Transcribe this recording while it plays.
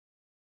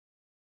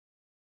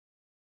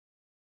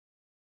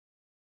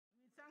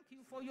you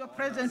for your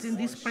presence in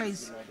this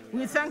place.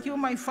 We thank you,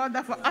 my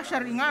Father, for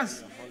ushering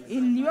us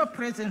in your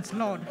presence,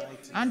 Lord.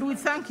 And we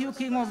thank you,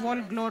 King of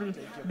all glory,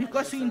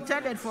 because you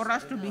intended for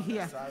us to be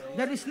here.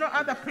 There is no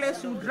other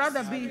place we would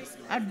rather be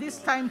at this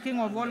time, King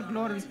of all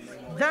glory,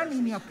 than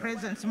in your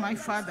presence, my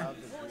Father.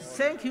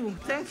 Thank you,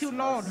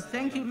 Lord.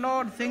 Thank you,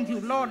 Lord. Thank you,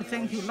 Lord.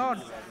 Thank you,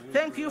 Lord.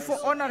 Thank you for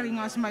honoring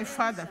us, my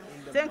Father.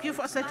 Thank you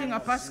for setting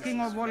up us,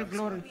 King of all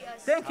glory.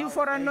 Thank you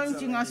for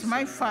anointing us,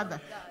 my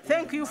Father.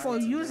 Thank you for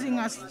using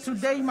us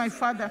today, my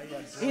Father.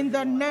 In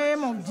the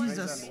name of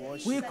Jesus,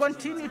 we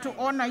continue to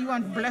honor you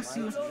and bless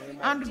you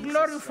and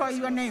glorify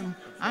your name.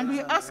 And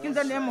we ask in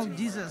the name of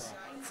Jesus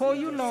for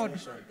you, Lord.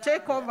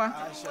 Take over,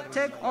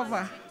 take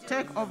over,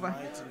 take over.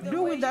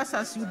 Do with us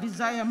as you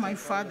desire, my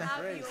Father.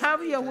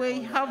 Have your way,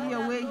 have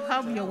your way,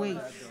 have your way.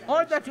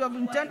 All that you have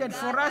intended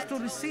for us to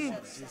receive,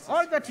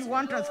 all that you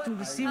want us to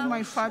receive,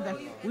 my Father,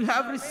 we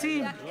have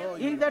received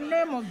in the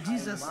name of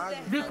Jesus.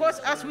 Because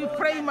as we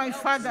pray, my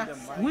Father,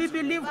 we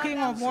believe, King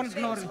of all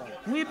glory.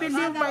 We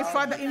believe, my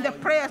Father, in the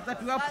prayers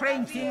that we are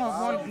praying, King of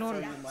all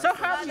glory. So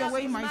have your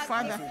way, my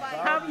Father.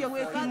 Have your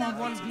way, King of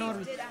all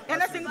glory.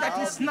 Anything that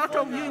is not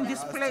of you in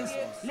this place,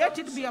 let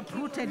it be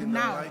uprooted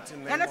now.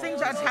 Anything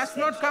that has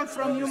not come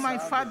from you, my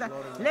Father,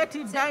 let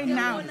it die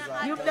now.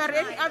 If there are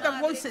any other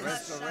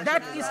voices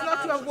that is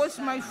not your voice,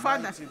 my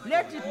Father,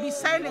 let it be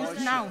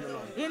silenced now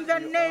in the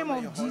name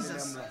of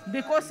Jesus.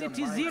 Because it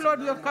is you, Lord,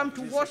 we have come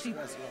to worship.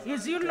 It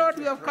is you, Lord,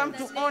 we have come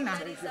to honor.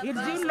 It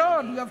is you,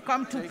 Lord, we have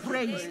come to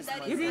praise.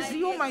 It is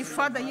you, my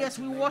Father, yes,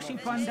 we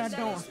worship and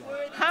adore.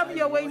 Have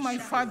your way, my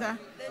Father.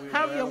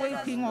 Have your way,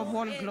 King of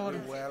all glory.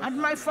 And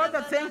my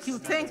Father, thank you,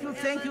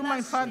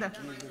 my Father,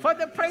 for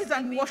the praise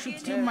and worship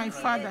team, my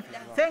Father.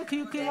 Thank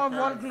you, King of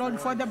all glory,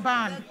 for the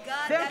band.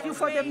 Thank you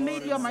for the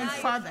media, my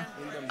Father.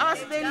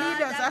 As they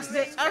lead us, as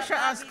they usher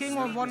us, King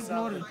of all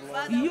glory,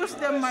 use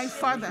them, my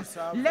Father.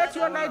 Let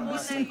your light be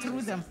seen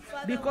through them,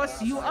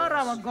 because you are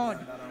our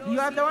God. You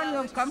are the one we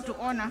have come to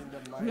honor.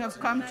 We have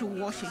come to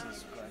worship.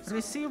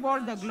 Receive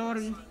all the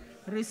glory.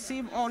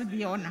 Receive all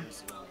the honor.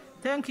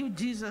 Thank you,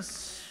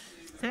 Jesus.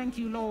 Thank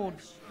you, Lord.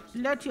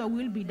 Let your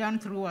will be done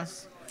through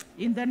us.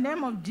 In the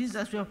name of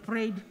Jesus, we have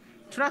prayed,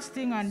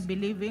 trusting and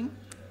believing.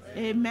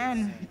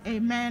 Amen,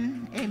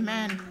 amen,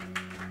 amen.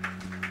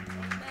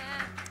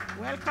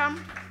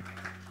 Welcome.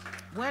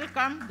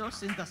 Welcome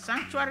those in the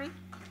sanctuary.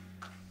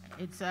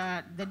 It's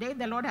the day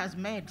the Lord has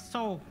made,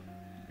 so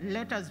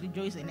let us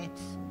rejoice in it.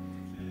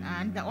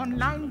 And the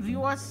online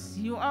viewers,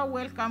 you are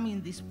welcome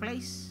in this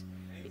place.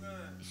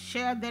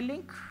 Share the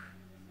link.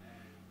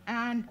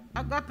 And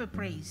Agape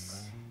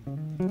praise.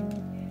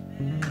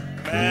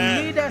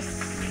 Lead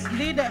us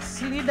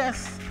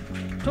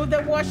to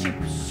the worship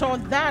so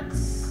that,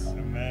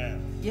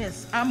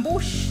 yes,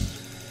 ambush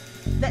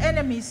the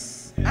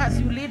enemies as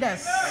you lead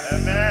us.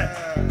 Amen.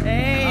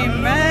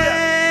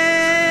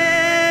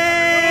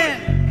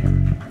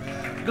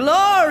 Amen.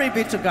 Glory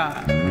be to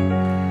God.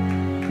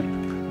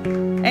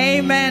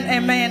 Amen,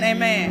 amen,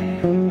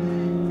 amen.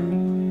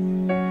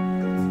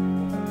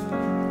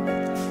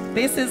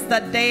 This is the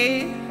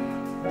day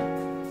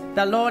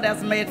the Lord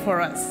has made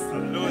for us.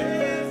 Hallelujah.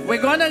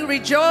 We're going to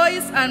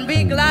rejoice and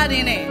be glad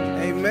in it.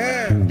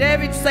 Amen.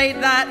 David said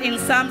that in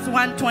Psalms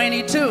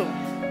 122.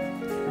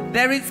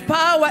 There is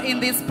power in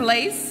this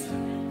place.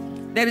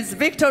 There is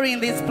victory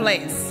in this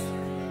place.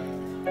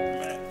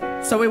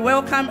 So we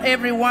welcome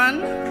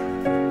everyone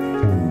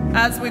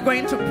as we're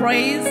going to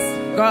praise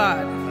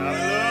God.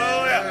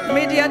 Hallelujah.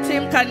 Media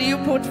team, can you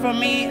put for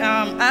me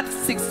Acts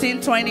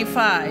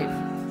 16:25?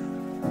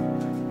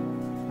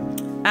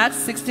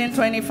 Acts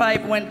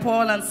 16:25, when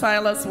Paul and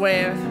Silas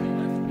were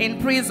in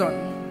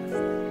prison.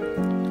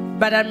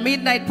 But at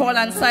midnight, Paul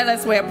and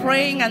Silas were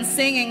praying and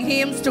singing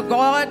hymns to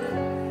God,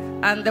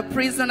 and the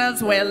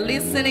prisoners were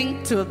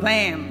listening to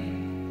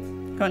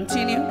them.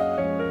 Continue.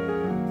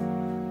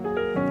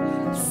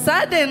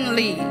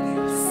 Suddenly,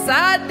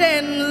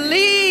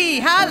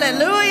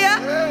 hallelujah,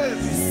 yes.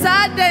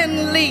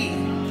 Suddenly,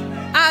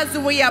 as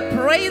we are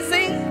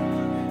praising,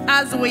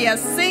 as we are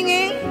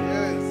singing,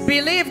 yes.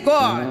 Believe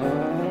God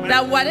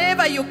that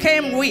whatever you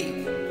came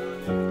with,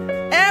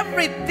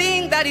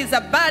 everything that is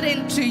a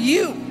burden to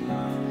you,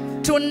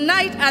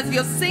 tonight as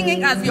you're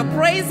singing, as you're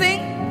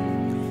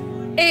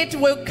praising, it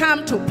will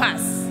come to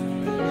pass.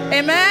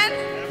 Amen?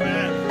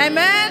 Amen?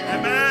 Amen?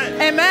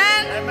 Amen?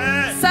 Amen?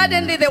 Amen.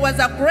 Suddenly there was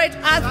a great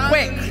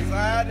earthquake,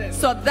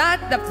 so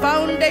that the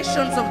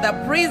foundations of the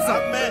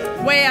prison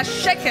were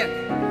shaken,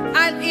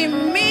 and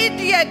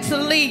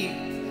immediately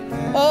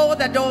all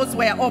the doors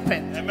were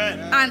opened. Amen.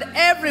 And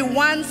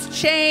everyone's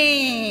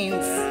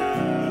chains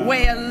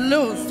were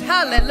loosed.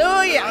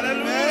 Hallelujah.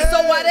 Hallelujah.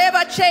 So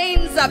whatever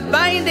chains are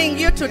binding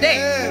you today,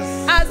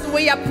 yes. As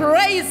we are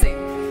praising,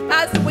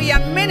 as we are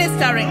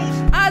ministering,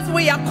 as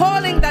we are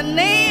calling the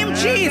name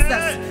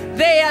Jesus,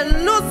 they are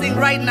losing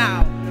right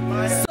now.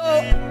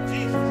 So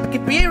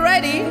be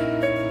ready.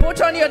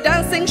 Put on your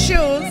dancing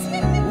shoes.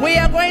 We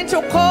are going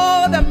to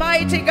call the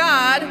mighty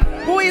God,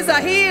 who is a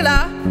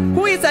healer,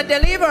 who is a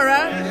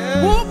deliverer,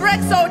 who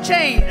breaks all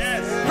chains.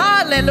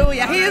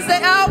 Hallelujah. He is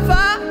the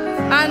Alpha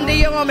and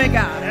the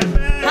Omega.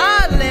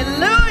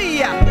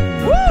 Hallelujah.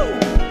 Woo!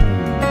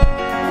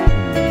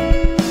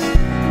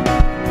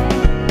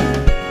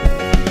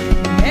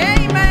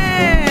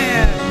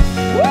 Amen.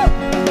 Woo!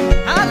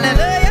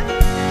 Hallelujah.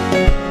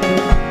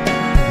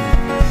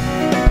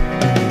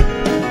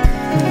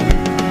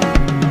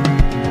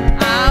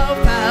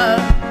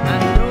 Alpha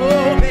and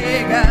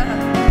Omega,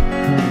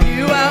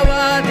 you are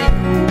worthy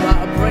of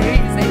our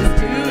praises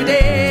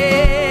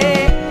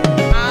today.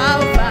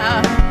 Alpha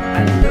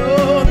and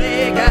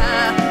Omega,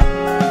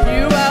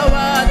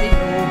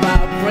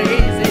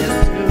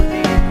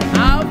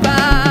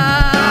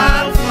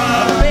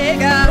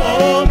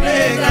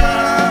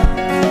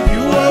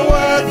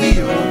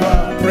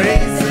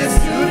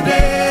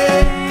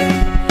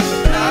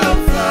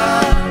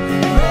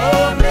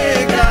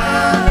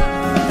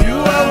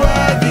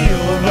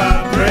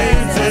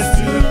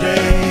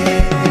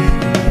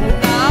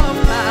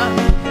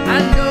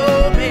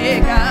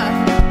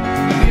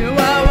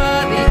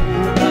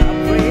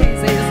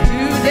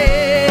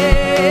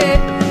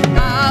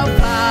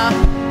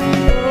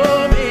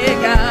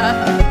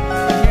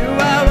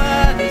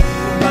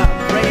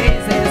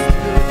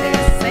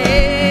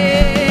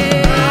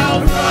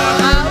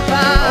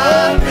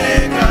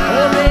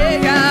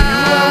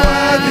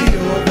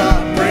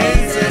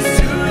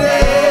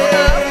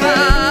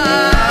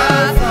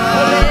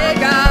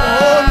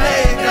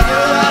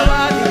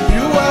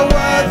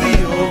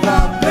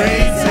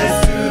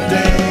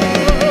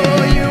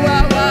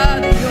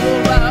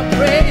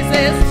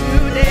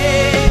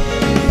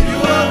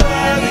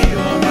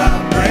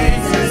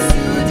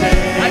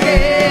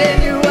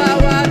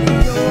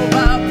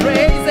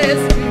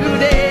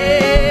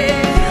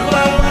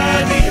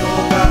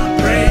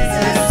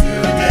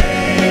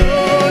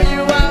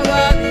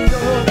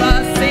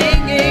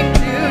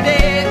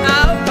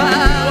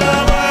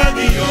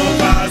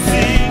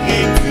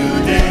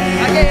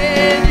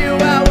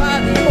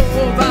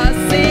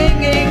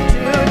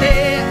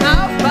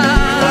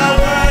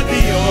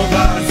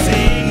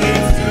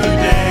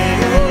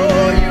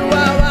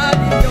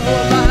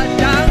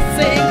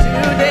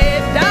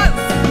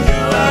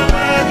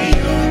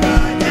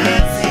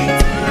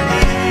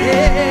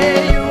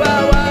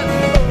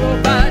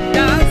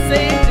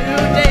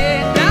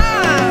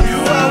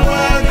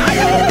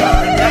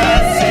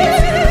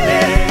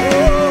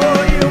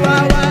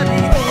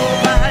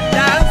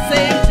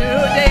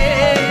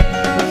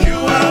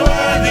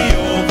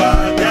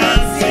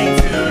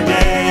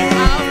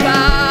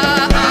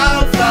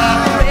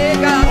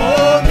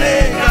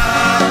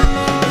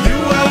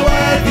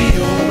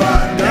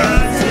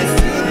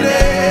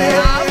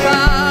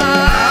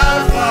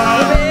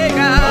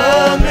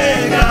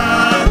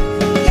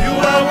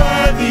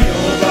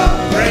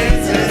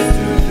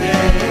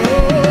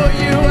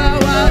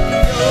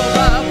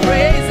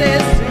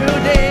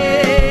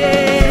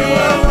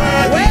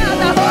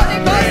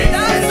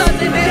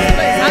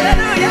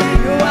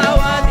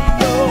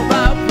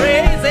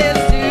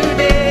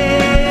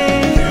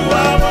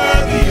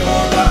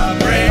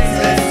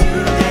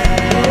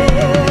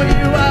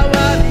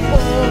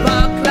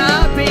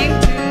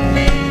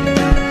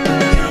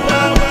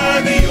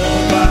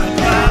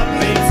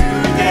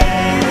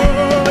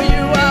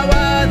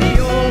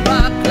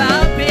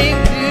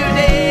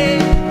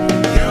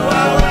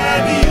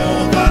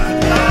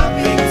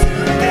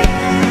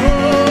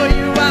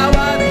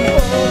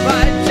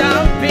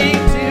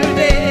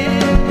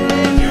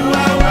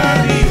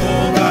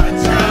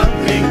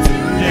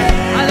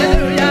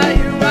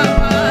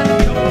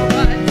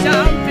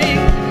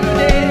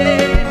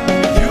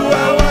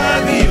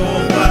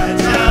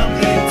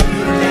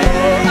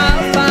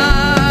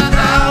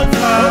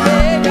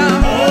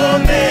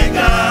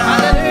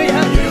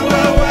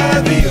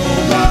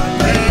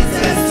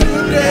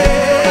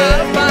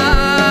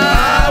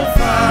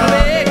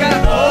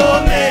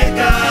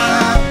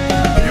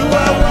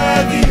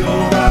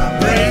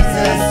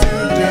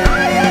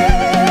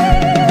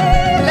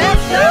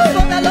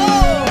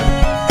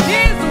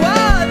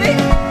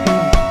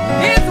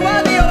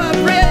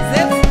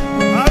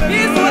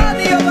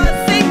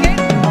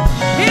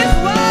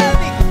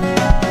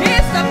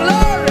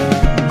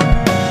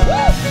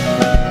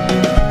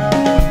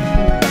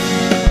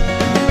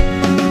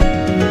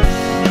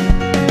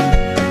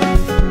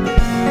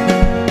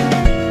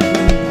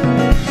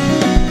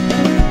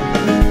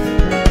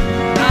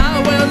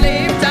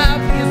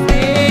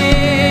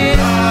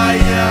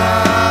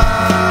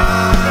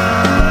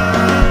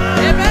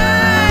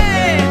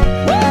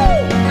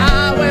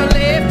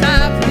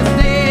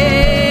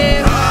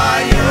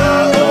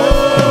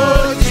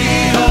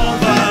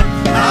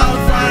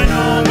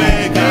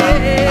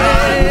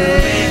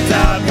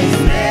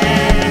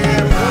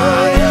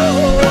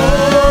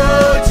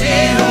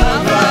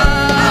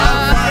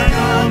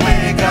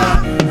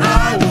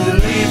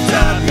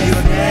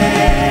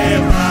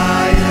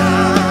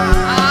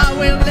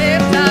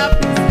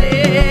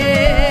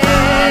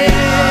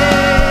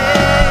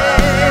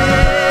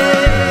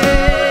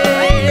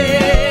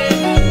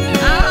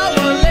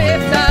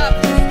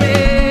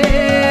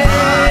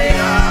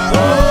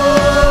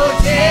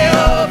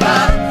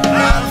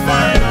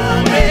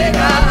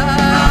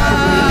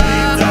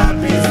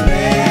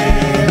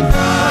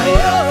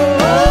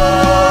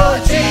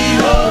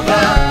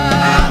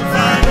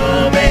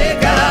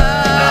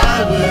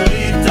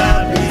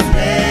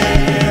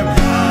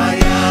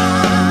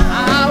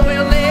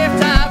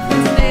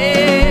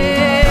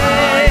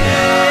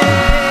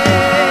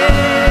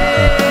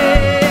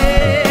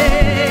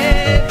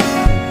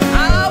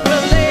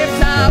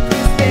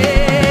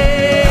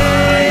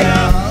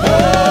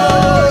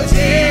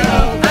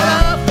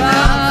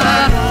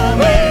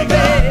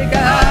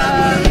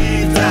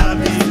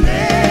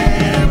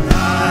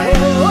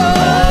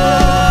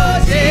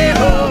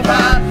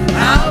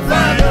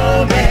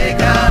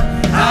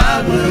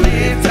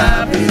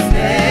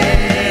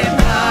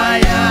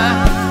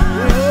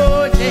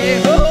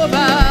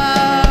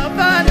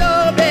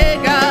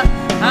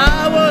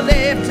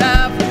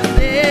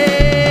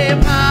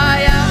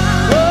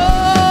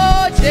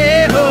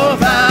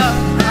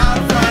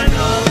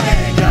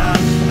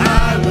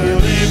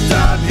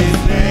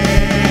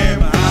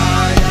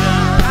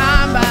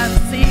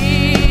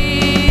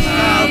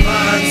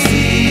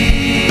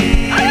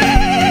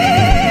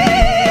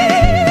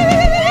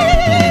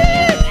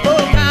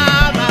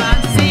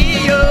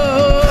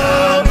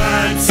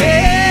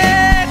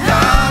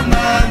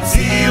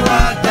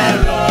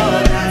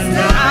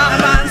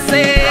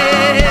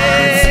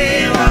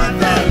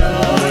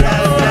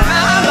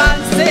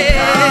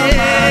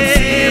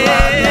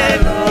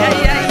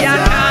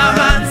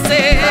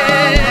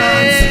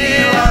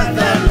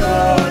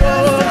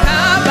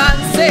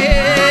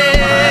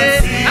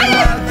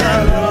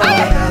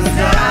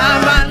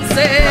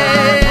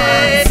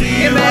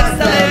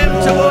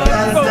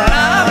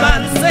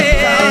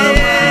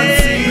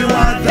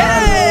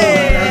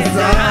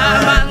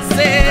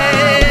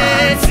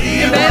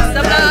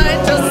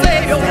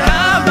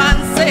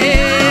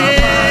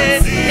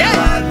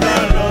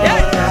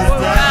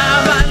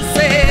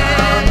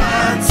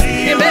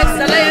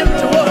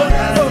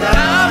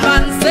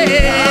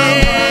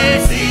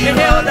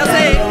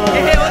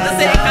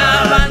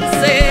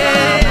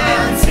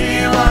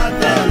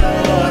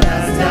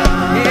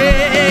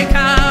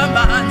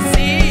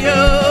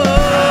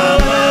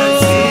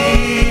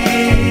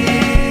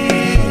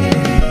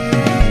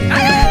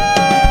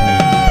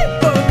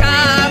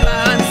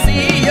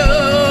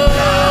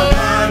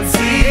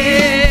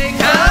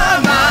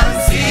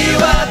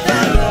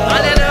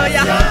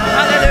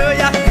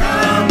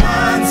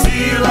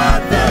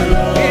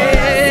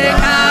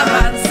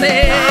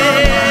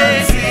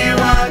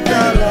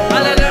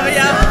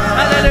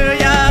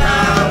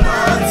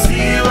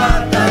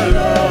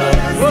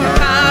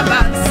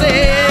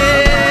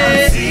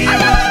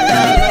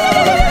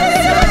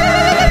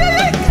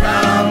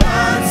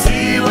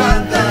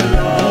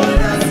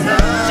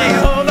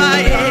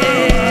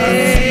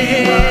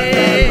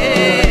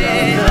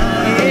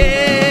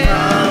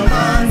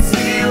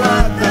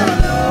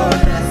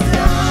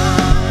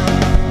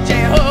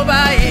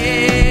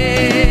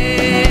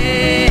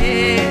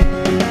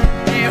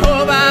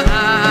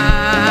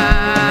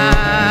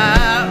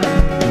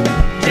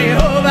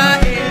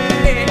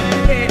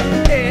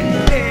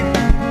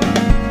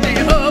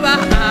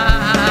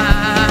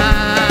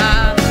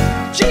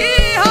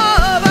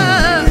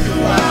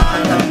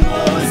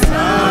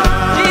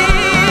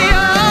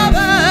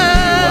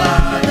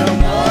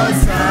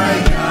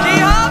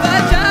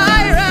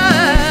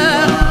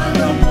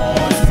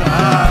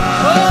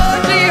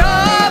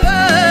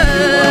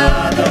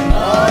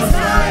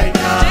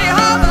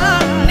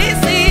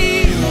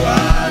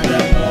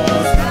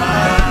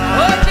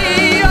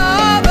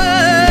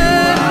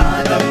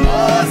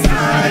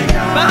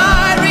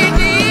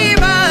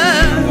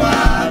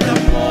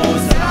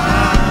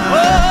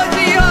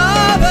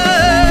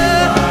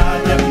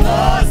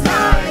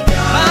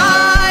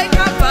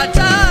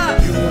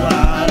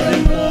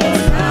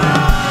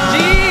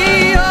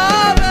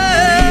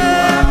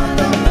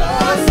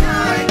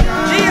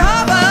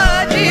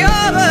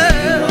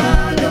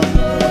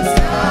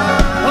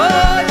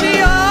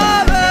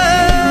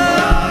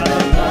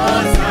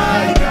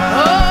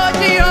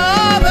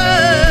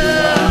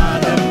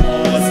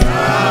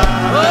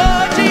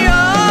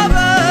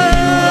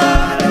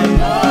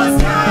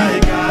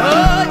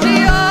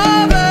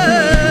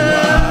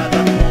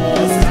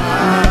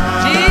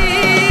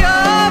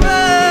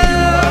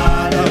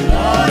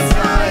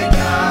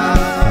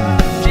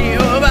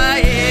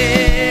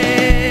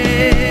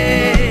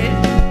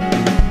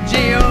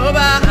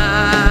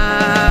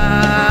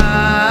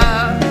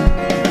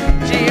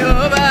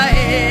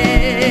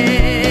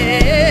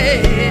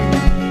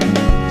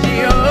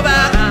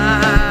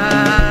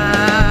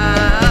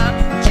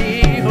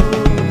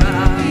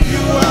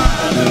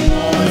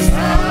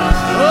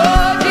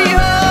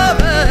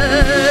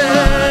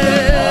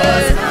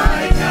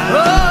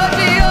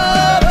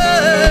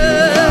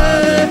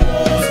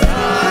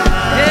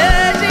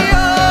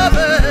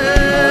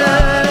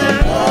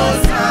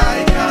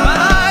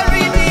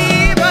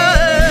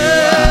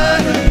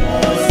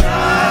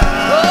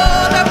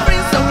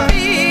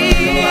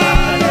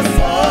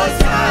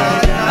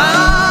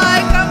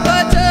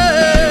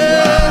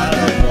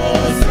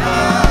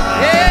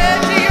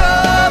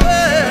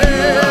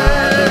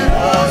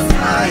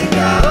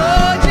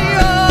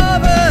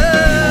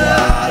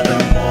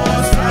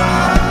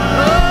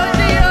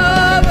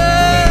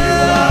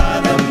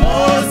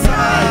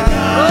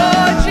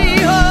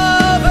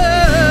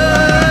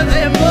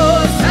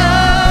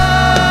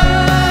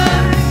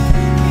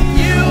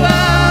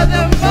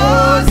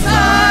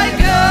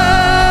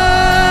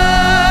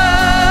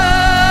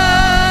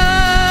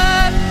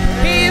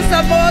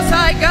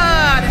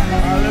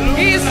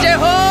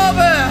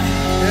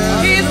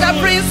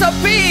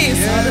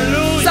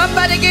 Yes.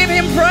 Somebody give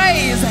him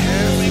praise.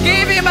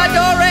 Give him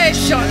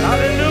adoration.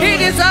 Hallelujah. He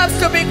deserves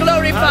to be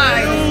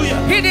glorified.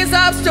 Hallelujah. He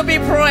deserves to be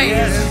praised.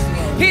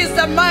 Yes. He's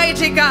the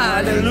mighty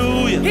God.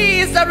 Hallelujah.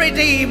 He is the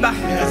Redeemer.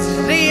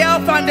 Yes. The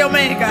Alpha and the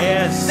Omega.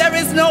 Yes. There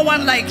is no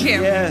one like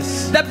him.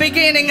 Yes. The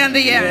beginning and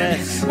the end.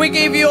 Yes. We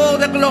give you all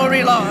the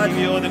glory, Lord.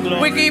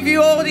 We give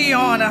you all the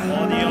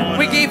honor.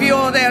 We give you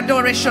all the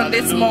adoration.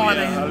 Hallelujah. This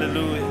morning.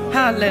 Hallelujah.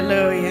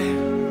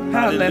 Hallelujah.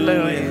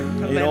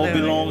 Hallelujah. It all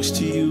belongs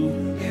to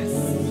you.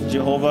 Yes.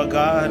 Jehovah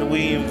God,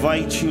 we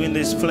invite you in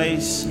this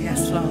place.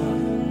 Yes, Lord.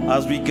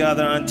 As we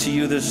gather unto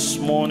you this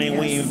morning,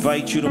 yes. We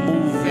invite you to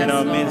move in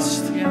our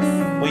midst.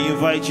 Yes. We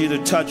invite you to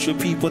touch your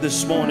people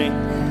this morning.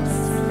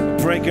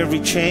 Yes. Break every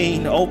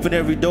chain, open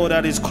every door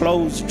that is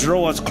closed,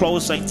 draw us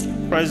closer into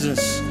your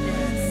presence.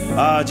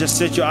 Just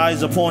set your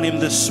eyes upon him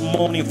this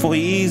morning, for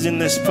he is in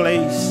this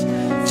place.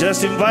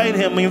 Just invite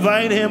him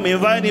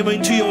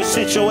into your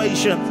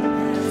situation.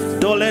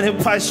 Don't let him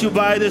pass you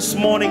by this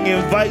morning.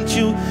 Invite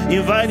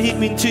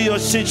him into your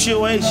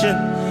situation.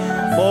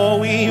 Oh,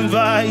 we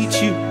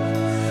invite you.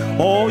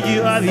 Oh,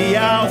 you are the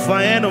Alpha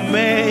and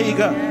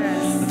Omega,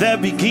 the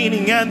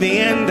beginning and the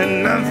end,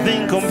 and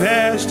nothing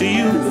compares to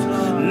you.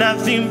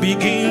 Nothing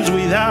begins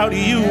without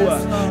you.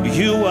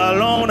 You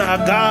alone are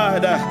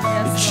God,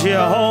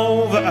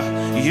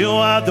 Jehovah. You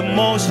are the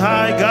Most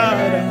High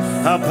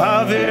God,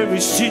 above every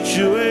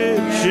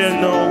situation.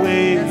 No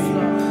way.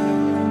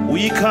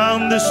 We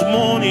come this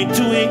morning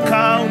to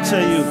encounter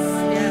you.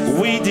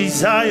 We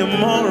desire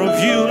more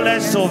of you,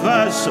 less of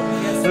us.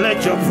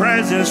 Let your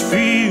presence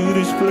fill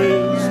this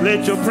place.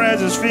 Let your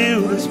presence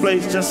fill this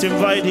place. Just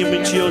invite him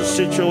into your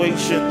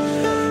situation,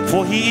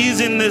 for he is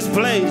in this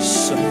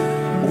place.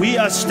 We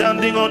are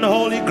standing on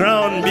holy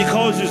ground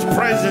because his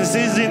presence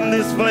is in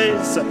this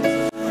place.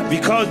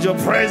 Because your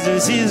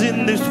presence is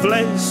in this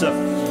place.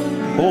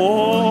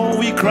 Oh,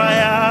 we cry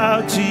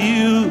out to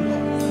you.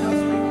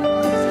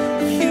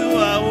 You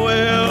are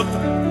welcome.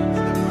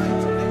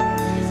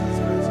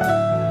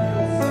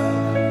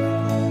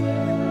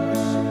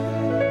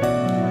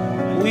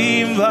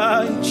 We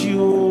invite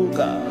you, oh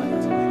God.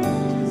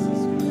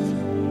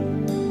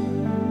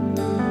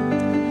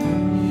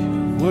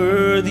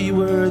 Worthy,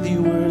 worthy,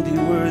 worthy,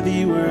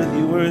 worthy,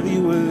 worthy, worthy,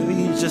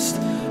 worthy. Just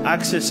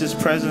access his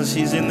presence.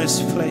 He's in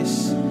this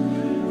place.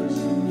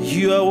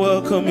 You are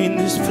welcome in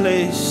this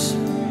place.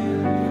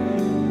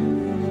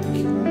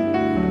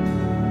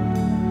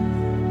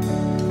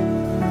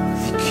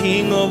 The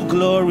King of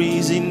glory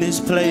is in this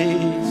place.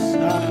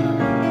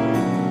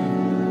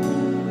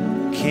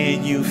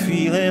 Can you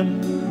feel him?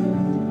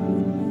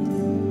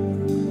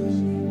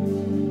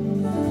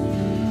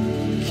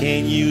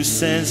 Can you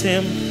sense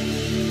him?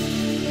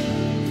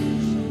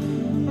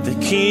 The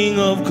King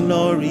of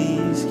glory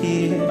is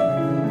here.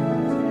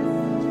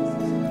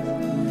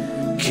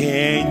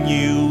 Can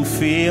you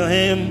feel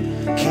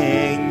him?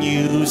 Can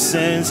you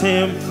sense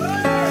him?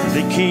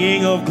 The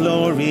King of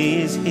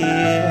glory is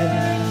here.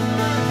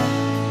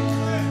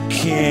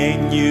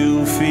 Can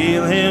you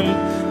feel him?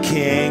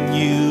 Can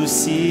you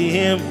see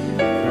him?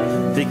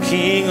 The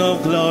King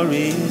of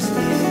glory is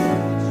here.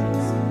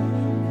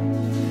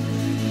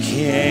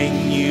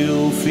 Can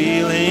you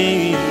feel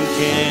him?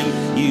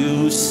 Can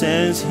you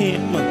sense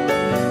him?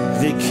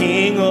 The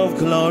King of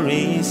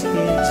glory is here.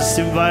 Just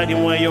invite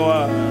him where you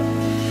are.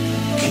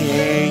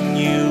 Can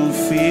you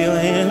feel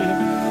him?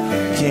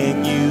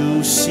 Can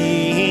you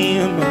see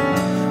him?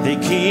 The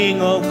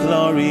King of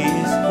glory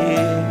is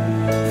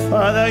here.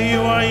 Father,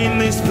 you are in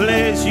this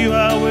place. You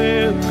are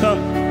welcome.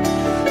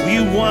 We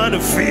want to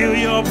feel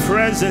your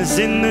presence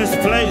in this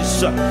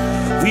place.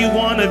 We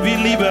want to be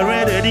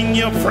liberated in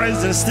your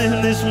presence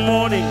in this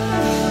morning.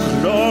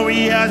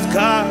 Glorious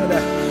God.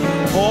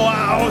 Oh,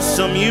 how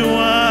awesome you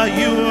are.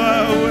 You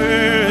are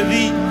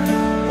worthy.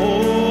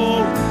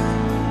 Oh,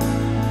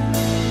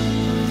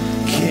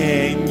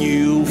 can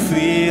you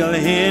feel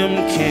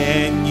him?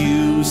 Can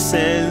you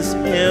sense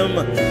him?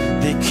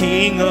 The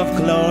King of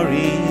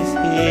glory is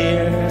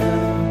here.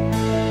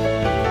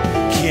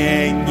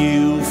 Can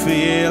you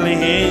feel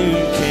him?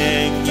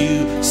 Can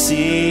you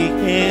see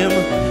him?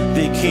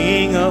 The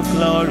King of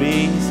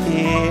glory is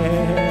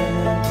here.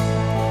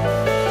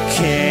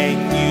 Can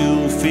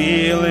you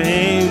feel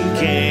him?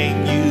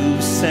 Can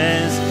you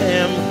sense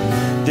him?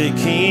 The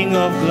King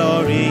of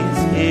glory is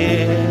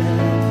here.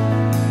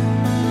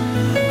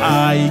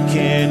 I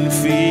can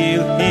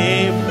feel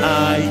him.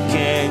 I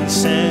can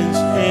sense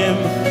him.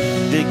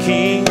 The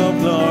King of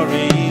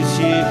glory is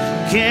here.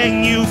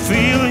 Can you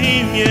feel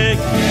him? Yeah.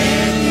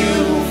 Can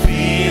you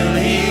feel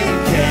him?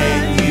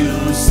 Can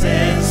you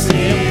sense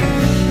him?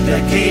 The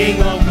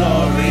King of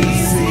glory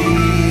is here.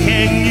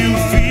 Can you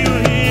feel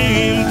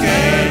him?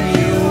 Can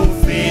you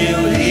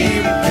feel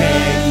him?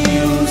 Can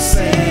you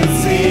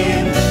sense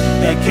him?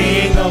 The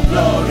King of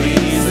glory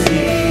is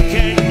here.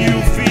 Can you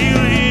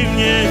feel him?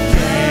 Yeah.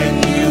 Can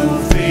you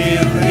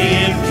feel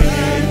him?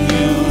 Can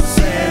you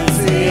sense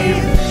him?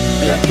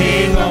 The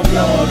King of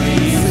glory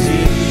is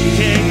here.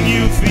 Can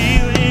you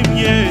feel him?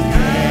 Yeah.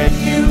 Can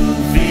you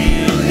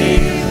feel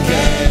him?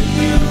 Can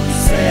you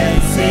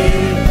sense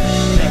him?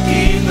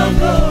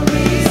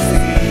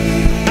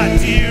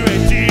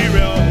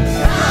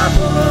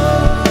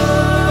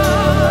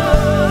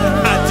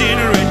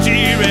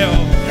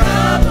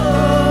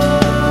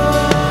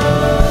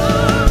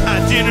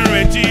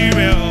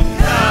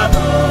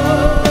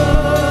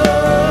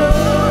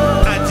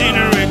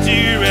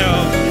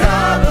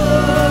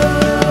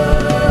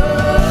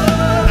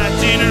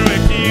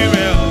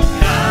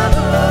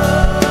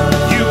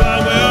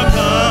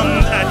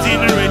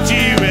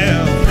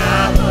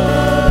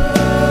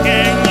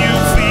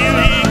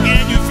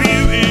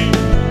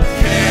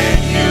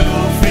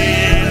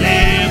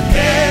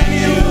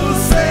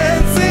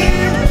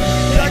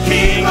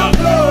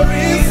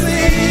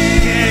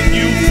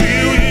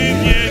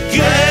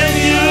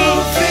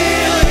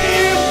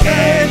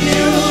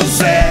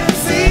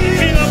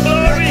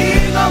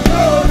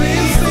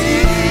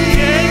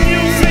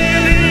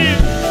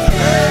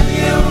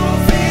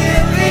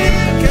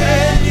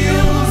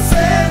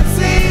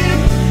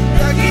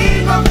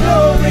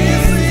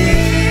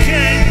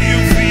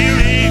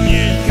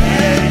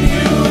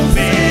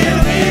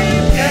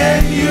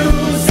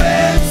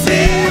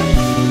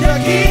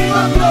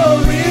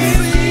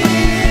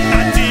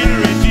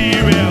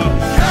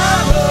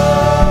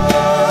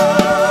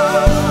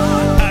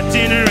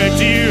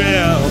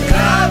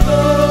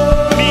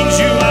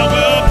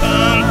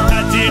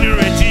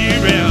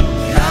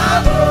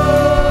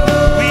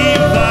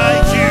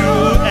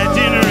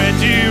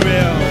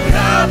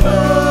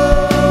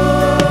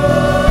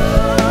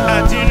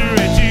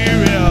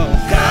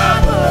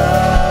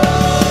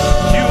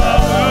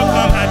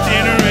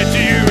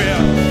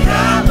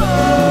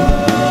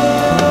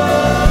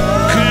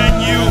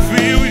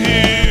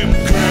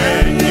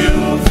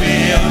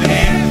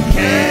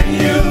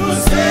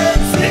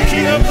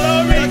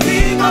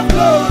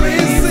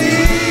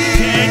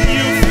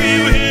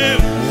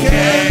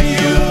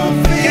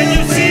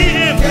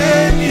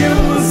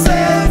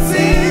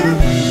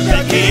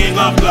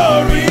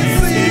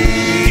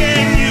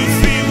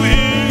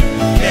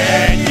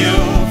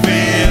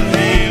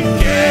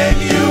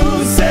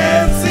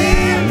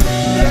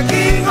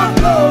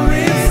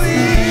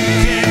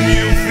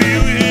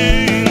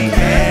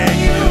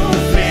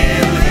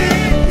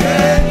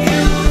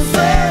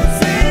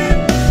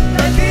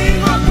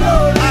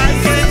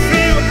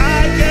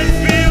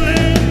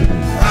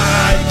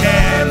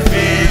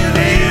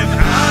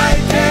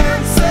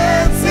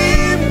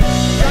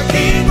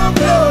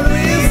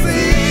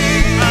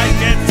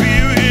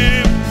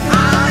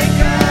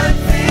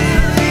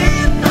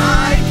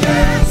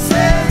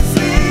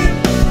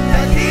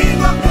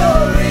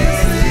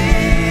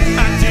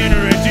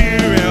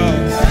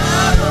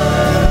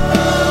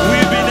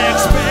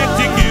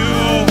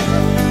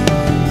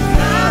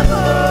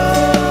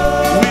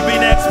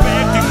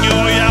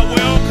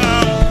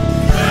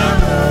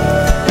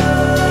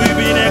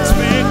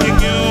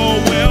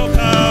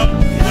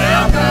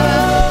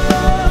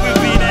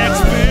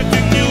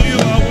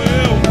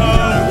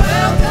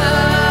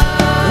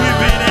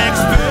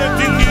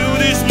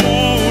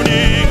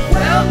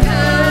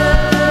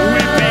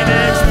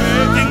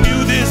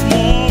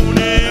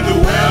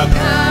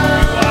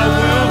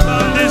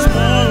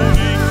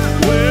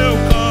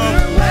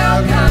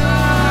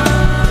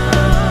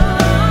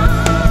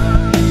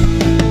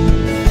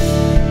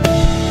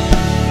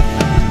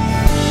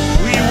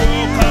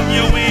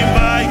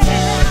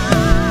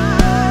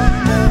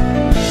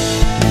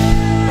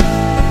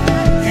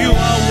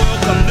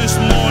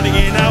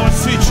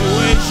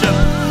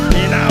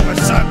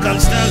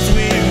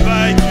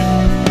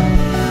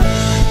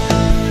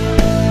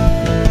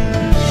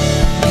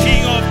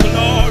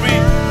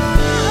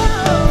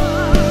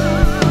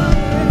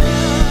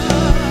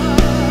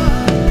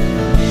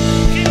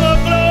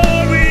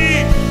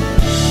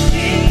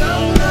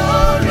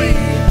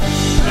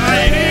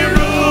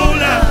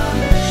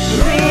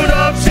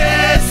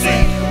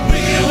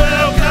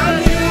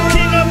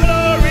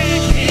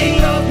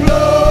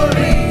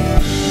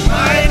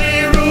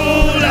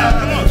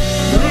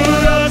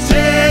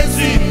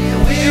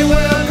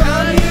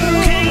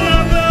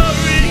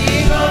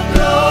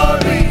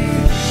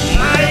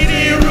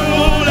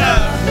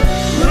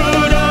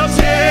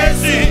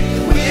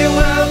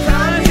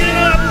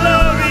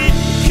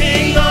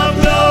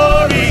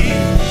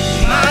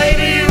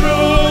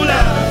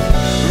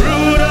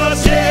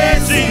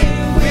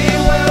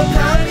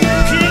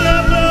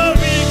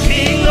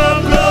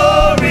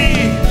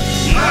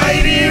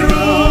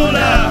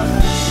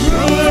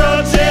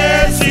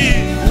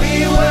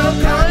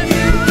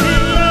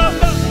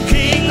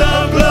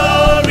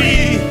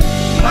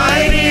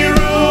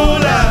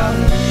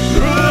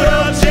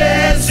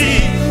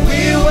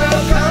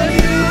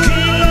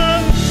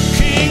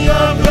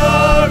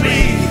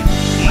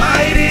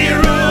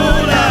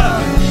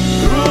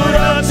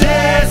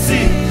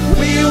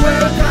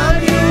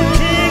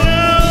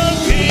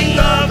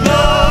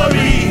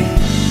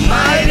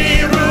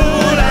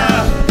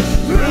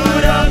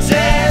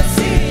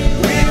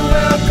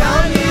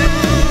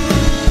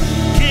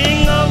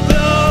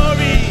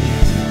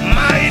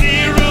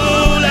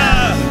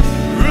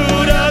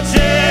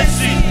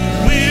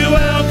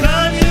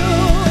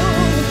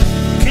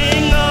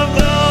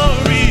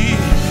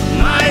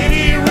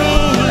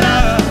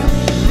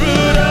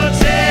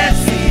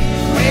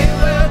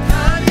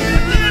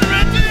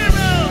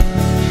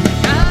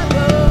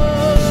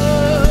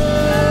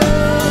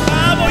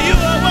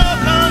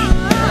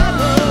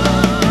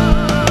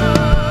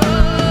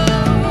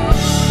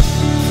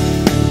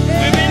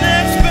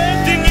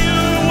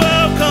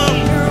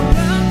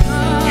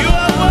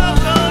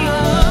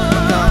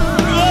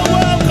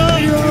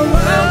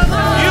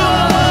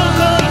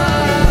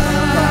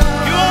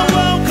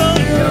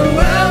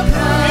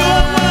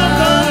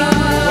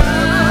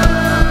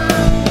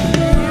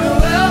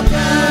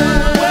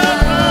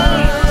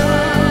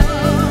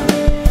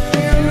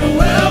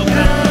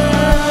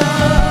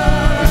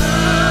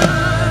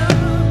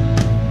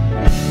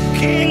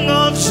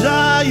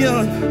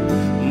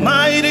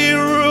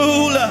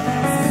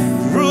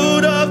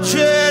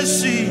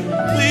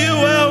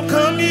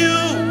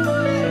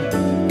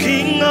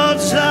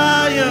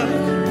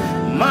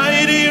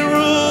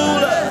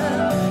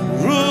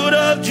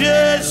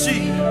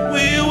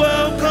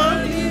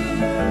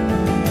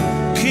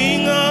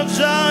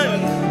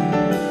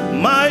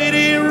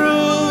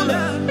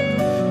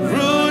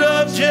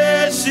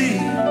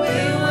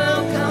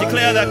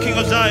 that, King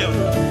of Zion?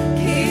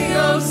 King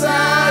of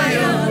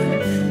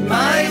Zion,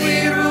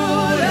 mighty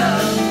ruler,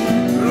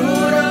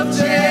 root of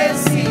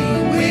Jesse,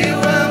 we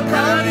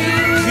welcome you.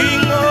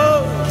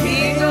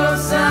 King of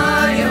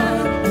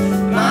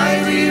Zion,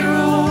 mighty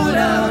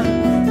ruler,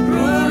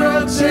 root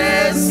of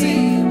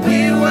Jesse,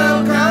 we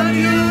welcome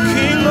you.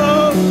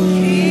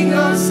 King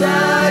of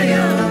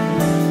Zion,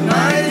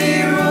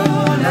 mighty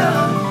ruler,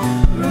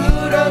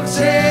 root of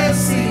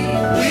Jesse,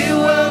 we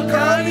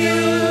welcome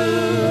you.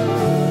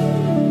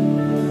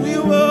 We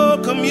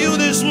welcome you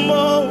this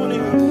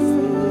morning.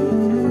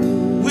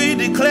 We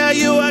declare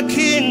you are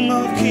King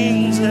of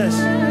Kings. Yes.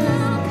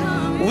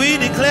 We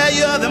declare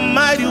you are the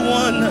mighty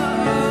one,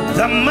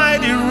 the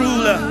mighty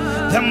ruler,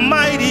 the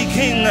mighty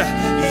King.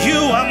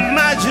 You are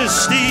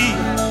majesty.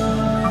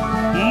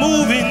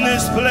 Move in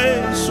this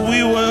place.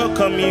 We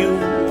welcome you.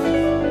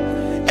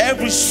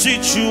 Every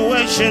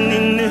situation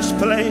in this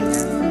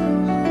place,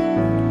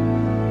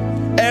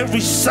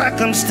 every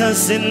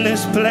circumstance in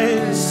this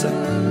place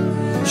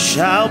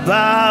shall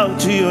bow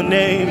to your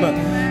name,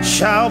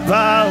 shall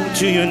bow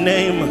to your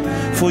name.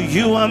 For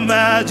you are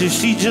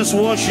majesty. Just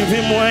worship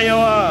him where you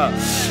are.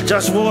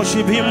 Just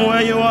worship him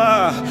where you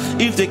are.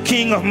 If the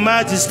King of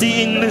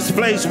majesty in this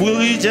place,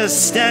 will you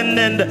just stand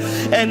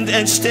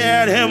and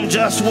stare at him?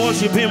 Just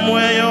worship him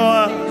where you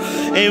are.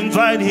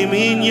 Invite him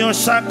in your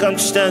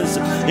circumstance.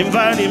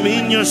 Invite him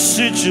in your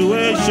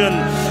situation.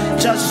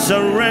 Just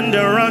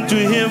surrender unto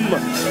him.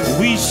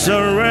 We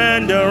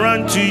surrender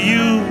unto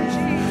you.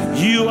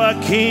 You are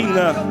King.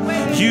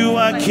 You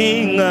are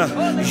King.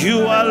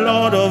 You are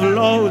Lord of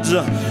Lords.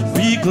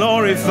 Be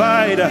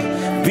glorified.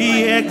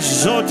 Be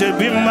exalted.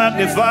 Be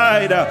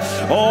magnified.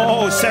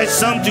 Oh, say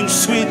something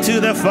sweet to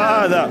the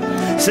Father.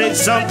 Say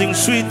something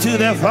sweet to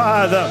the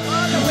Father.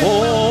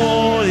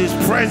 Oh, his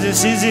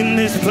presence is in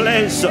this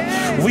place.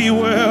 We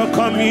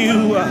welcome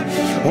you.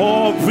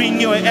 Oh, bring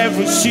your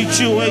every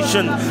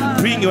situation.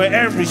 Bring your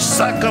every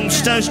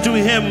circumstance to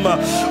him.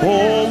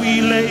 Oh,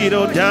 we lay it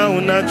all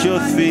down at your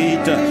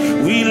feet.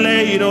 We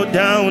lay it all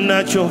down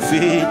at your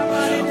feet.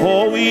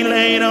 Oh, we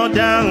lay it all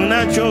down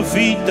at your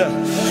feet.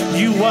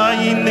 You are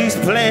in this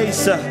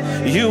place.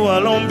 You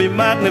alone be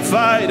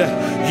magnified.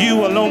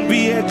 You alone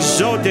be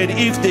exalted.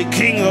 If the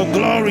King of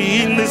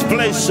glory in this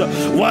place,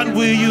 what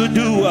will you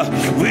do?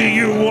 Will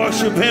you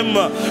worship him?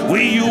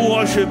 Will you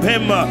worship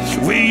him?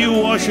 Will you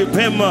worship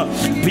him?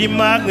 Be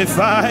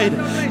magnified.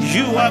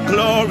 You are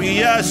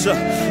glorious,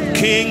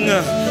 King.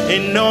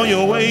 In all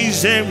your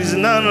ways there is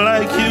none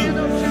like you.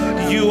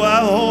 You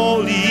are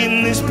holy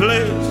in this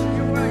place.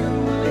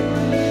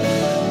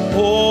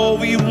 Oh,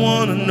 we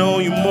want to know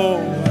you more.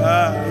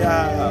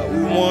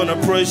 We want to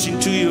press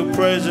into your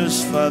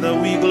presence, Father.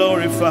 We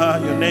glorify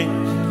your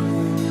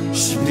name.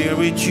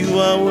 Spirit, you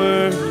are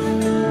worthy.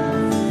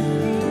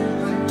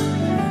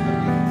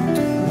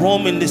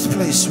 Roam in this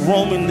place.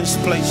 Roam in this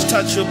place.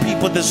 Touch your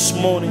people this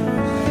morning.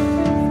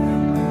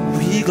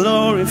 We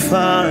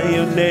glorify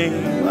your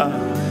name.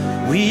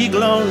 We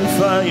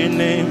glorify your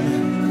name.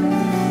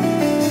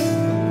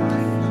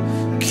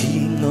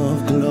 King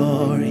of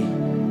glory,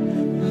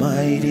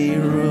 mighty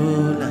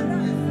ruler,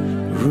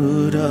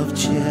 root of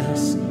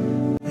Jesse,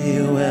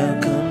 we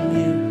welcome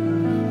you.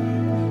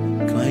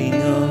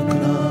 King of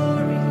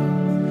glory,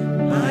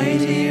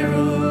 mighty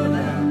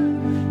ruler,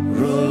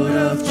 root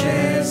of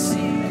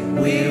Jesse,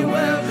 we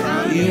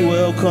welcome you. We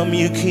welcome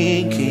you,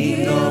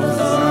 King of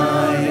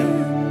Zion,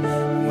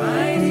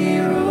 mighty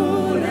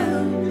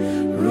ruler,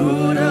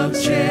 root of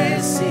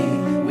Jesse,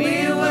 we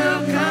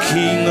welcome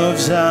King of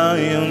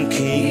Zion,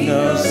 King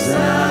of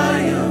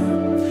Zion,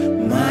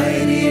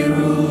 mighty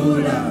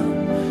ruler,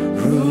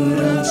 root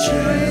of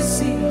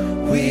Jesse,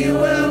 we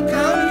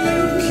welcome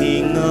you.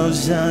 King of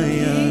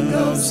Zion,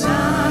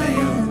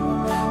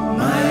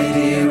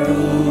 mighty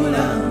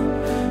ruler,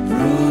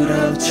 root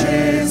of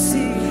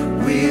Jesse,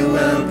 we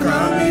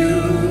welcome you.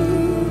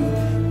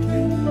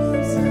 King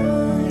of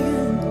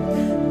Zion,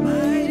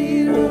 mighty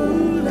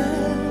ruler,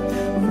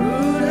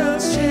 root of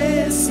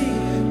Jesse,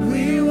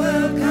 we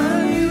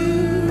welcome you.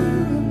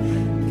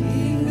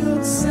 King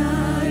of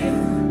Zion,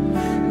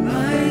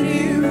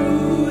 mighty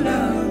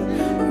ruler,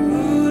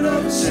 root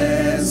of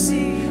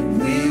Jesse,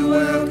 we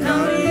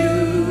welcome you.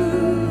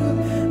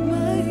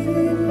 Mighty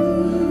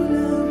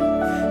ruler,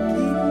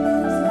 King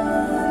of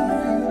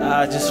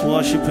Zion. Just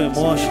worship him,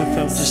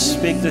 just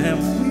speak to him.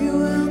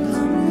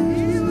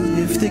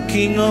 If the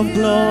King of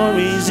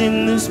glory is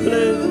in this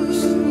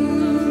place,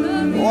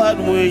 what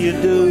will you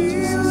do?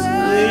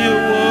 Will you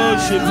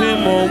worship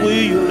him or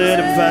will you let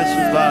him pass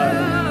you by?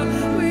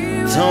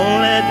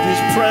 Don't let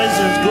his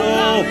presence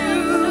go.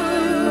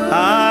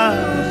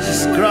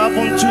 Just grab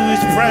onto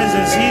his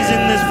presence. He's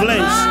in this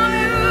place.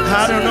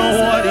 I don't know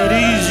what it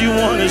is you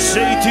want to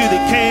say to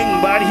the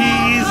King, but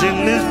he is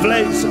in this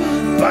place.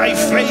 By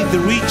faith,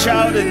 reach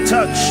out and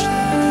touch.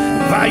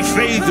 By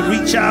faith,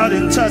 reach out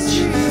and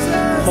touch.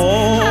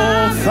 Oh,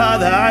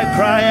 Father, I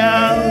cry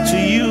out to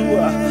you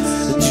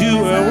that you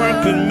will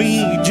work in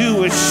me,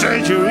 do a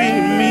surgery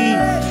in me,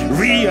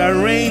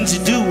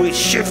 rearrange, do a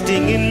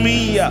shifting in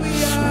me. me.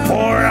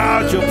 Pour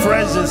out your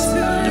presence.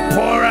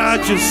 Pour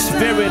out your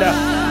spirit.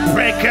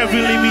 Break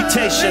every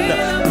limitation.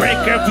 Break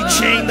every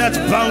chain that's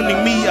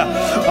bounding me.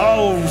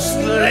 Oh,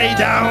 lay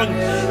down,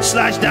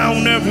 slash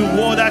down every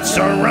wall that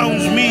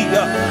surrounds me.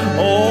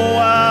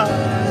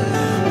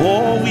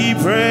 Oh, we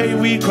pray,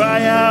 we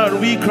cry out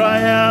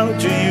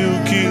to you,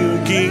 King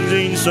of Kings,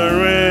 in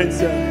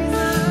surrender.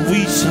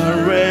 We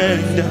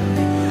surrender,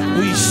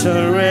 we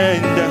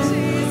surrender.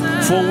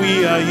 For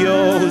we are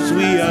yours,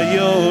 we are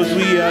yours,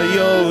 we are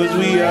yours,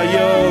 we are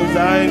yours.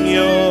 I am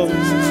yours,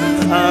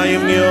 I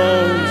am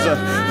yours,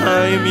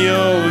 I am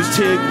yours.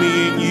 Take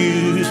me and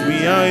use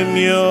me, I am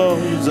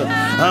yours.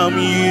 I'm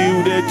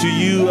yielded to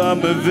you,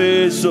 I'm a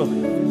vessel.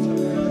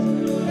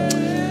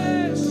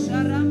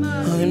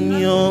 I'm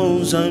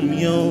yours, I'm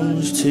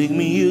yours. Take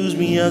me, use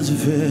me as a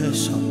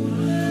vessel.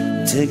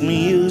 Take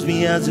me, use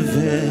me as a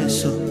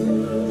vessel.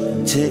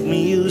 Take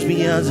me, use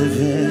me as a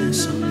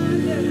vessel.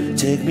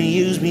 Take me,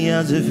 use me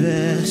as a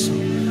vessel.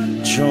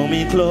 Draw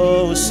me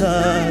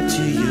closer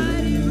to you.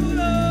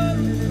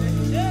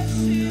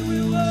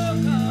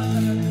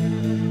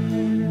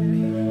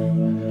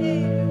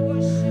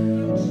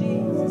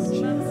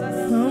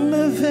 I'm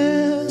a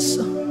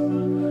vessel.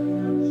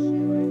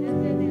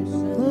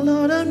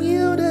 Lord, I'm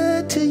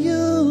yielded to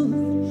you.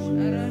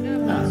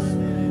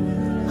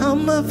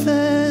 I'm a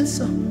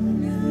vessel.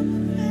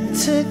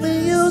 Take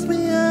me, use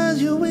me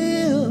as you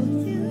will.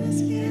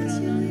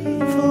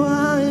 For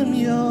I am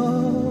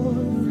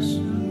yours.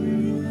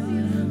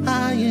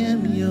 I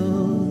am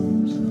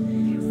yours.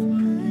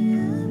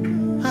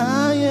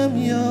 I am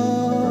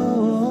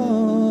yours.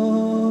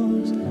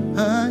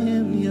 I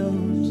am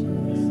yours.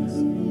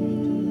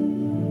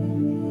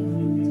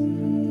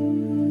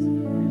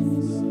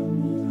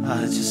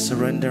 I just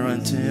surrender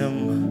unto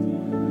Him.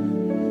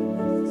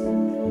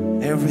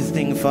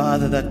 Everything,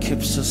 Father, that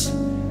keeps us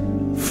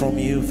from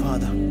you,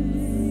 Father,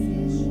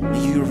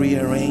 you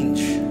rearrange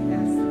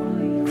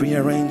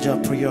our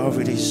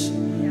priorities.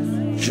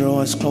 Draw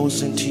us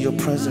close into your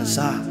presence.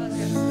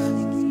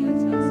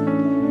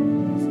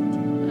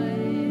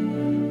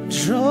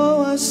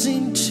 Draw us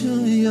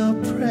into your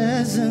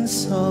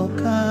presence, oh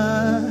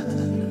God.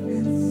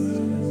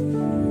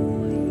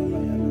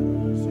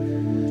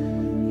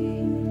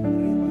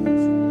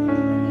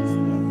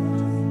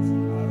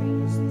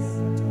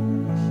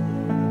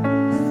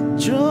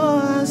 Draw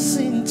us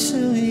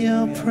into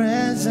your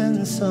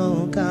presence,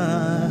 oh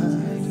God.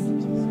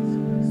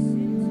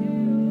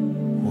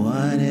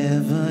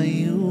 Whatever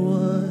you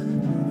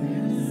want,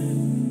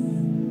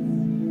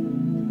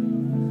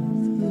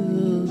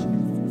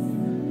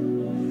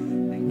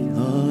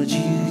 Lord,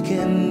 you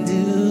can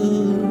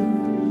do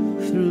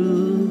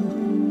through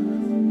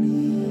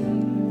me.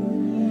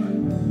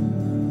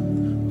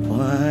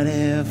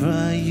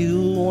 Whatever you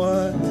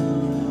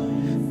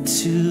want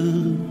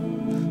to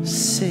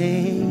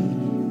say,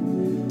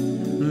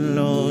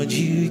 Lord,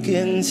 you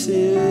can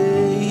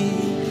say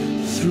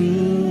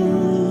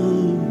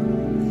through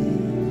me.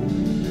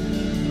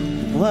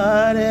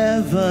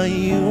 Whatever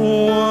you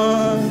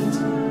want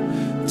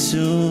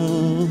to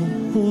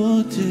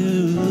do,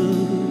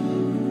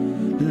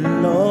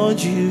 Lord,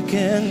 you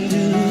can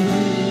do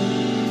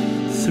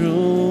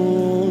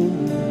through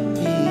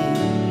me.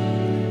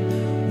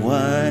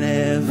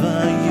 Whatever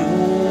you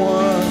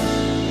want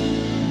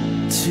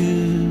to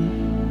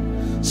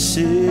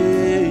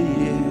say,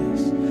 yes,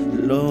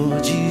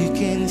 Lord, you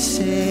can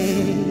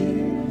say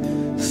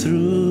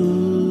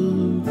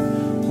through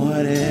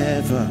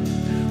whatever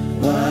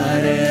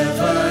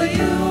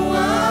you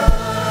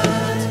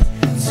want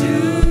to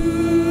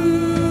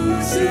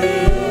do,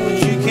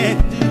 you can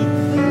do,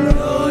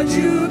 Lord,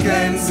 you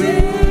can do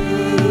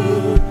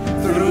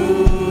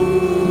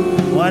through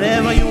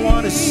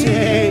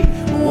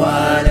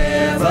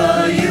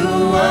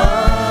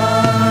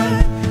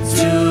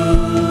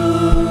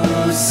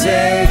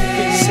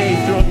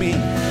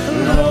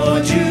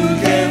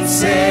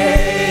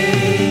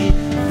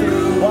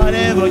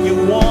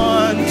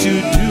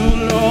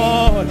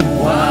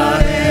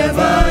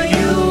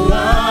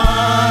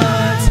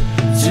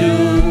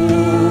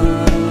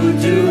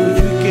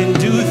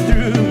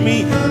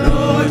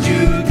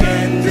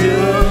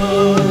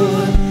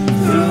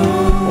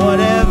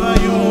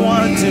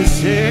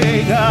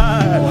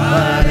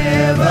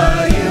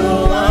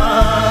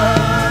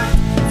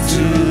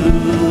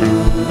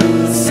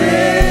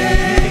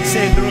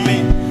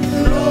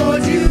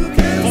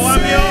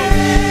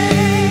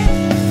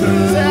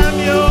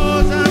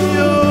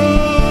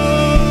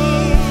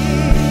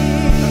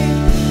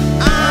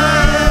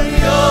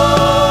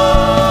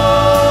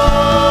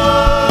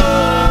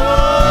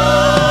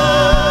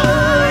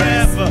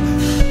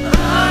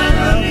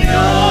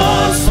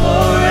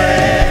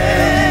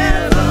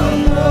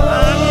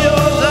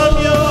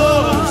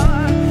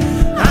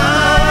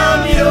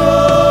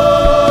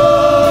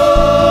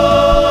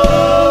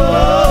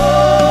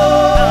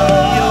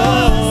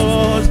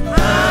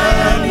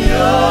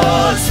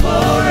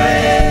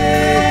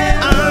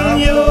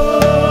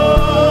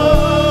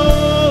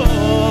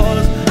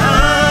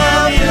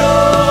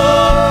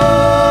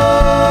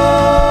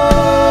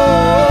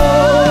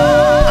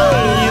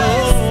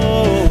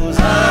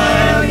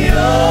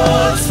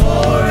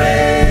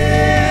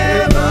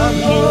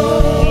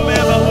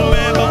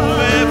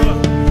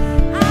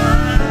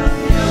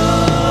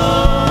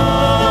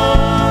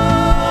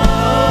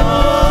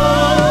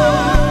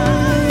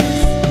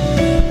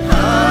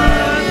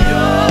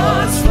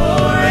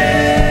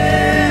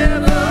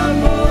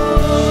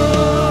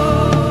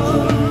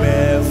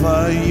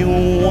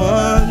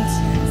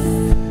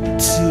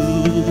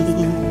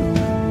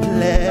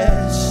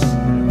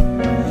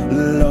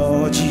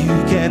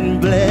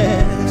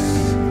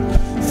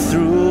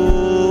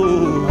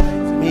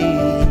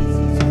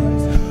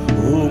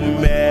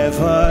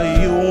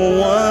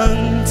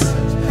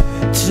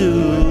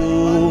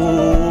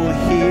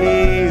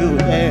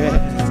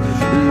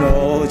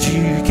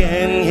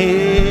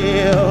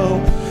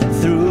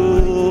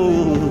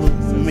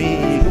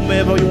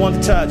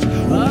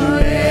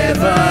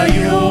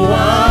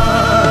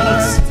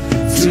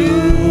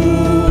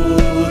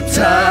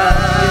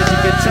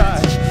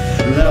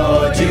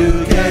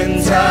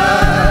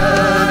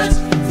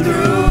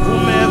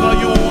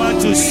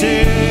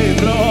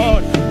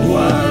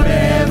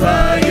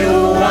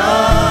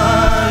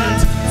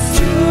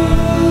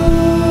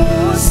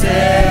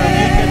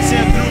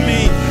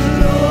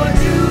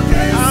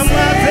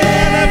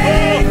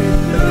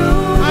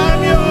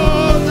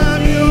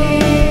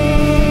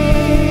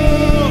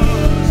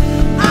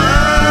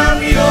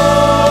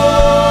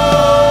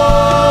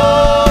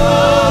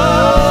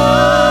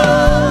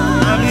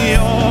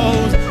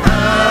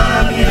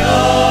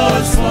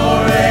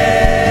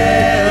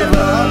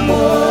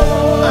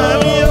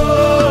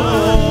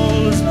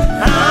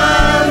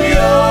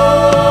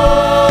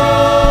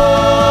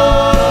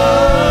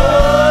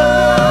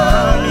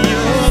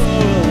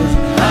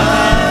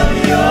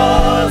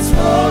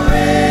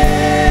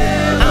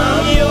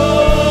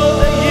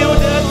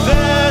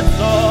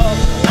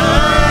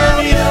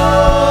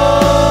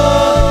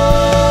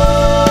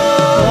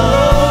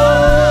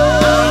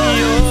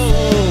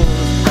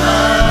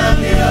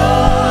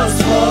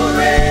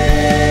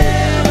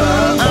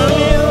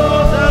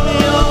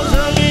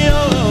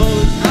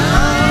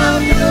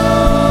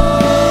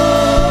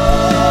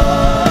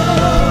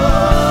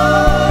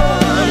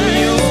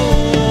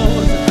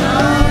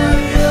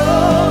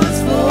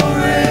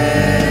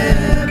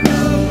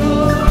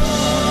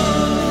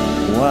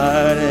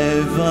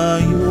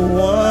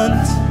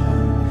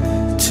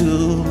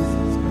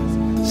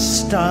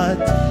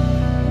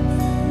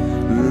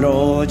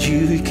Lord,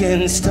 you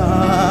can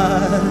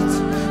start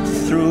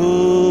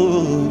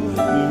through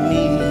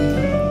me.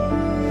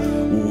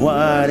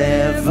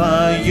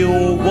 Whatever you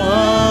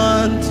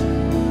want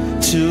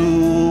to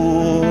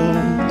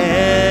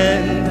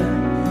end,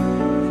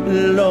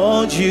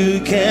 Lord, you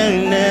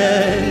can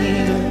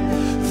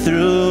end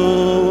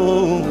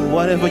through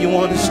whatever you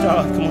want to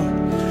start. Come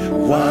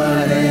on.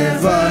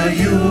 Whatever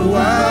you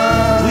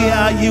want, we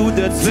are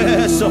yielded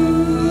vessel.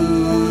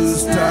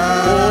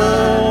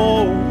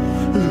 Oh,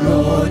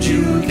 Lord,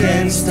 you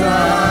can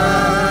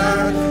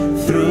start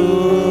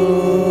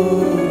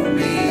through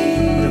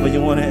me. Whatever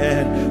you want to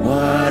end,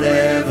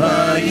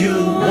 whatever you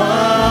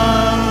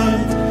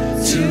want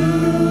to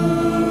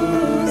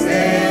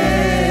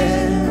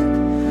end,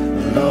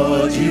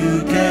 Lord,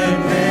 you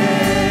can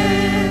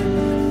end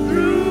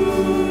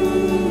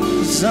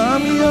through.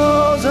 I'm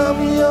yours,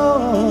 I'm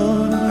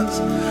yours,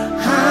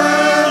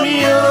 I'm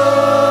yours.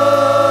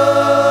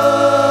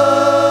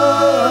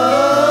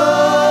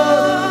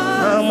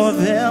 I'm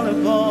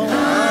available.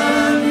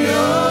 I'm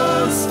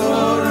yours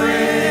forevermore.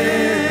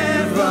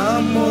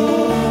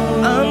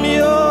 I'm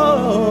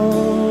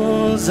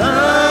yours.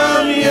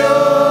 I'm yours.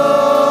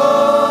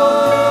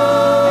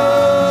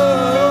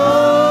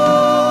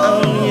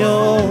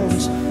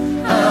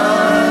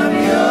 I'm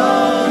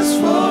yours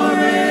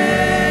forevermore.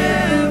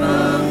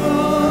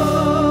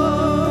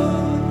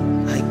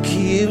 I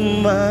give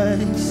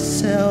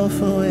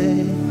myself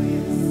away.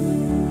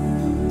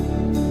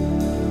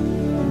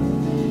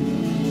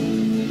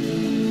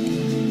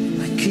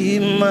 I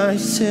give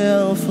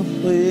myself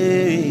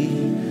away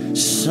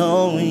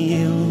so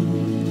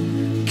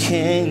you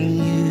can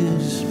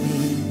use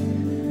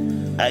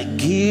me. I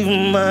give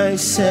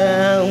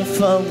myself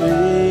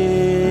away.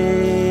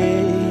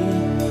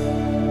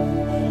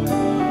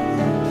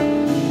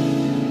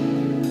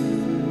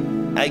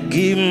 I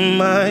give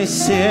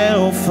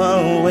myself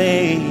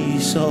away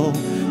so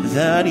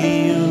that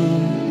you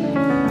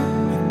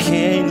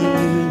can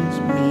use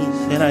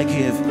me. And I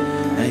give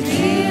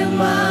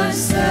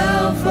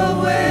myself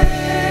away.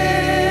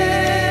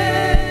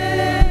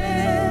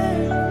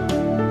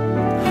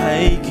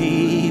 I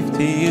give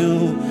to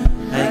you.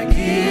 I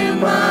give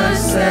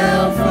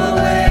myself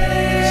away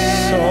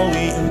so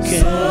you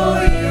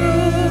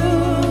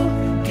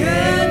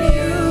can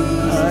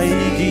use I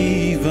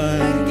me.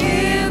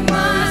 Give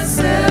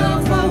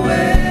myself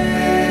away.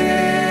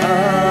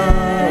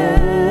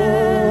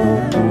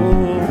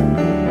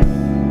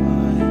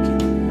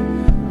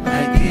 I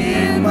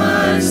give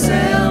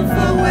myself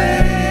away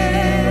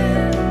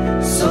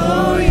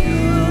so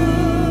you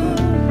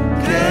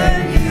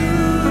can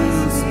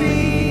use me.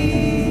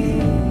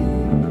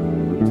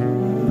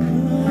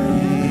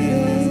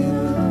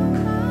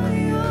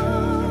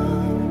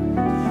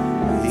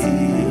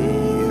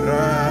 Here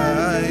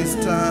I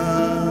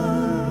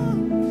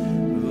stand,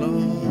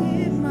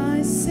 Lord.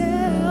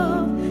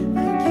 I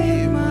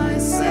give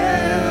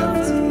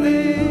myself to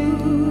you.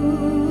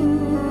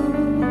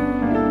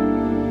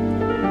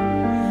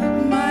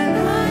 My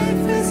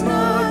life is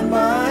not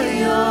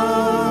my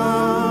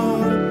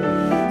own.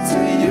 To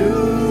you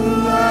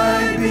I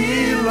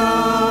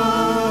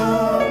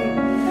belong.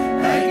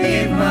 I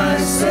give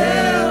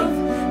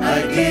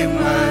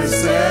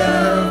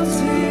myself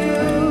to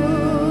you.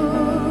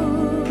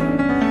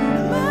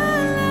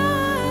 My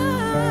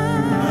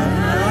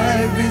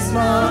life is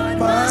not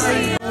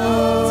my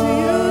own. To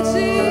you,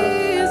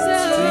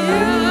 Jesus. To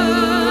you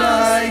I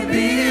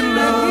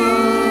belong. I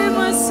give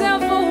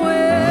myself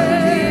away. I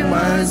give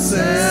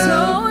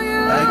myself.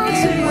 I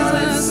give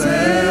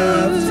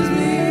myself to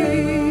you.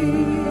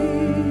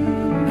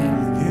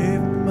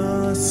 Give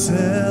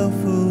myself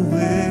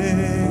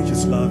away.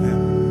 Just love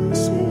him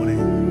this morning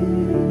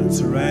and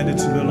surrender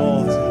to the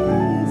Lord.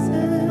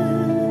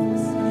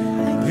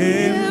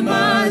 Give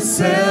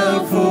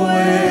myself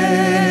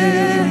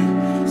away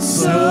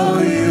so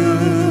you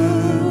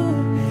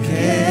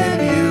can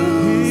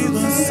use Give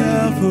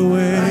myself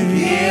away. I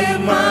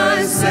give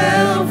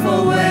myself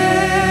away.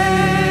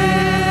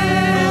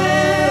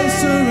 I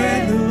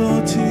surrender,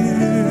 Lord, to you.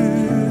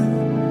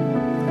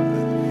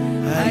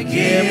 I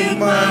give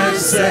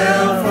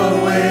myself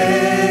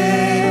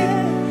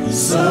away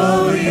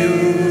so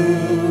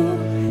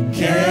you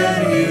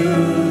can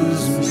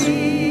use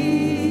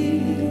me.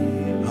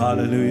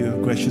 Hallelujah.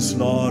 Gracious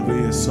Lord, we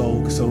are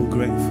so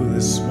grateful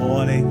this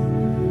morning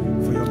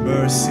for your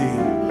mercy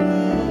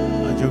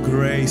and your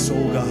grace,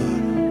 oh God.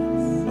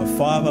 Our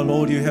Father,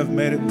 Lord, you have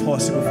made it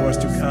possible for us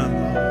to come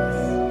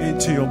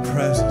into your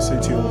presence,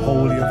 into your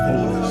holy of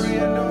holies.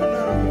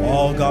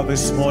 Oh God,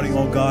 this morning,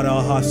 oh God,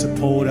 our hearts are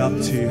pulled up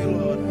to you.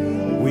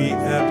 We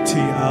empty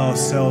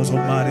ourselves,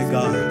 Almighty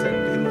God,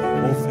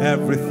 of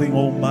everything,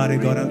 Almighty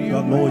God, and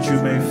God, Lord, you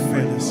may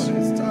fill us.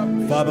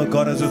 Father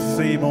God, as a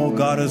theme, oh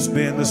God, has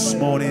been this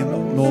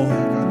morning, Lord,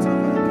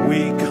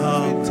 we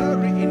come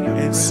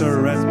in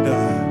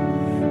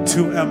surrender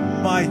to a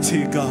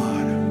mighty God.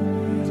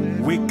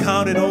 We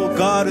count it, oh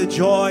God, a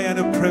joy and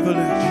a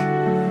privilege.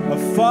 But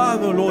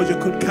Father, Lord, you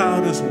could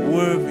count us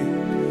worthy.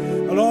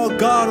 And oh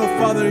God, oh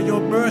Father, in your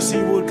mercy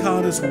you would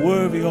count us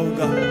worthy, oh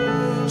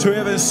God. to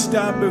even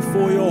stand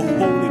before your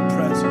holy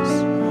presence.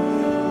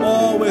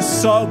 Oh, we're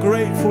so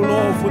grateful,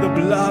 Lord, for the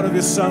blood of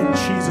your Son,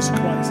 Jesus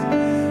Christ,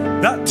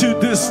 that to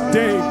this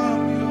day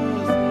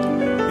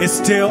it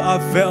still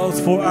avails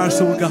for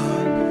us, oh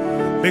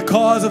God.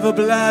 Because of the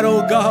blood,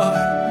 oh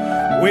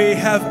God, we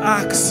have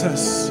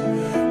access.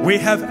 We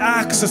have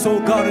access, oh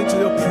God, into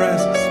your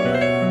presence.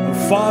 And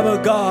Father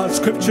God,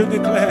 Scripture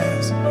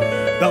declares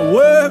that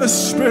where the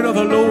Spirit of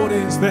the Lord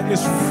is, there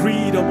is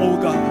freedom, oh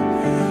God.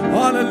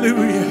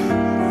 Hallelujah.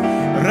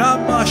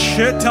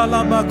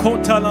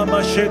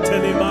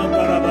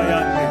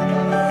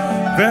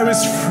 There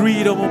is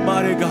freedom,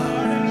 Almighty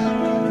God.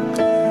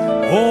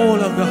 Oh,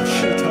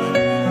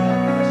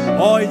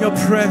 oh, in your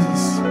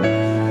presence,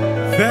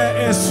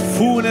 there is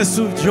fullness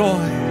of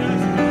joy.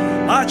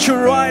 At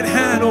your right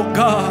hand, oh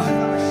God,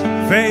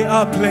 they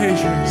are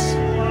pleasures.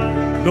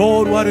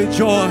 Lord, what a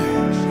joy,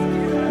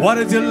 what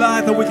a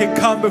delight that we can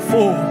come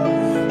before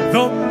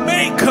the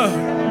Maker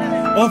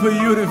of the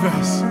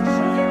universe,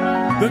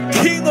 the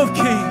King of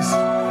kings,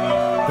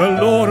 the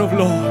Lord of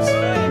lords,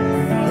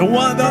 the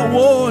one that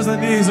was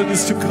and is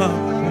to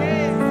come,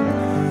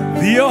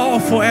 the all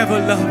forever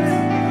lovely,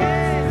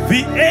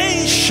 the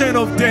Ancient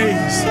of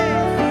Days,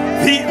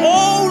 the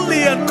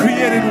only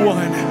uncreated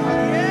one.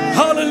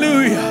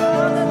 Hallelujah.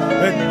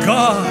 The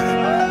God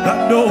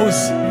that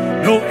knows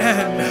no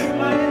end.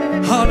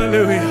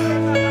 Hallelujah.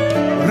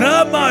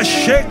 Rama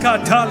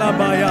Sheka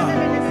Talamaya,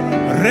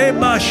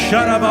 Rema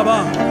Sharababa,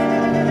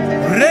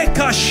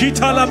 Reka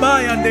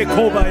Shitalamaya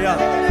Nekobaya,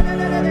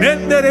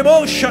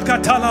 Nenderebo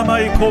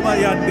Shakatalamai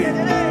Kobayande.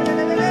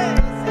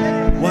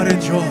 What a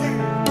joy.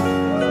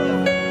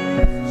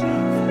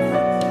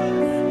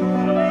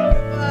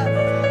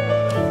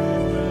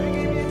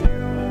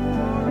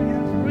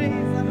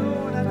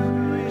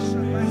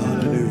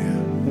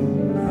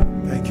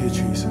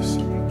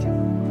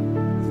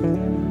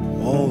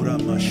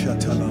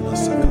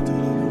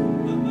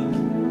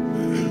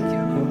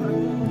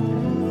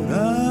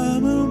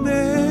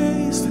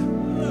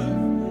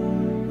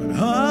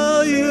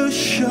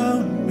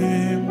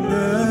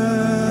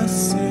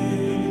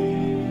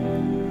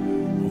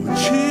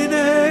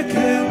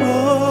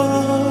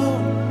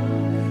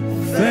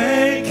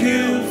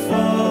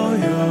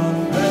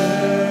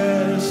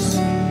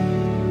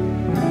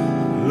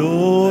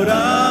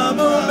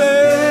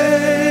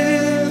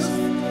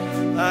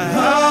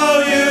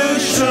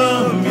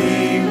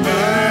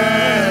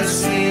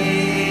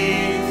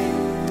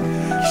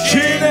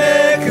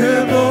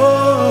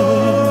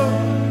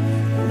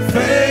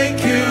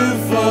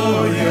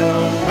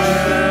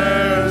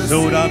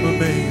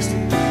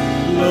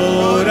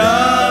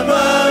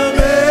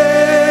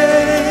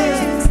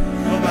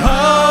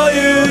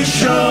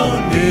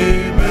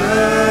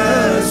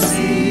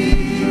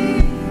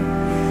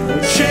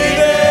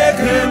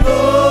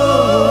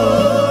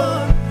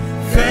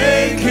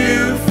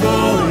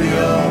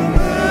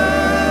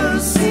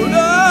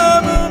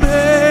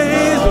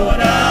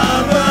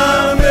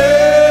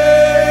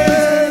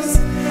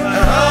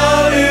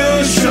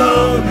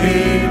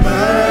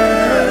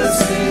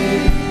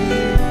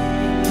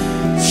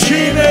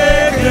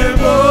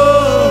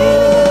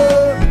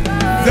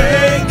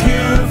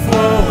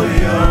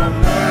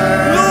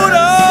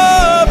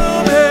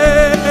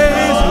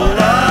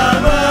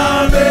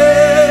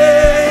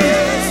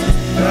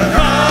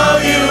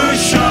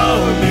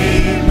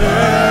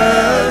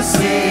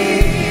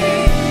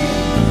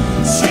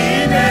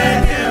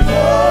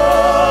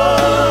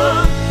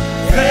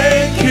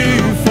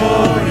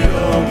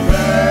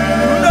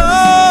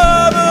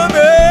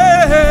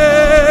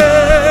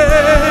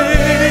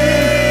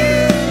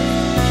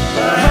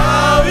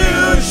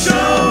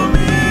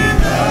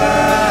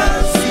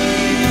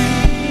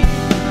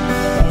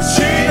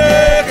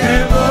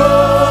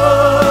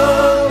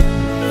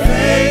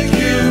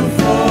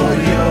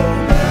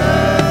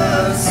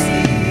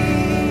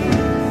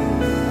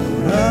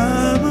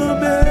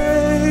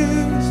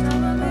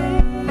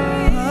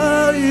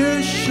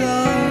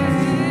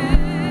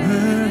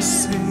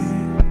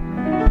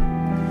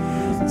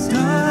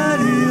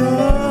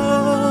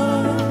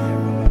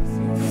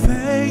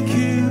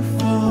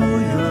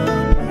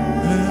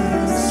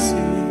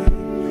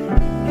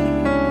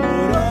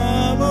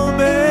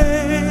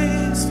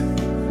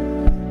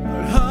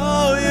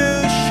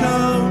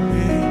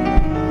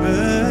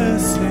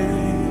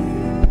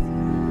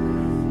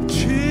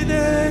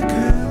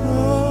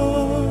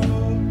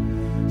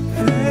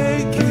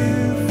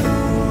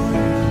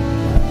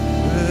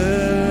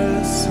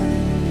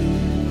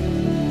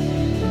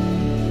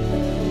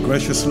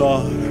 Gracious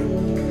Lord,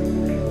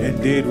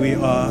 indeed we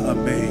are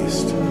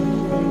amazed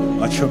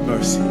at your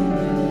mercy.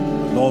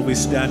 Lord, we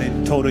stand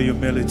in total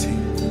humility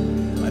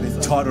and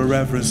in total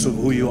reverence of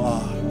who you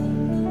are,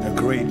 a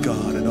great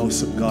God, an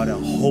awesome God, a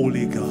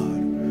holy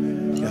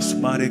God. Yes,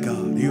 mighty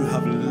God, you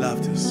have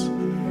loved us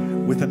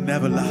with an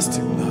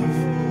everlasting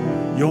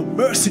love. Your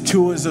mercy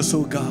towards us,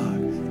 oh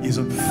God, is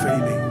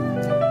unfailing.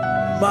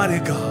 Mighty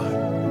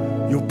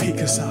God, you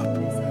pick us up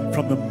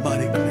from the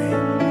muddy clay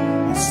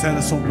and set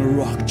us on the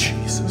rock,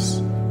 Jesus.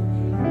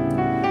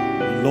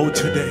 Lord,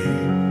 today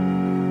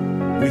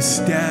we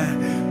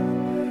stand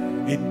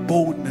in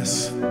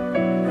boldness,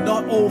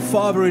 not, oh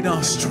Father, in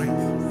our strength,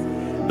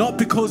 not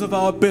because of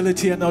our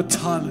ability and our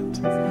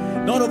talent,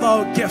 not of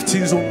our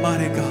giftings,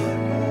 Almighty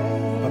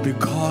God, but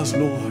because,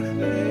 Lord,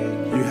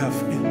 you have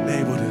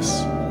enabled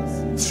us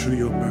through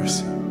your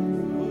mercy.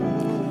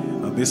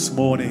 And this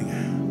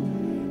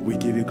morning, we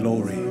give you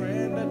glory,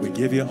 we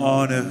give you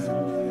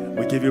honor,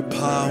 we give you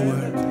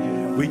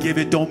power, we give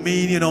you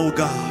dominion, oh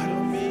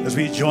God, as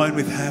we join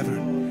with heaven,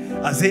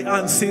 as they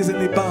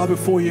unceasingly bow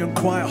before you and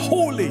cry,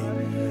 holy,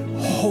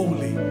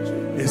 holy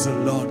is the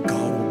Lord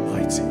God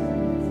Almighty.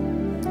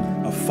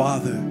 Our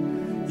Father,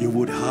 you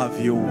would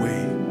have your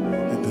way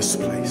in this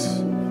place.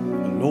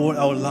 And Lord,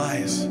 our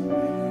lives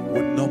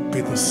would not be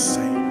the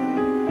same.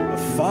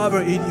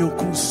 Father, in your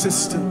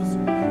consistent,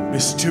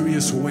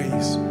 mysterious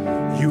ways,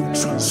 you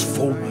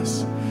transform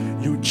us.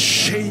 You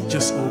change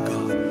us, oh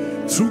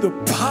God, through the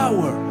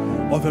power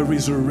of the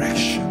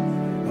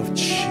resurrection of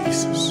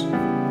Jesus.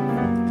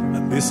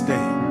 And this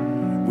day,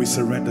 we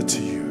surrender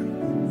to you.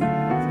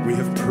 We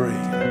have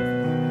prayed.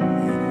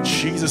 In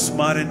Jesus'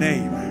 mighty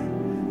name,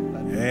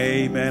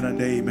 amen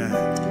and amen.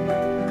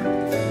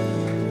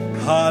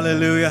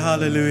 Hallelujah,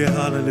 hallelujah,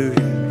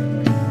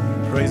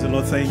 hallelujah. Praise the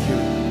Lord. Thank you.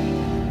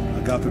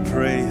 Agape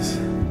praise.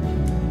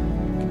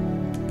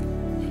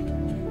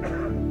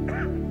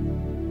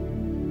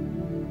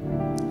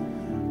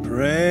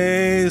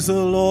 Praise the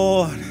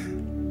Lord.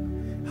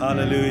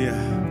 Hallelujah.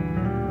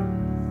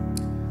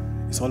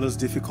 It's always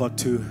difficult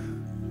to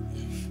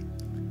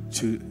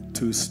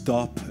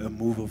stop a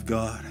move of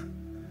God.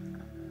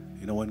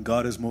 You know, when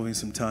God is moving,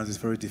 sometimes it's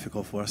very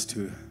difficult for us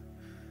to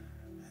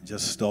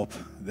just stop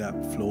that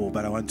flow.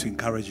 But I want to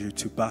encourage you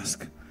to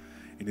bask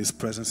in His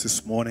presence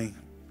this morning,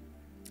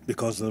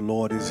 because the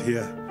Lord is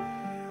here.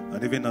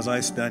 And even as I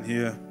stand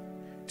here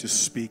to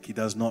speak, it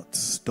does not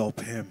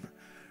stop Him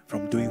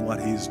from doing what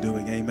He is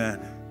doing. Amen.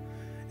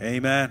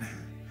 Amen.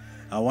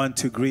 I want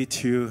to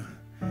greet you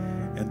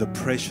in the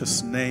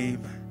precious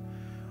name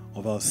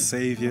of our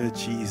Savior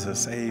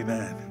Jesus.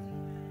 Amen.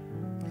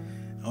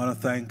 I want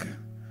to thank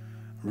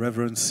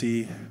Reverend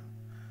C,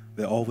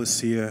 the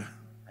overseer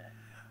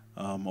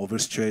over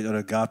Straight at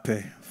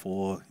Agape,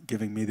 for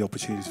giving me the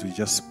opportunity to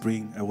just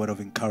bring a word of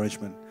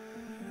encouragement,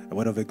 a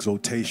word of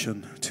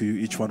exaltation to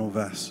each one of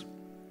us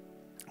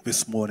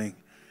this morning.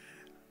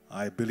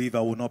 I believe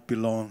I will not be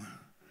long,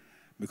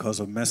 because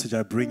the message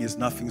I bring is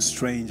nothing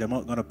strange. I'm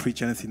not going to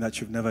preach anything that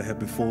you've never heard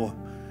before.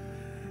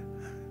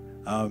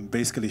 I'm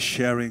basically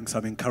sharing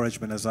some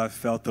encouragement as I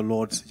felt the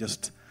Lord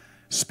just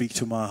speak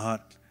to my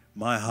heart,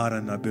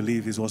 and I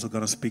believe He's also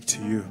going to speak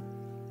to you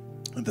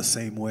in the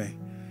same way.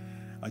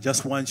 I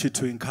just want you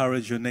to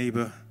encourage your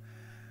neighbor.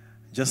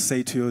 Just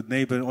say to your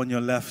neighbor on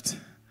your left,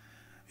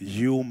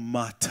 you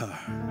matter.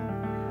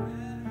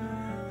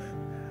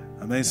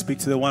 And then speak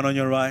to the one on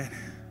your right.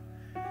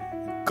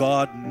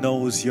 God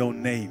knows your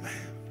name.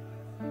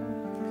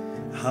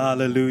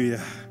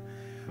 Hallelujah.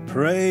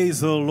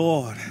 Praise the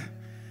Lord.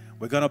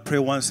 We're going to pray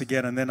once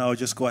again, and then I'll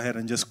just go ahead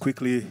and just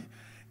quickly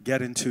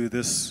get into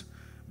this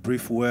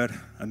brief word,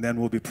 and then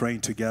we'll be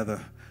praying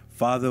together.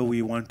 Father,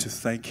 we want to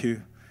thank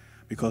you,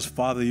 because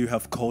Father, you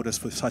have called us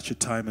for such a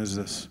time as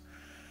this.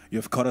 You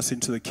have called us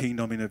into the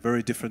kingdom in a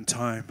very different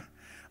time.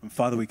 And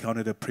Father, we count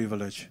it a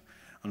privilege.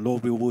 And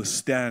Lord, we will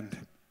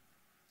stand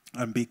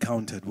and be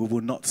counted. We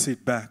will not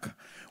sit back.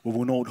 We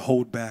will not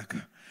hold back.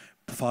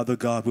 Father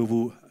God, we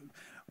will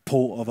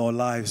pour of our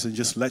lives and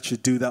just let you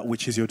do that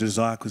which is your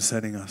desire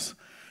concerning us.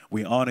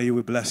 We honor you,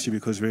 we bless you,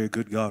 because you're a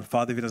good God.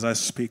 Father, even as I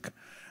speak,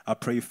 I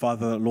pray,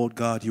 Father, Lord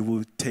God, you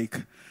will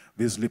take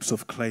these lips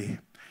of clay.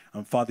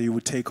 And Father, you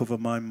will take over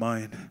my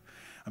mind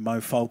and my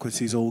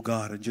faculties, oh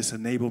God, and just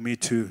enable me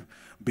to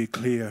be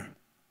clear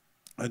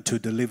and to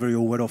deliver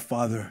your word, oh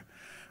Father.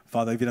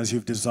 Father, even as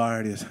you've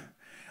desired it.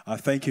 I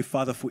thank you,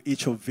 Father, for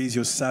each of these,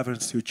 your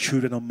servants, your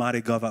children,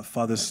 Almighty God, that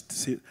Father,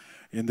 sit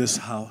in this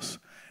house.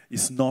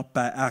 It's not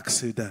by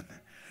accident,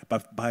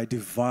 but by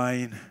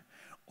divine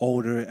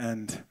order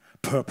and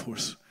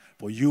purpose.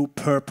 For you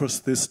purpose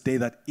this day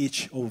that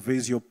each of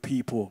these, your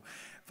people,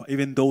 for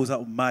even those that,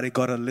 Almighty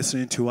God, are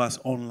listening to us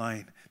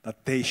online,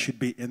 that they should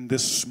be in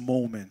this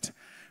moment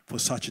for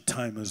such a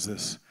time as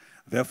this.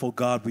 Therefore,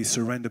 God, we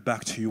surrender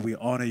back to you. We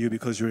honor you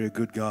because you're a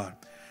good God.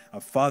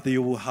 Father,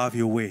 you will have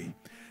your way.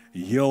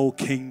 Your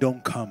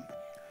kingdom come.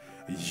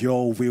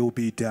 Your will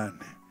be done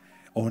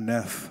on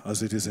earth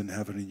as it is in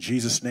heaven. In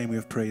Jesus' name we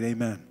have prayed.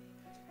 Amen.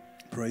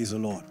 Praise the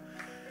Lord.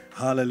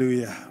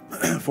 Hallelujah.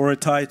 For a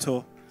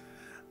title,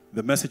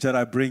 the message that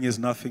I bring is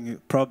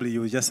nothing. Probably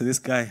you would just say, this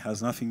guy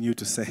has nothing new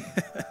to say.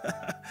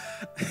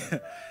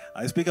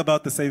 I speak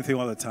about the same thing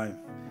all the time,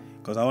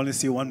 because I only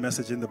see one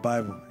message in the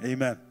Bible.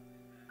 Amen.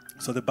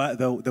 So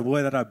the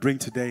word that I bring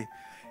today,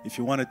 if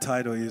you want a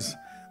title, is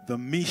the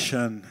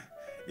mission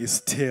is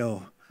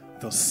still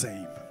the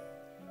same.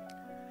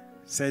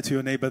 Say to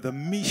your neighbor, the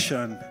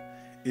mission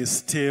is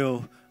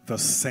still the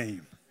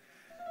same.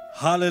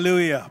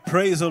 Hallelujah.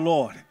 Praise the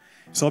Lord.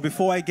 So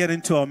before I get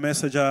into our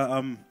message,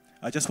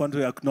 I just want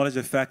to acknowledge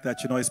the fact that,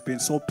 it's been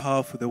so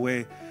powerful the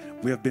way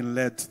We have been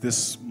led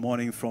this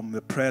morning from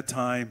the prayer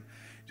time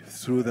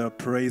through the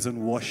praise and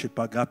worship.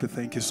 Agape,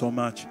 thank you so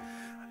much.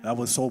 That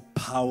was so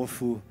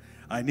powerful.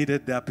 I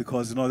needed that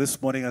because,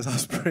 this morning as I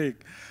was praying,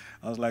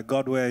 I was like,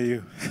 God, where are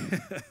you?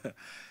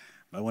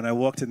 But when I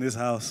walked in this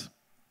house,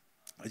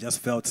 I just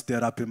felt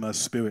stirred up in my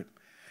spirit.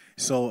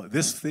 So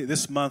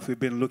this month we've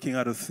been looking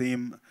at a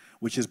theme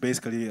which is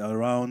basically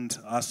around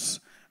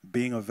us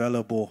being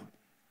available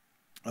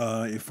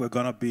if we're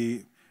going to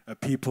be a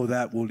people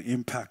that will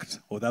impact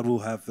or that will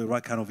have the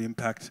right kind of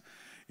impact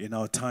in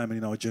our time and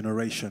in our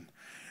generation.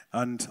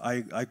 And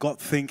I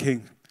got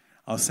thinking,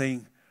 I was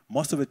saying,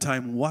 most of the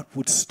time, what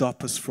would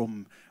stop us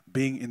from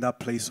being in that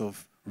place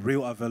of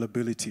real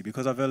availability?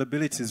 Because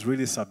availability is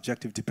really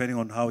subjective depending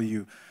on how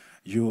you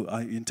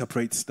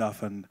interpret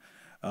stuff and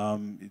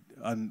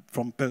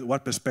from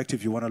what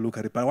perspective you want to look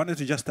at it. But I wanted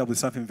to just start with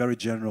something very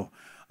general.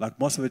 Like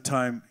most of the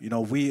time,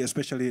 we,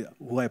 especially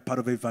who are part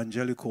of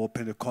evangelical or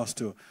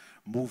Pentecostal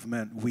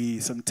movement, we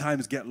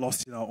sometimes get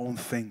lost in our own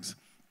things.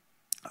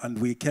 And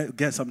we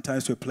get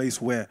sometimes to a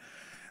place where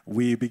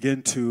we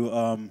begin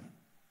to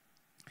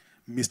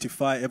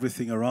mystify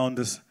everything around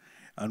us,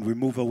 and we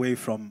move away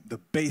from the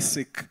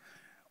basic,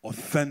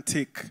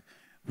 authentic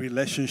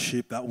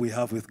relationship that we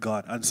have with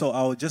God. And so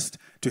I'll just,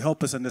 to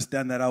help us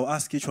understand that, I'll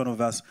ask each one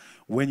of us,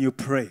 when you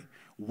pray,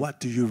 what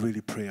do you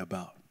really pray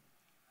about?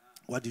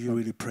 What do you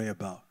really pray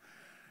about?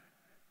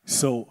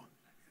 So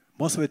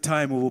most of the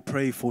time we will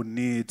pray for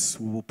needs,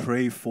 we will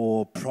pray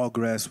for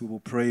progress, we will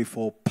pray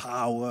for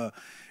power,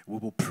 we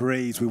will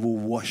praise, we will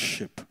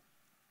worship.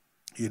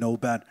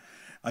 But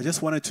I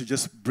just wanted to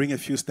just bring a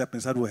few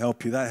steps that will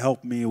help you. That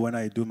helped me when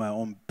I do my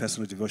own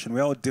personal devotion.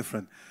 We're all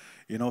different.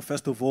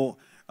 First of all,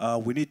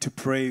 we need to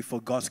pray for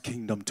God's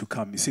kingdom to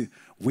come. You see,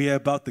 we are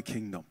about the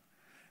kingdom.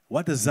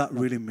 What does that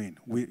really mean?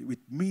 It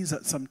means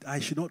that I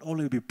should not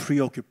only be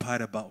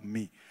preoccupied about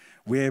me.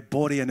 We're a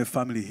body and a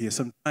family here.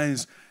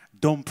 Sometimes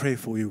don't pray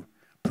for you.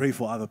 Pray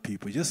for other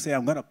people. Just say,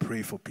 I'm going to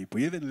pray for people.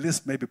 Even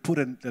maybe put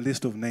in a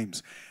list of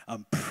names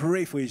and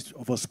pray for each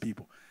of us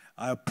people.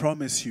 I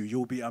promise you,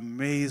 you'll be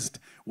amazed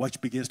what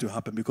begins to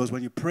happen. Because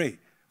when you pray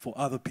for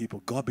other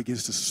people, God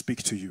begins to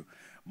speak to you.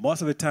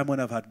 Most of the time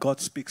when I've had God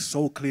speak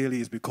so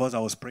clearly is because I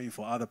was praying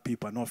for other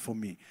people and not for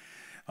me.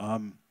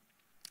 I've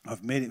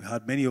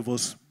had many of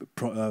us,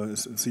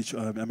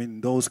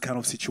 those kind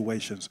of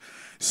situations.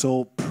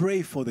 So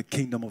pray for the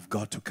kingdom of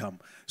God to come.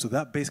 So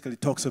that basically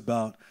talks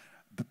about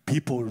the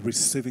people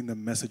receiving the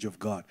message of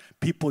God.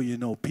 People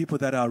people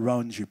that are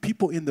around you,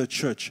 people in the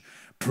church,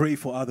 pray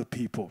for other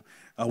people.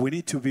 We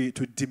need to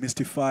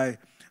demystify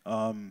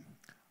our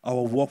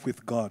walk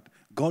with God.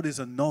 God is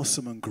an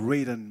awesome and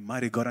great and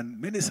mighty God.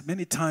 And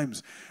many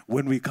times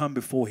when we come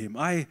before Him,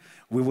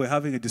 we were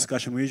having a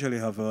discussion. We usually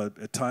have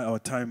our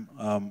time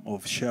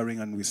of sharing,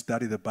 and we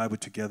study the Bible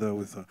together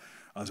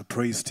as a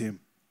praise team.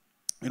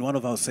 In one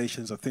of our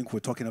sessions, I think we're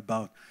talking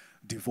about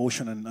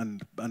devotion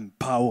and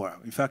power.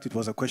 In fact, it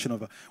was a question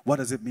of what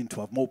does it mean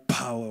to have more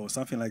power or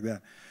something like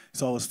that.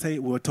 So we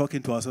were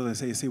talking to ourselves and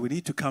saying, see, we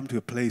need to come to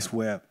a place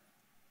where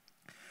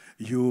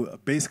you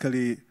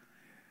basically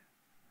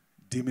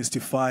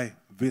demystify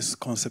this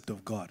concept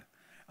of God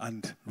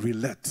and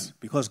relate,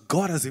 because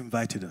God has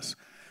invited us.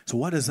 So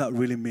what does that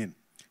really mean?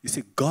 You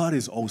see, God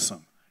is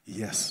awesome.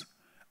 Yes.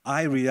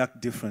 I react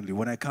differently.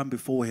 When I come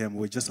before Him,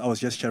 I was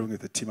just sharing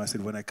with the team, I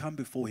said, when I come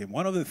before Him,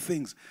 one of the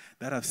things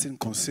that I've seen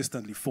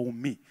consistently for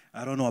me,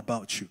 I don't know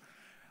about you,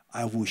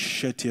 I will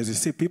shed tears. You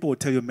see, people will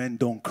tell you, men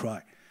don't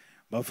cry.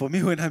 But for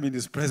me, when I'm in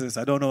His presence,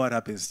 I don't know what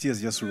happens.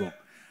 Tears just roll.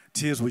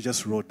 Tears will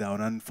just roll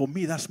down. And for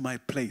me, that's my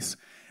place.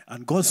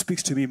 And God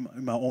speaks to me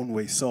in my own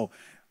way. So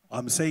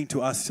I'm saying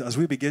to us, as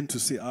we begin to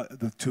see,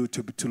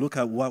 to look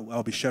at what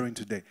I'll be sharing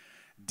today,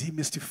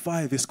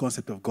 demystify this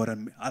concept of God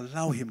and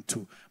allow Him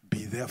to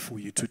be there for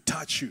you, to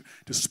touch you,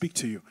 to speak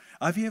to you.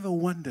 Have you ever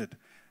wondered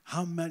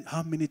how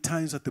many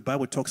times that the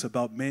Bible talks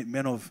about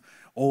men of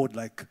old,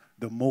 like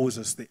the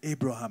Moses, the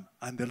Abraham,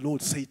 and the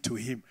Lord said to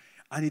him,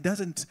 and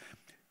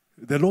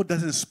the Lord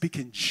doesn't speak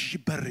in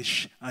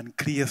gibberish and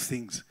clear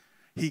things.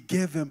 He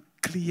gave them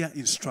clear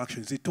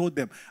instructions. He told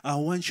them, I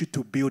want you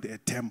to build a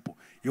temple.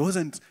 It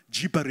wasn't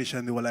gibberish,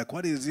 and they were like,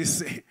 what does this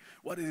say?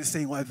 What is he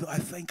saying? Well, I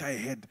think I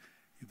heard.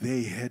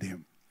 They heard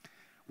Him.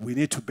 We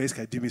need to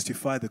basically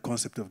demystify the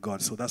concept of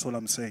God. So that's what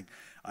I'm saying.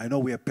 I know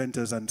we are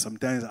painters, and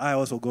sometimes I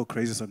also go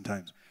crazy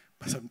sometimes.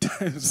 But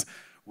sometimes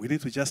we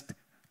need to just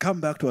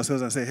come back to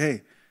ourselves and say,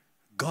 hey,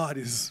 God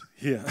is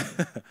here.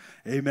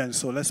 Amen.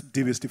 So let's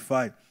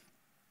demystify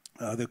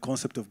the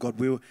concept of God.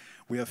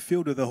 We are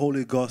filled with the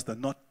Holy Ghost and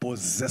not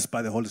possessed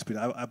by the Holy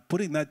Spirit. I'm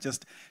putting that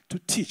just to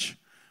teach.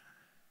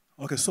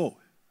 Okay, so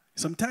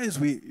sometimes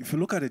if you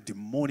look at a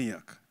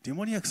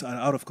demoniacs are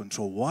out of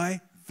control. Why?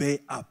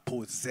 They are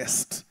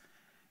possessed.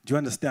 Do you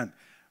understand?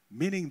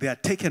 Meaning they are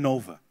taken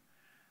over.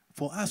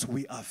 For us,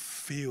 we are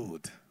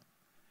filled.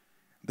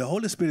 The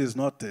Holy Spirit is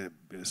not a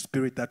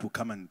spirit that will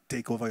come and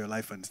take over your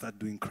life and start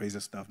doing crazy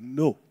stuff.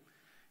 No,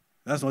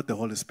 that's not the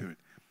Holy Spirit.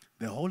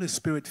 The Holy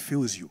Spirit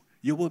fills you.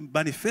 You will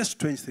manifest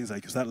strange things,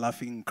 like you start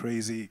laughing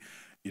crazy.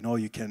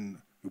 You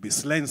can You'll be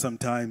slain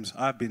sometimes.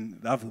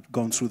 I've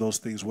gone through those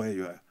things where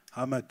you're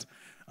hammered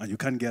and you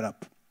can't get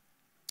up.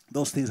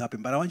 Those things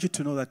happen. But I want you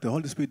to know that the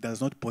Holy Spirit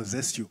does not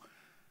possess you.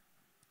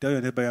 Tell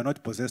your neighbor, you're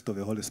not possessed of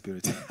the Holy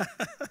Spirit.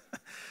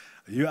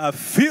 You are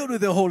filled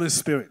with the Holy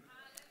Spirit.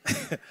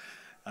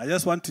 I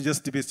just want to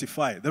just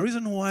demystify. The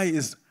reason why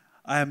is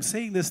I am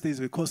saying these things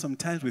because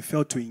sometimes we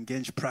fail to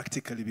engage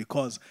practically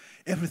because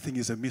everything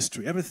is a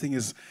mystery. Everything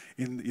is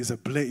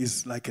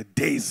like a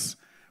daze.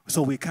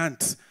 So we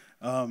can't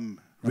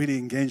really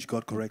engage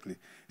God correctly.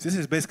 This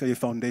is basically a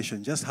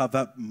foundation. Just have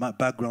that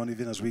background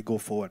even as we go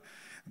forward.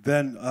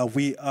 Then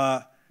we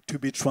are to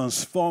be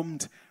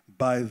transformed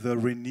by the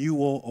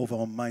renewal of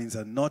our minds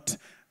and not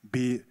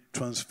be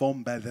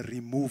transformed by the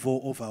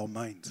removal of our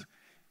minds.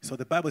 So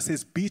the Bible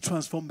says, be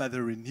transformed by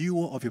the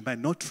renewal of your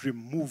mind, not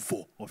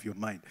removal of your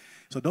mind.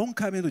 So don't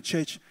come into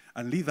church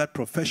and leave that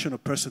professional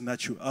person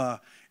that you are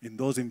in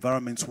those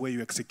environments where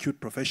you execute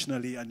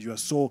professionally and you are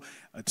so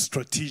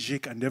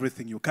strategic and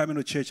everything. You come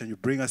into church and you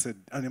bring us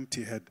an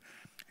empty head.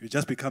 You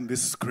just become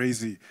this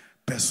crazy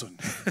person.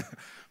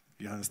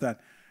 You understand?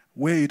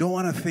 Where you don't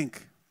want to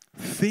think.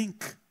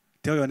 Think.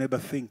 Tell your neighbor,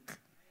 think.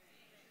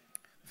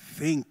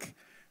 Think.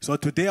 So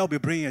today I'll be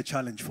bringing a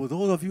challenge. For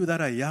those of you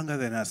that are younger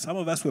than us, some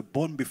of us were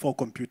born before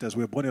computers.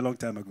 We were born a long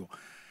time ago.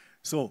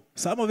 So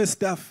some of this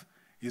stuff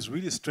is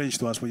really strange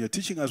to us. When you're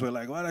teaching us, we're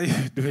like, what are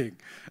you doing?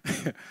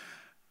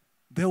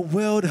 The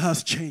world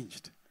has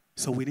changed.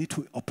 So we need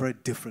to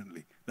operate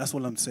differently. That's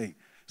what I'm saying.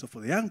 So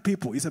for the young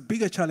people, it's a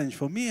bigger challenge.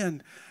 For me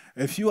and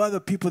a few other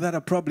people that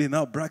are probably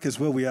now brackets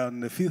where we are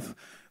on the fifth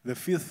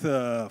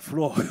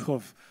floor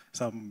of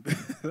some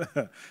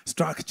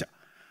structure.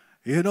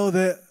 You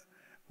know,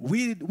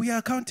 we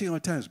are counting our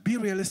times. Be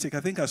realistic. I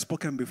think I've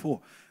spoken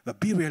before. But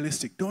be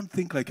realistic. Don't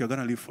think like you're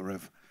going to live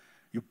forever.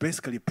 You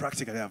basically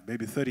practically have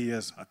maybe 30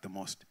 years at the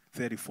most.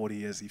 30, 40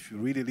 years if you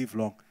really live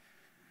long.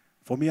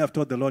 For me, I've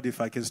told the Lord,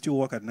 if I can still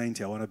walk at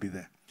 90, I want to be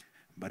there.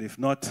 But if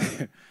not,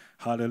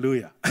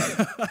 hallelujah.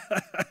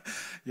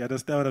 You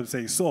understand what I'm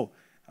saying? So,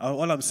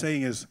 all I'm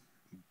saying is,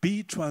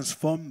 be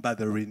transformed by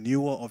the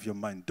renewal of your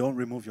mind. Don't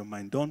remove your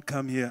mind. Don't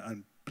come here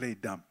and play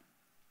dumb.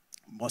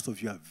 Most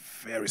of you are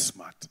very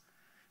smart.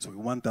 So we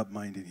want that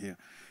mind in here.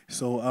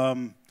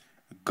 So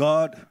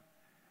God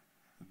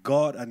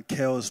and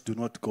chaos do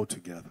not go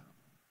together.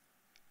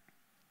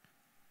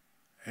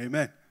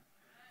 Amen.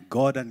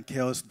 God and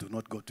chaos do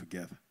not go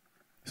together.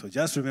 So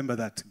just remember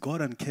that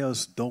God and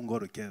chaos don't go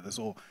together.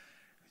 So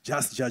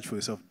just judge for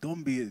yourself.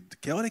 Don't be,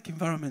 chaotic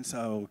environments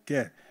are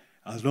okay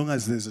as long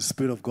as there's a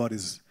Spirit of God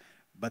is,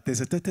 but there's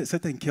a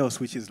certain chaos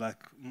which is like,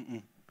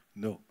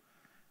 no.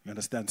 You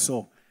understand?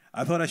 So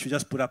I thought I should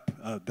just put up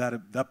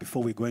that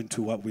before we go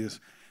into what we're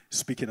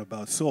speaking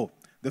about. So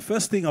the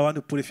first thing I want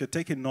to put, if you're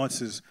taking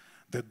notes, is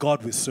the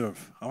God we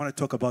serve. I want to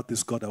talk about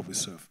this God that we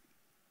serve.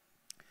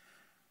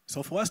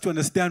 So for us to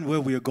understand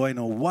where we are going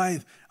or why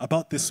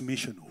about this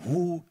mission,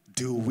 who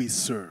do we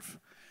serve?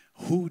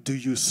 Who do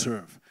you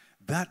serve?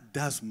 That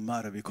does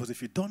matter, because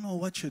if you don't know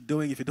what you're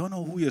doing, if you don't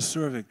know who you're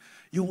serving,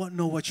 you won't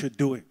know what you're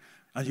doing,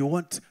 and you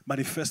won't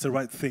manifest the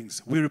right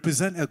things. We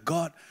represent a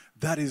God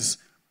that is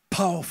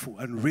powerful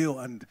and real,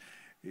 and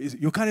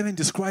you can't even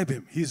describe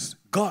him. He's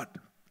God.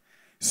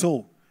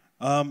 So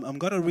I'm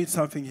going to read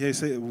something here,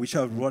 which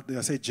I wrote.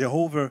 I say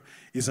Jehovah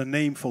is a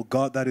name for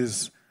God that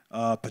is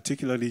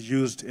particularly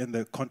used in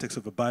the context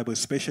of the Bible,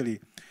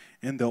 especially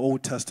in the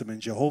Old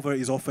Testament. Jehovah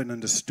is often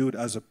understood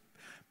as a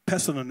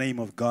personal name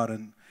of God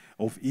and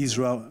of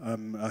Israel.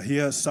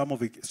 Here, some of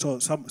the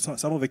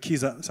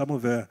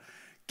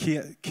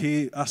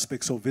key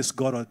aspects of this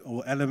God,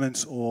 or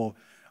elements or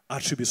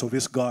attributes of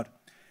this God.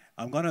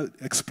 I'm going to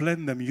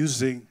explain them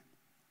using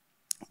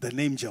the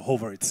name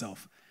Jehovah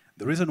itself.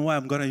 The reason why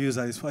I'm going to use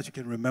that is what you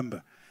can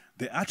remember.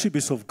 The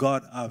attributes of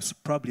God are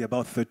probably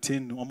about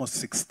 13, almost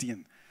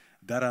 16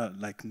 that are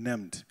like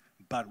named.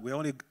 But we're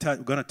only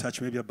going to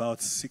touch maybe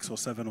about 6 or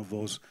 7 of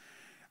those.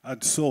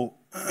 And so,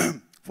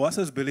 for us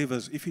as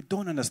believers, if you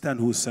don't understand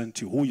who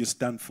sent you, who you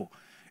stand for,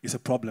 it's a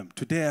problem.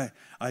 Today,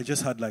 I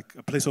just had like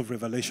a place of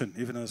revelation,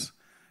 even as,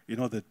 you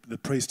know, the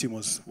praise team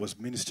was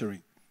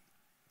ministering.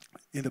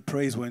 In the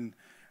praise, when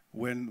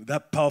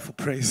that powerful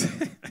praise,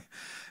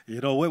 you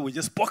know, when we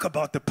just spoke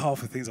about the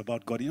powerful things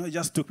about God, you know, it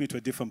just took me to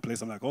a different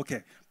place. I'm like,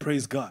 okay,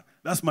 praise God.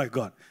 That's my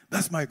God.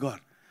 That's my God.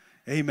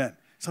 Amen.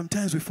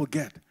 Sometimes we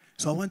forget.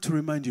 So I want to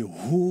remind you,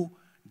 who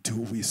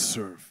do we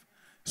serve?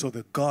 So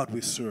the God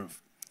we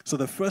serve. So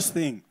the first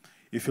thing,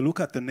 if you look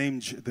at the name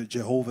the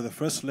Jehovah, the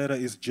first letter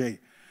is J.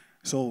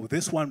 So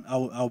this one,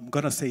 I'm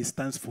going to say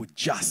stands for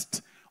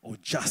just or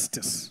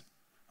justice.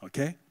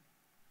 Okay?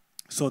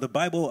 So the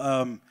Bible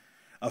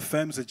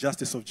affirms the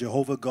justice of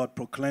Jehovah God,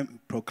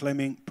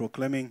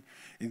 proclaiming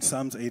in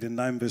Psalms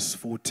 89 verse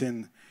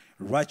 14,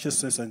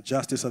 righteousness and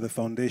justice are the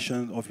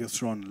foundation of your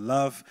throne.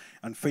 Love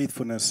and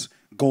faithfulness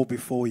go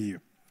before you.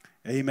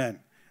 Amen.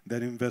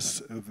 Then in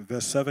verse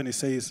 7 it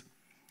says,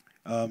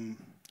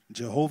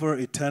 Jehovah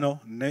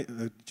eternal,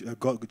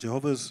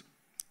 Jehovah's,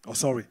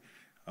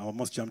 I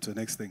almost jumped to the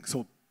next thing.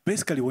 So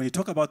basically when you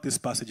talk about this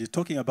passage, you're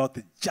talking about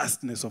the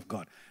justness of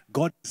God.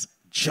 God is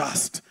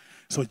just.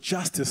 So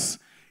justice,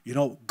 you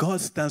know,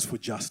 God stands for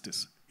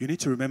justice. You need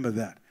to remember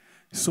that.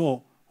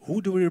 So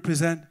who do we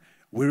represent?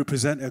 We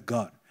represent a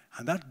God.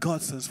 And that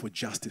God stands for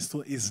justice.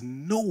 So there's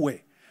no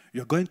way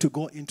you're going to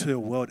go into the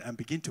world and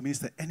begin to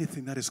minister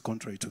anything that is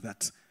contrary to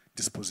that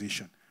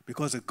disposition.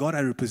 Because the God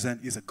I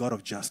represent is a God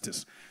of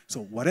justice.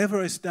 So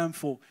whatever I stand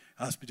for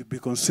has to be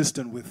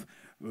consistent with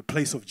a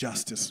place of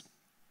justice.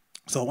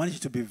 So I want you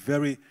to be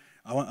very,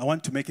 I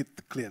want to make it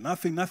clear.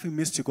 Nothing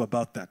mystical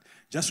about that.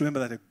 Just remember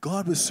that the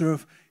God we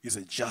serve is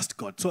a just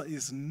God. So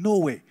there's no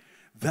way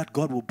that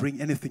God will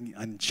bring anything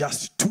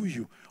unjust to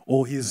you,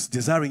 or he's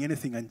desiring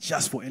anything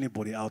unjust for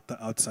anybody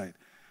outside.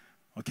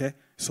 Okay?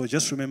 So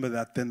just remember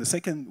that. Then the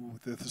second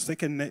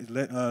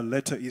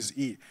letter is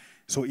E.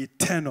 So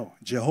eternal.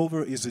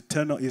 Jehovah is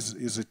eternal,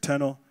 is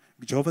eternal.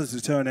 Jehovah's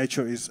eternal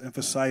nature is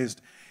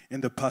emphasized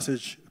in the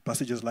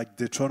passages like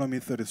Deuteronomy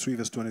 33,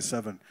 verse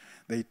 27.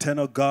 The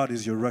eternal God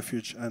is your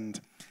refuge, and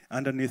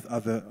underneath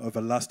are the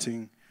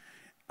everlasting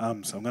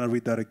arms. I'm going to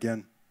read that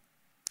again.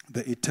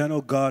 The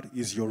eternal God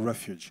is your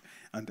refuge,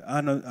 and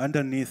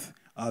underneath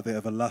are the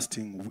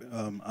everlasting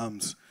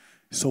arms.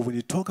 So when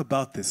you talk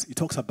about this, it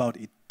talks about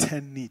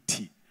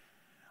eternity,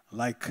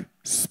 like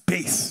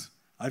space.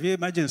 Have you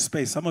imagined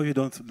space? Some of you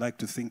don't like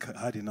to think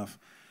hard enough.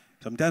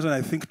 Sometimes when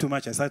I think too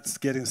much, I start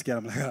getting scared.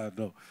 I'm like,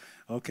 no.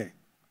 Okay,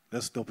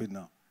 let's stop it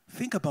now.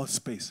 Think about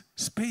space.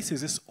 Space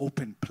is this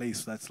open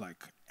place that's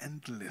like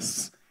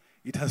endless.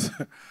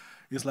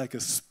 It's like a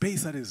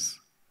space that is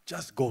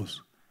just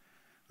goes.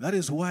 That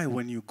is why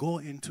when you go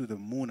into the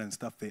moon and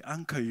stuff, they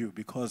anchor you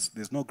because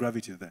there's no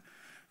gravity there.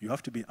 You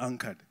have to be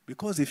anchored.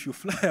 Because if you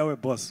fly away,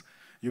 boss,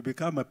 you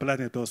become a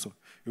planet also.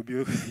 You'll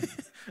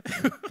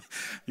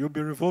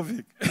be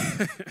revolving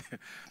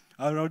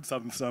around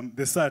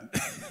the sun.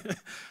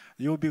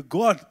 You'll be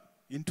gone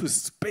into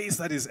space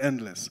that is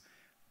endless.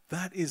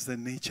 That is the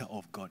nature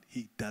of God.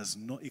 He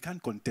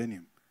can't contain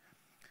him.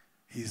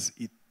 He's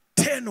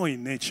eternal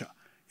in nature.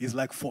 He's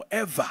like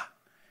forever.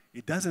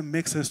 It doesn't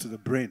make sense to the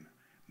brain.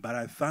 But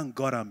I thank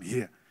God I'm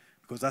here,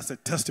 because that's a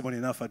testimony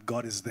enough that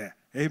God is there.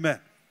 Amen.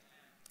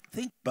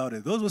 Think about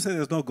it. Those who say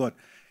there's no God,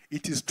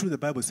 it is true the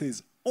Bible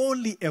says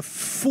only a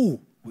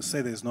fool will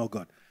say there's no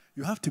God.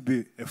 You have to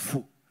be a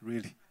fool,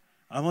 really.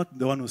 I'm not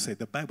the one who said,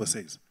 the Bible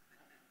says.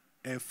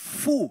 A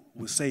fool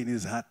will say in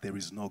his heart there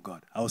is no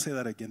God. I will say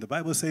that again. The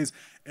Bible says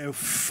a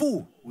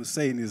fool will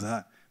say in his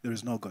heart there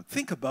is no God.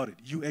 Think about it.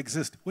 You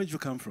exist. Where did you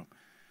come from?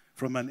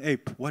 From an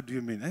ape. What do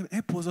you mean? An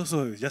ape was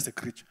also just a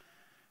creature.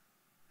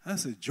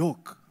 That's a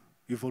joke.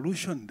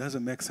 Evolution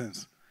doesn't make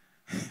sense.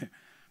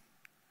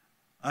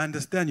 I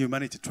understand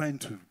humanity trying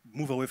to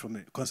move away from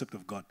the concept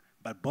of God.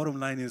 But bottom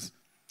line is,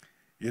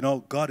 you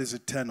know, God is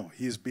eternal.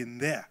 He's been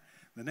there.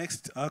 The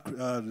next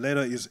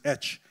letter is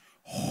H,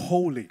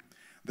 holy.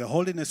 The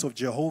holiness of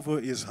Jehovah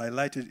is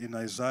highlighted in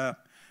Isaiah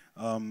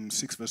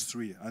 6 verse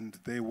 3. And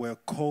they were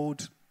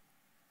called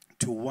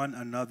to one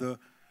another,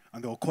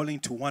 and they were calling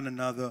to one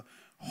another,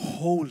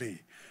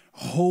 holy,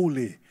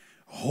 holy,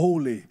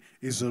 holy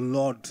is the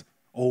Lord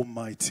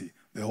Almighty.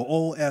 The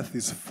whole earth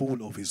is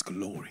full of his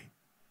glory.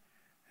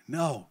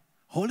 Now,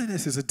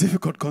 holiness is a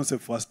difficult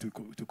concept for us to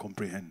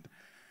comprehend,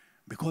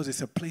 because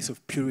it's a place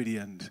of purity.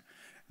 And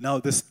now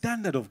the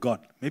standard of God,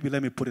 maybe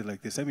let me put it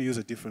like this. Let me use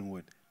a different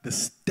word. The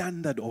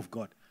standard of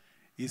God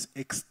is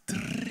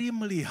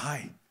extremely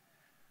high.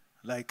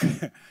 Like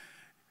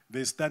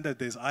there's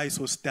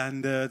ISO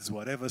standards,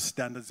 whatever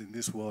standards in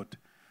this world.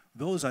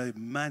 Those are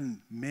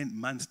man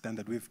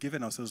standard. We've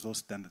given ourselves those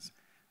standards.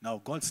 Now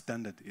God's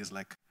standard is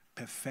like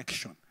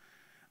perfection.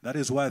 That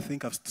is why I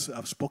think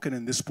I've spoken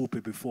in this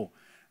pulpit before,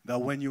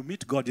 that when you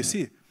meet God, you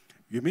see,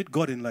 you meet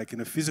God in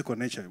a physical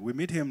nature. We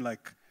meet him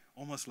like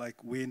almost like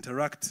we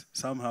interact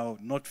somehow,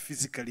 not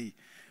physically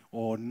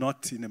or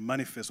not in a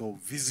manifest or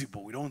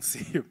visible. We don't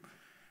see him.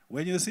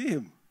 When you see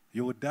him,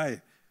 you will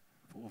die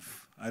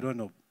of, I don't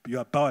know, you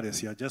are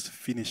powerless. You are just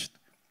finished.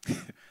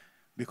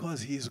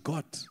 Because he is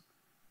God.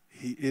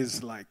 He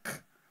is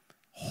like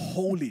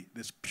holy.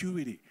 There's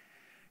purity.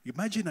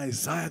 Imagine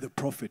Isaiah the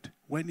prophet.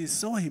 When he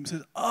saw him, he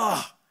said,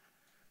 I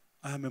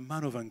am a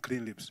man of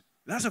unclean lips.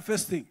 That's the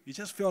first thing. He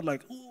just felt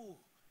like, oh,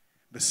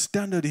 the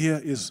standard here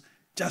is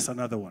just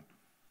another one.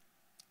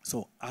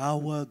 So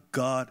our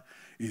God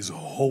is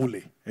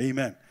holy.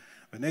 Amen.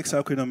 The next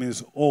acronym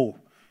is O,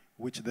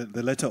 which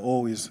the letter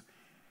O is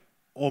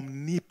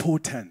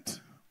omnipotent.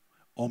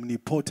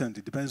 Omnipotent.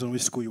 It depends on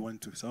which school you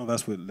went to. Some of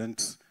us will learn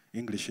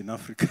English in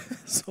Africa.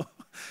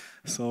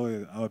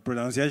 so our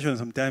pronunciation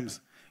sometimes,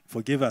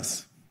 forgive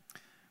us.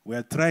 We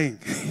are trying.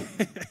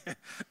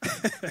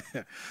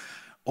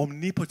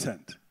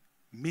 Omnipotent,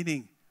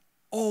 meaning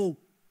all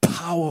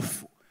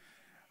powerful.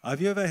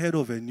 Have you ever heard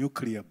of a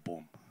nuclear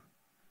bomb?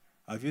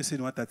 Have you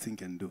seen what that thing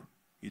can do?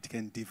 It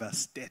can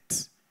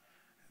devastate.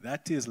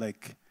 That is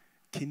like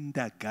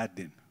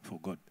kindergarten for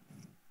God.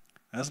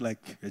 That's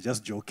like, you're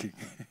just joking.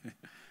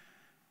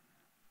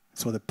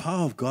 So the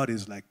power of God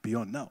is like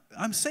beyond. Now,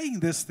 I'm saying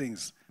these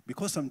things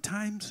because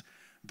sometimes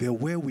the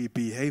way we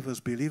behave as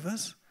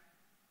believers,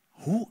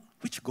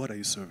 which God are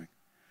you serving?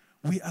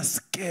 We are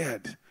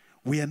scared.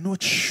 We are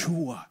not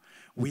sure.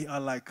 We are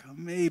like,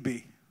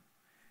 maybe,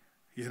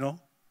 you know.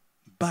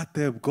 But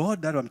the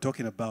God that I'm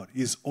talking about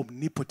is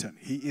omnipotent.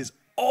 He is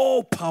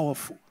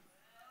all-powerful.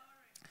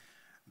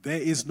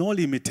 There is no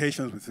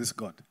limitations with this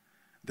God.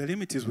 The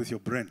limit is with your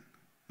brain.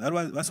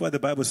 That's why the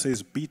Bible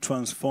says, be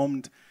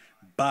transformed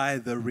by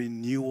the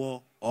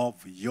renewal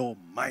of your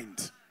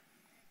mind.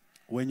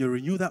 When you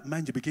renew that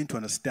mind, you begin to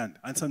understand.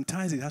 And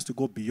sometimes it has to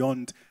go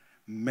beyond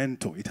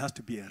mental. It has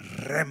to be a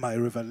rhema,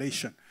 a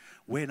revelation,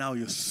 where now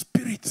your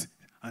spirit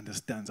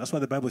understands. That's why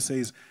the Bible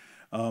says,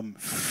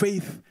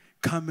 faith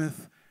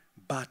cometh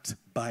but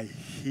by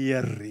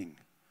hearing.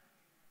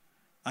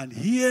 And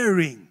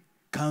hearing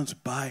comes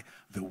by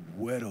the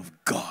word of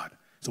God.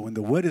 So when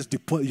the word is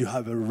deposited, you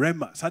have a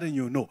rhema. Suddenly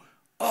you know,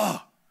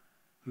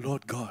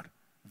 Lord God,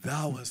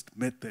 thou hast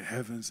made the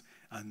heavens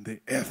and the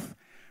earth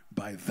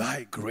by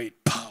thy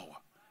great power.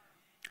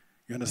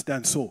 You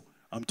understand? So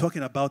I'm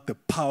talking about the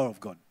power of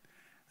God.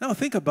 Now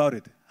think about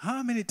it.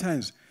 How many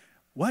times,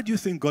 what do you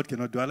think God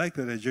cannot do? I like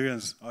the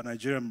Nigerians, or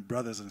Nigerian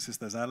brothers and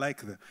sisters. I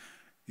like the,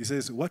 he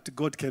says, what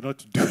God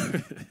cannot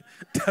do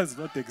does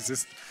not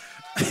exist.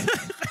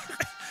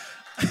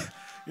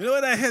 You know,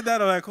 when I heard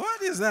that, I'm like,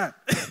 what is that?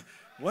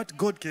 What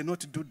God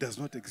cannot do does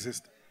not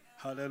exist.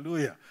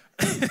 Hallelujah.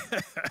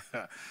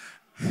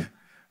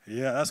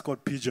 Yeah, that's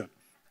called pigeon.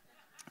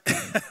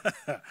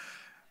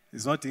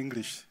 It's not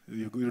English.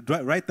 You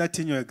write that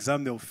in your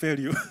exam, they'll fail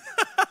you.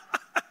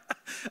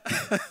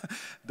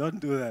 Don't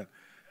do that.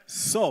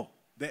 So,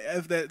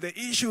 the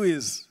issue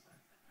is,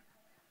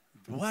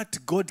 what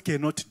God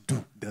cannot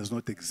do does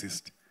not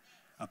exist.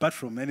 Apart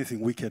from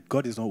anything wicked,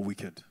 God is not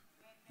wicked.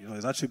 You know,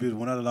 his attribute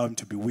will not allow him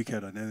to be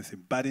wicked or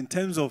anything. But in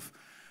terms of,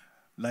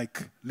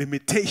 like,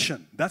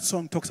 limitation, that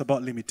song talks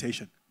about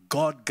limitation.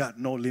 God got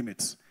no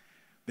limits.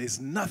 There's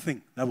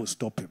nothing that will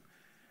stop him.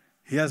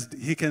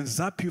 He can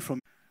zap you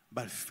from,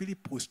 but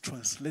Philip was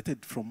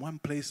translated from one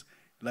place,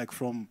 like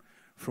from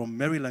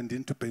Maryland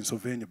into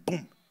Pennsylvania.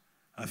 Boom.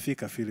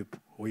 Afika Philip.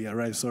 We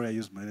arrived. Sorry, I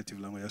used my native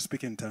language. I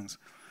speak in tongues.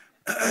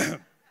 I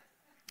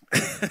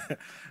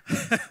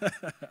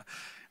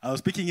was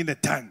speaking in a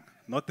tongue,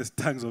 not the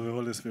tongues of the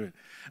Holy Spirit.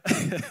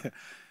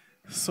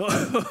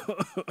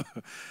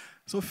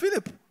 So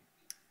Philip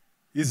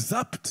is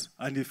zapped,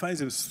 and he finds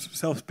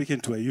himself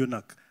speaking to a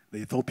eunuch, the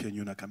Ethiopian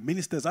eunuch. And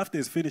ministers, after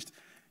he's finished,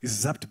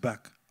 he's zapped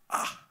back.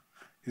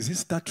 Is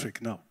this Star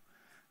Trek now?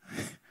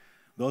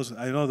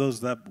 I know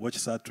those that watch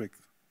Star Trek,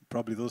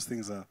 probably those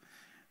things are,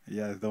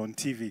 yeah, they're on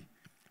TV.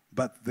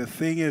 But the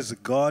thing is,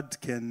 God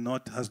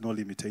has no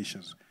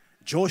limitations.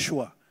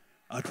 Joshua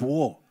at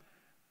war,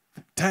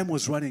 time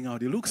was running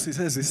out. He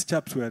says, these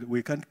chaps,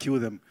 we can't kill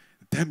them.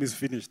 The time is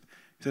finished.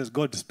 He says,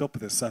 God, stop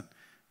the sun.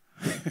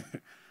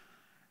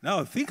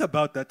 Now, think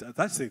about that.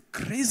 That's a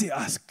crazy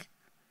ask.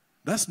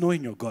 That's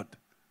knowing your God.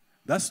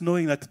 That's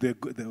knowing that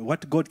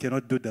what God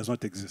cannot do does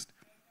not exist.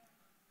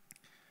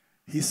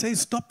 He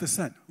says, stop the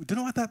sun. Do you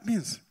know what that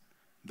means?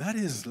 That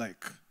is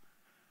like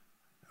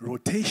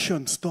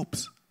rotation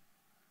stops.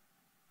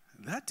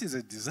 That is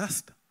a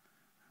disaster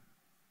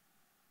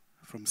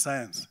from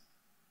science.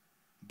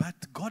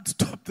 But God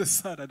stopped the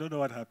sun. I don't know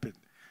what happened.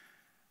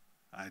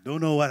 I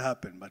don't know what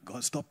happened, but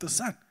God stopped the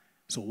sun.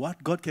 So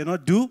what God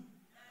cannot do?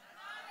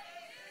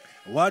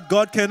 What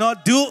God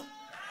cannot do?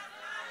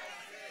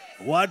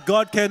 What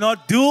God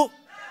cannot do?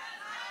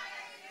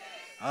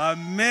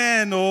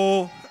 Amen.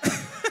 Oh.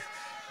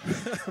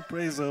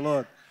 Praise the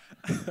Lord.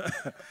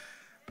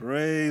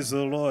 Praise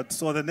the Lord.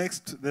 So the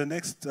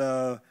next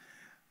letter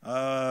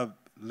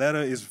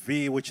is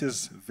V, which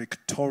is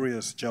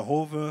victorious.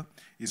 Jehovah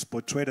is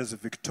portrayed as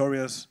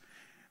victorious.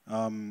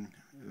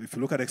 If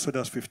you look at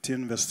Exodus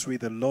 15, verse 3,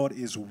 the Lord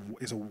is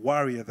a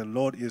warrior. The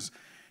Lord is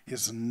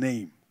his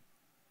name.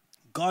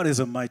 God is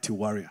a mighty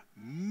warrior.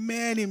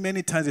 Many,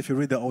 many times if you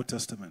read the Old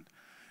Testament,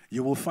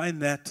 you will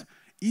find that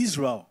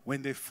Israel,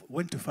 when they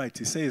went to fight,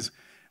 he says,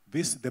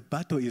 the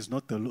battle is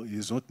not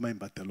mine,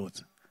 but the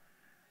Lord's.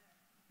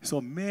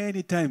 So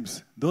many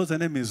times, those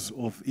enemies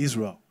of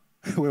Israel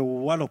were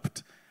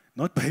walloped,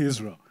 not by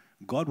Israel.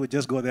 God would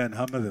just go there and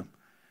hammer them.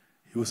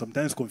 He would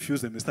sometimes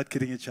confuse them. They start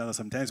killing each other.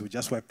 Sometimes he would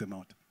just wipe them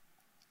out.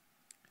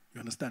 You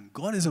understand?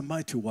 God is a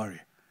mighty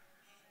warrior.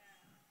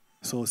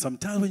 So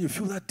sometimes when you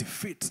feel that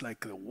defeat, like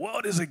the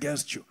world is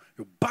against you,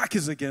 your back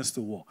is against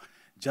the wall,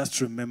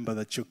 just remember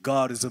that your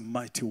God is a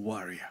mighty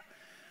warrior.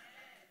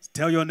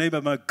 Tell your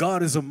neighbor, my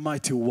God is a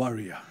mighty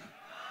warrior.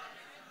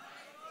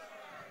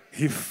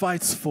 He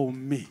fights for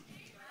me.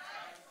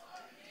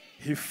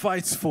 He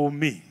fights for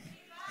me.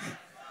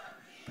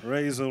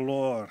 Praise the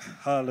Lord.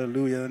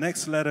 Hallelujah. The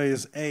next letter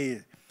is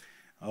A,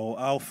 or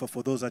Alpha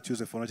for those that use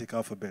the phonetic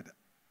alphabet.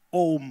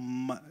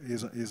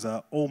 Is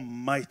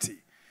almighty.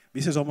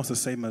 This is almost the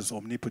same as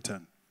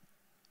omnipotent.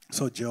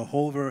 So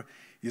Jehovah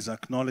is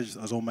acknowledged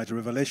as almighty.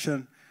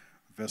 Revelation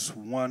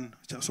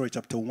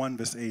chapter 1,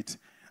 verse 8.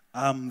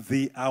 I'm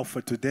the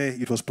Alpha. Today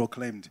it was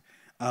proclaimed.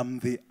 I'm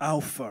the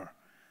Alpha,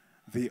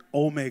 the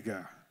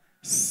Omega,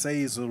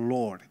 says the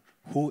Lord,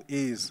 who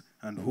is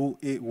and who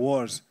it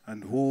was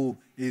and who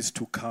is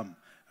to come.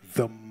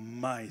 The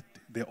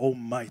the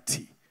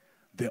Almighty.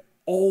 The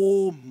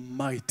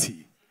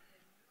Almighty.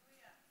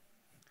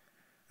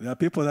 There are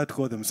people that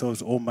call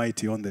themselves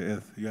Almighty on the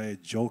earth. You are a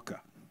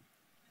joker.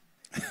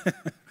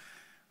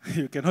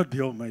 You cannot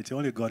be Almighty.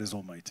 Only God is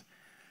Almighty.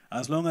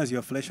 As long as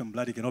you're flesh and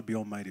blood, you cannot be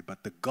Almighty.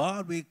 But the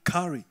God we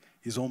carry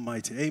is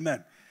Almighty.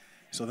 Amen.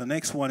 So the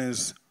next one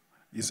is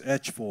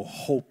H for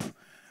hope.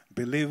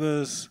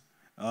 Believers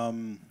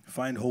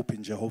find hope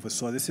in Jehovah.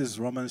 So this is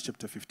Romans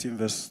chapter 15,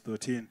 verse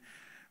 13.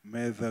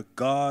 May the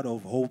God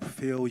of hope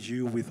fill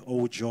you with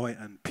all joy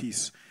and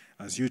peace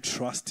as you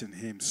trust in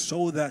him,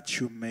 so that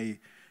you may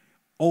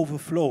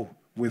overflow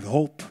with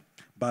hope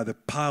by the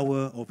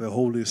power of the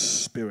Holy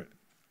Spirit.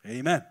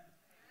 Amen.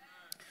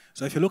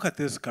 So if you look at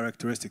these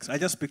characteristics, I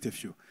just picked a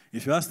few.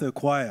 If you ask the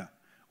choir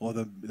or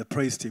the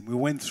praise team, we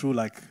went through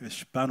like a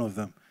span of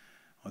them.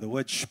 Or the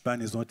word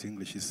span is not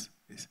English. It's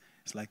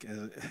like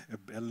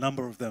a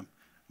number of them.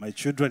 My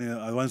children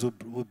are the ones who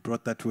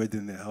brought that word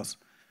in their house.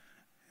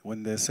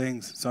 When they're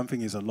saying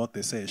something is a lot,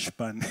 they say a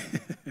span.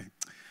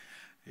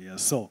 Yeah,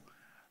 so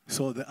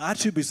the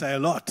attributes are a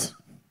lot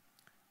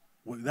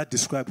that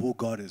describe who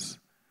God is.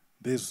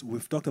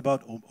 We've talked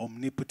about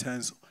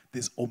omnipotence.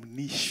 There's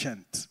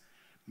omniscient,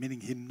 meaning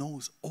he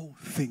knows all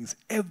things,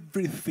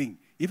 everything,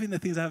 even the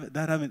things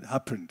that haven't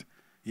happened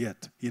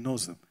yet. He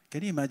knows them.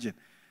 Can you imagine?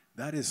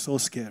 That is so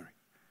scary.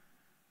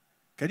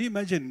 Can you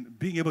imagine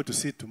being able to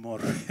see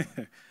tomorrow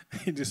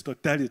in this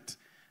totality?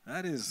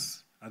 That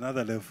is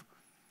another level.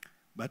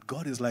 But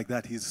God is like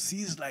that. He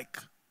sees like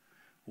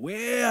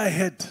way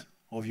ahead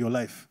of your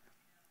life.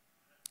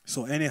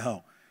 So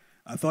anyhow,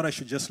 I thought I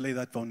should just lay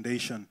that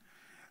foundation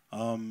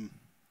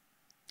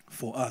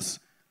for us.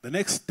 The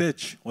next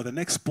stage or the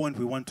next point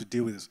we want to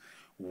deal with is,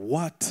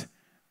 what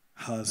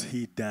has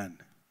he done?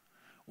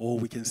 Or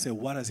we can say,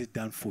 what has he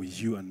done for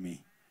you and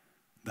me?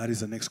 That is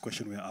the next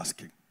question we're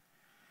asking.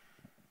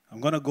 I'm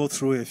going to go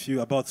through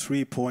about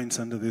 3 points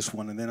under this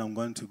one, and then I'm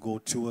going to go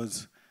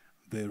towards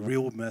the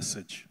real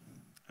message,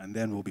 and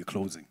then we'll be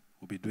closing.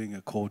 We'll be doing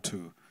a call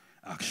to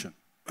action.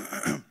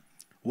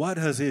 What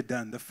has he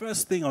done? The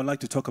first thing I'd like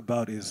to talk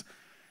about is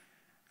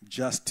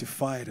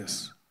justified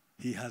us.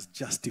 He has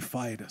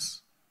justified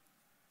us.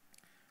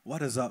 What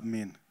does that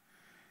mean?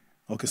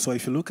 Okay, so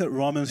if you look at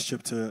Romans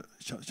chapter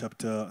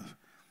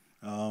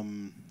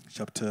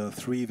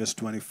 3, verse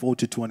 24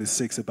 to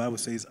 26, the Bible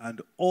says,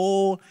 and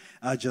all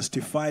are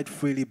justified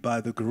freely by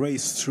the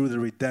grace through the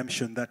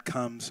redemption that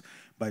comes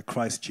by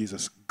Christ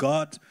Jesus.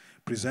 God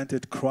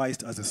presented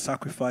Christ as a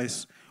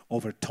sacrifice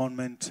of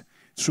atonement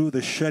through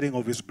the shedding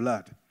of his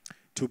blood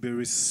to be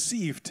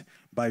received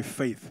by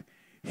faith.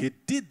 He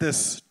did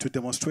this to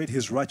demonstrate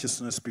his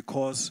righteousness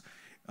because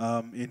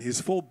in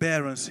his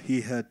forbearance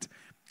he had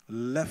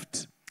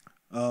left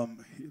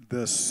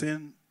the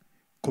sin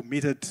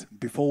committed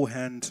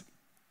beforehand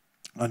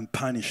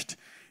unpunished.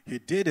 He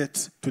did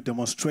it to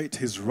demonstrate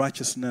his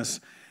righteousness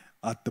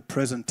at the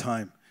present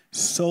time,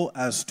 so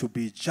as to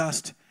be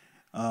just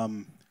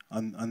and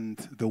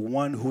the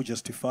one who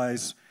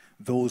justifies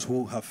those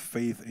who have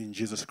faith in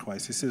Jesus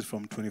Christ. This is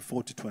from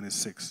 24 to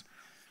 26.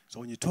 So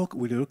when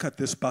you look at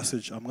this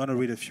passage, I'm going to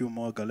read a few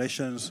more.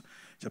 Galatians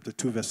chapter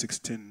 2, verse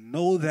 16.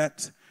 Know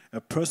that a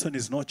person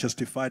is not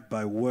justified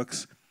by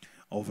works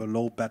of a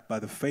law, but by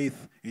the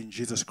faith in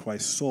Jesus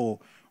Christ. So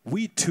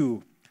we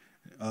too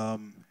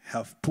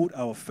have put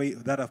our faith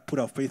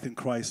in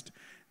Christ,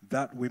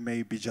 that we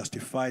may be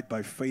justified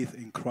by faith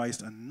in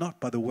Christ and not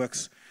by the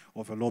works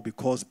of the law,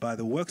 because by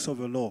the works of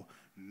the law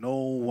no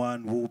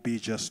one will be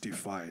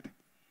justified.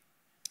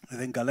 And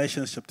then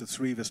Galatians chapter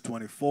 3, verse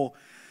 24.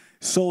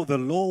 So the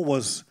law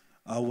was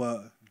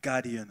our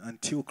guardian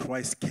until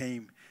Christ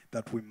came,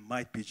 that we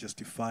might be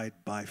justified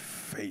by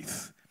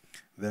faith.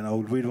 Then I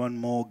will read one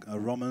more,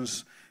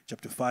 Romans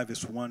chapter 5,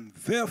 verse 1.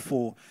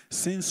 Therefore,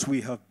 since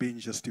we have been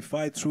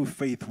justified through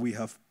faith, we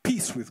have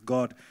peace with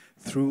God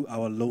through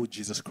our Lord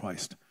Jesus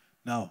Christ.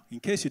 Now, in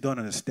case you don't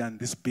understand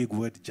this big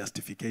word,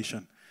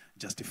 justification,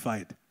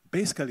 justified,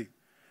 basically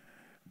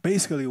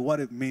what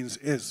it means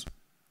is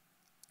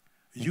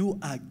you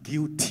are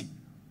guilty,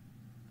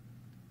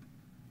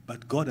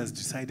 but God has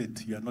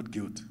decided you are not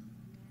guilty.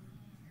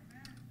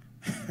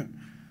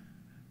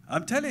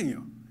 I'm telling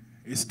you,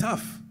 it's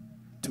tough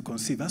to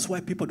conceive. That's why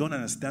people don't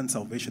understand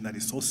salvation, that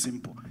is so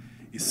simple.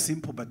 It's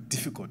simple but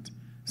difficult.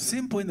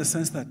 Simple in the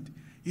sense that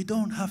you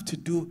don't have to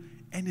do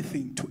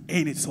anything to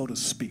earn it, so to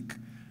speak.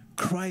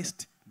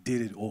 Christ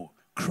did it all.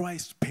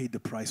 Christ paid the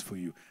price for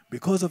you.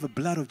 Because of the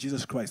blood of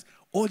Jesus Christ,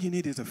 all you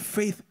need is a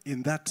faith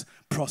in that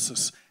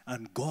process,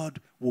 and God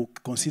will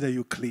consider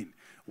you clean.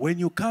 When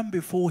you come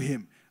before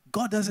him,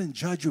 God doesn't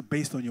judge you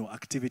based on your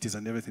activities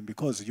and everything,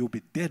 because you'll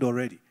be dead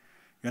already.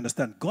 You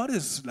understand? God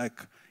is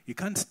like, he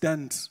can't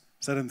stand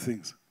certain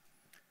things.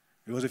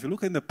 Because if you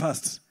look in the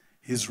past,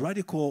 his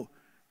radical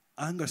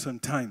anger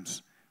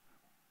sometimes,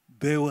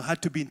 there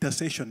had to be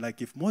intercession.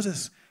 Like if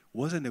Moses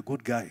wasn't a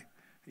good guy,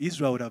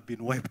 Israel would have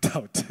been wiped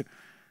out.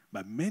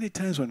 But many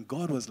times when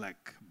God was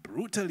like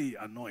brutally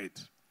annoyed,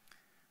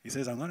 he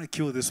says, I'm going to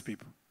kill these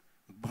people.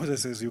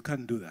 Moses says, you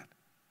can't do that.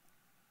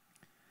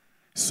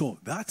 So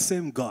that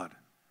same God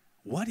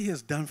what he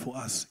has done for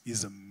us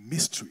is a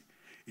mystery.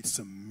 It's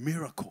a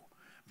miracle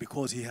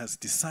because he has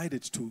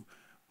decided to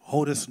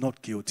hold us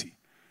not guilty.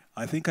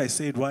 I think I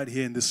say it right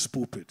here in this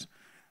pulpit.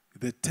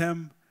 The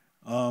term,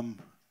 I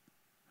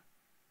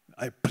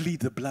plead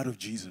the blood of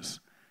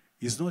Jesus,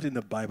 is not in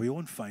the Bible. You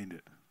won't find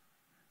it.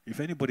 If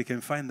anybody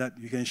can find that,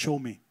 you can show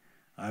me.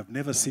 I've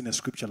never seen a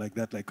scripture like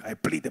that, like, I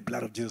plead the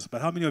blood of Jesus.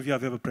 But how many of you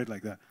have ever prayed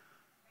like that?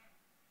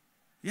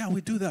 Yeah,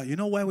 we do that. You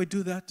know why we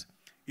do that?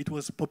 It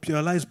was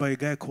popularized by a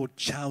guy called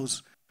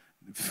Charles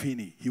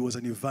Finney. He was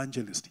an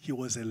evangelist. He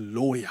was a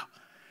lawyer.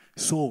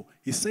 So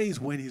he says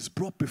when he's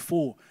brought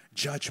before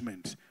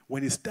judgment,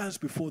 when he stands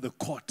before the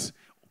court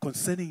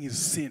concerning his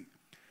sin,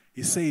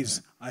 he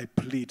says, I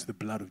plead the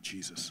blood of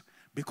Jesus.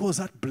 Because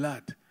that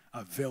blood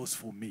avails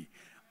for me.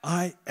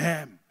 I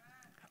am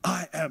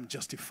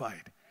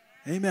justified.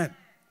 Amen.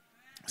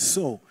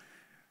 So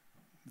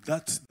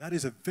that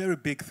is a very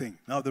big thing.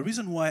 Now, the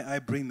reason why I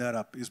bring that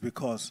up is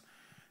because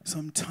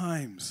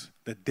sometimes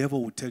the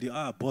devil will tell you,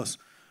 boss,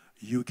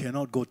 you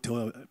cannot go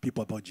tell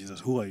people about Jesus.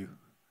 Who are you?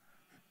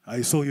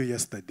 I saw you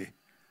yesterday.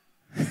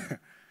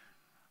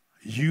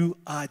 You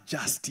are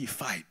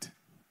justified.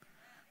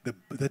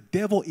 The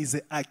devil is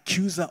the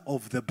accuser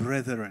of the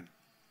brethren.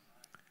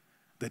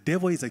 The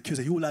devil is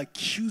accuser. He will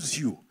accuse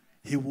you.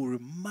 He will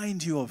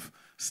remind you of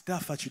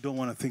stuff that you don't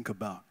want to think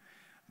about.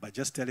 But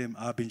just tell him,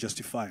 I've been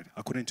justified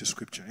according to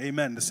Scripture.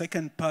 Amen. The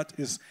second part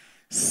is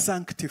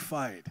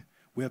sanctified.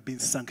 We have been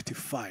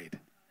sanctified.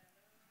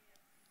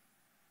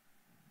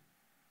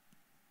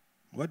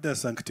 What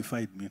does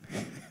sanctified mean?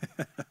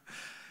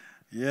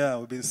 Yeah,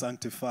 we've been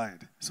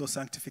sanctified. So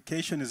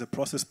sanctification is a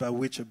process by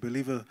which a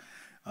believer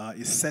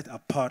is set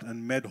apart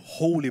and made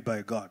holy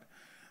by God.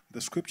 The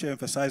Scripture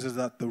emphasizes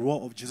that the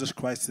role of Jesus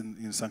Christ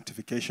in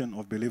sanctification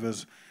of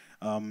believers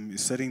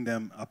is setting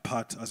them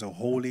apart as a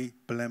holy,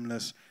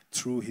 blameless,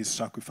 through his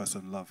sacrifice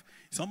and love.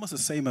 It's almost the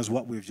same as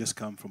what we've just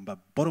come from, but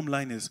bottom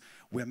line is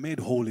we're made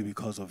holy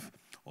because of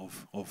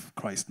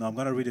Christ. Now I'm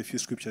going to read a few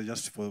scriptures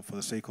just for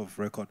the sake of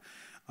record.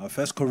 1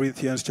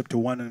 Corinthians chapter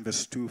 1 and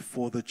verse 2,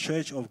 to the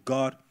church of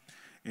God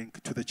in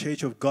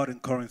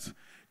Corinth,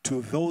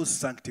 to those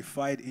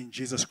sanctified in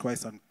Jesus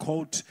Christ and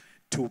called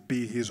to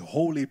be his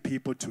holy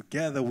people,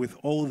 together with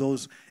all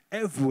those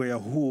everywhere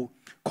who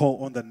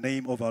call on the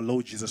name of our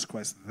Lord Jesus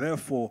Christ.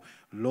 Therefore,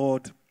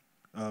 Lord,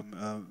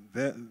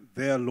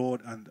 their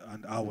Lord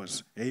and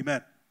ours.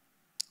 Amen.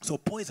 So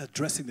Paul is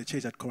addressing the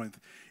church at Corinth.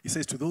 He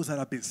says to those that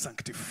have been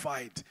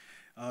sanctified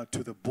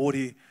to the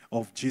body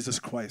of Jesus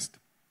Christ.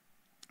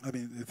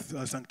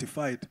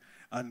 Sanctified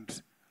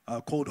and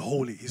called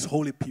holy, his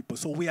holy people.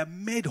 So we are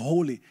made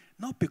holy,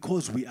 not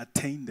because we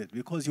attained it,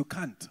 because you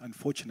can't,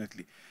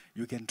 unfortunately.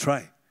 You can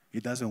try.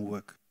 It doesn't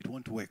work. It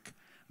won't work.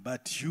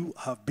 But you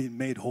have been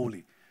made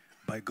holy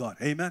by God.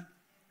 Amen?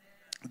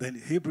 Then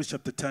Hebrews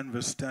chapter 10,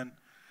 verse 10,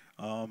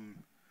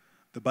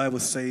 the Bible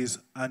says,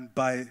 and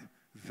by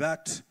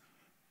that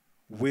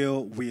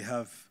will we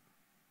have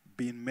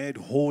been made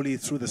holy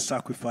through the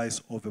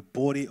sacrifice of the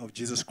body of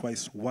Jesus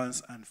Christ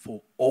once and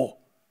for all.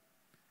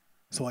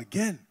 So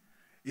again,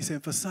 it's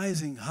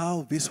emphasizing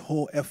how this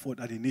whole effort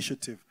and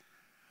initiative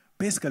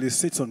basically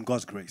sits on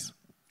God's grace.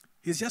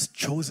 He's just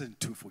chosen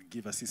to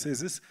forgive us. He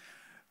says,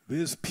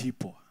 these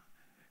people,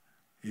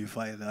 if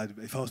I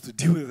was to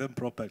deal with them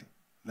properly,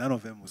 none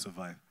of them will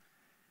survive.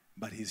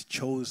 But he's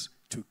chose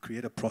to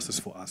create a process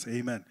for us.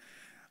 Amen.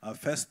 1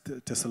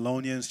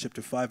 Thessalonians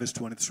chapter 5, verse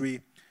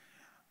 23.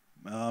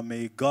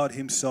 May God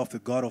himself, the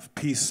God of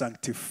peace,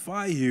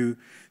 sanctify you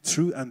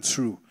through and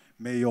through.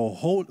 May your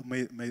whole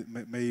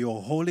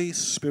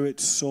spirit,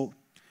 soul,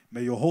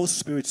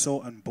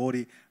 and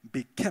body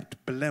be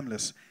kept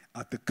blameless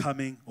at the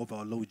coming of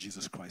our Lord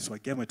Jesus Christ. So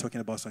again, we're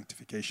talking about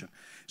sanctification.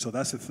 So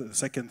that's the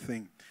second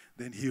thing.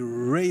 Then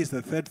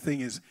the third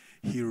thing is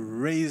he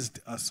raised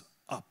us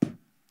up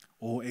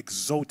or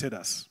exalted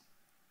us.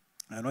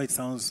 I know it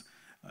sounds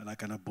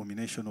like an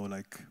abomination or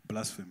like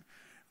blasphemy.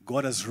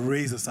 God has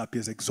raised us up. He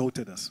has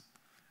exalted us.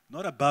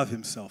 Not above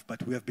himself,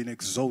 but we have been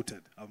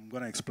exalted. I'm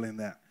going to explain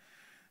that.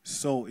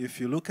 So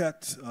if you look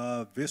at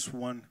this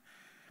one,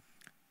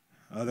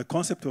 the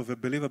concept of a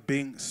believer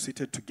being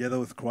seated together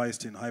with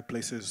Christ in high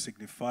places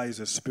signifies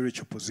a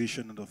spiritual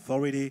position and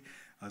authority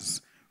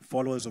as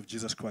followers of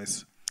Jesus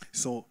Christ.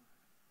 So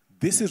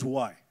this is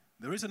why.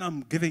 The reason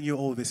I'm giving you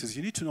all this is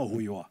you need to know who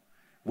you are,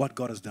 what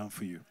God has done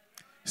for you.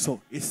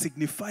 So it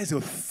signifies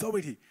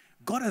authority.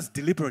 God has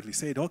deliberately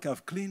said, okay,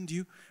 I've cleaned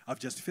you.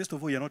 First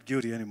of all, you're not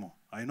guilty anymore.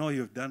 I know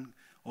you've done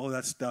all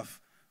that stuff.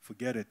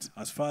 Forget it.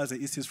 As far as the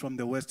east is from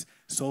the west,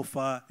 so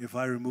far, if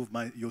I remove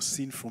your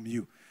sin from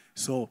you.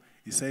 So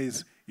he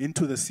says,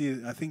 into the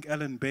sea. I think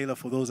Ellen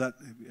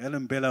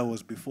Baylor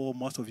was before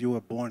most of you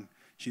were born.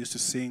 She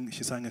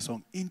sang a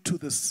song, Into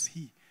the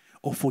Sea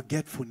of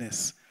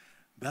Forgetfulness.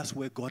 That's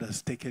where God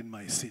has taken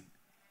my sin.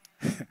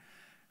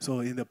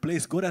 So in the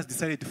place, God has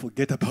decided to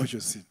forget about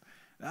your sin.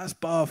 That's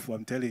powerful,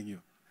 I'm telling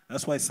you.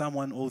 That's why Psalm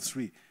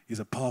 103 is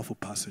a powerful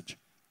passage.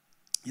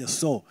 Yes,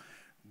 so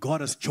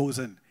God has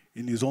chosen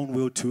in his own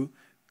will to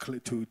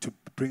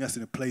bring us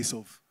in a place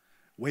of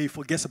where he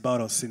forgets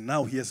about our sin.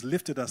 Now he has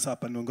lifted us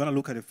up, and we're going to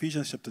look at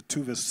Ephesians chapter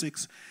 2, verse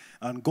 6.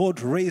 And God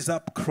raised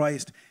up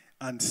Christ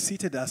and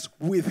seated us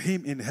with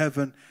him in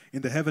heaven,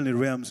 in the heavenly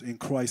realms in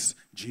Christ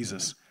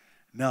Jesus.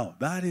 Now,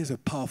 that is a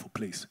powerful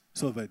place.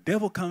 So if the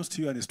devil comes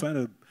to you and is trying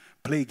to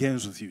play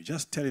games with you,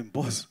 just tell him,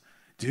 boss,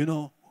 do you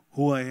know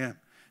who I am?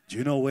 Do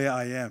you know where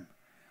I am?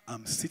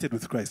 I'm seated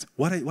with Christ.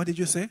 What did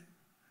you say?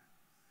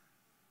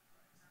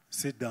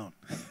 Sit down.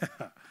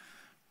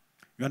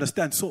 You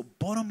understand? So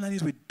bottom line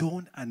is we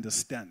don't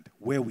understand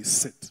where we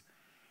sit.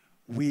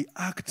 We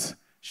act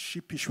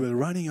sheepish. We're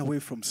running away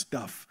from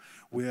stuff.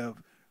 We're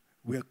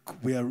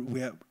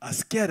as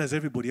scared as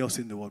everybody else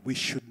in the world. We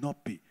should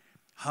not be.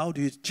 How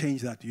do you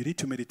change that? You need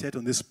to meditate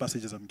on these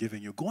passages I'm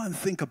giving you. Go and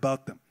think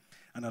about them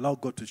and allow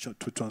God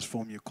to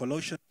transform you.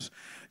 Colossians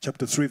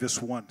chapter 3,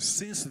 verse 1.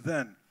 Since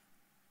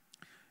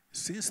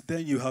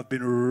then you have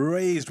been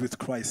raised with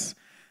Christ.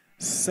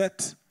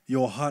 Set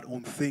your heart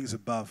on things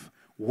above,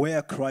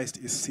 where Christ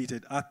is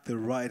seated at the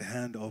right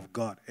hand of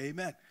God.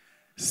 Amen.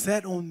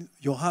 Set on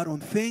your heart on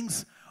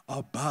things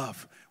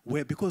above.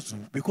 Where because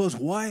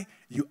why?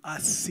 You are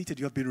seated.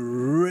 You have been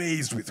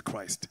raised with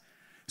Christ.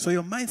 So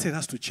your mindset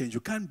has to change. You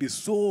can't be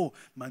so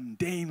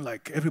mundane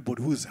like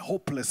everybody who is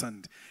hopeless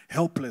and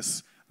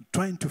helpless,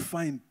 trying to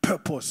find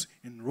purpose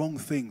in wrong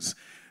things,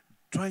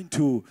 trying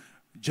to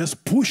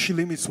just push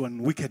limits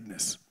on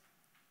wickedness.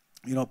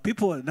 You know,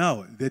 people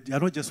now, they are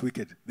not just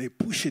wicked. They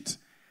push it.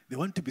 They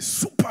want to be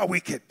super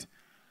wicked.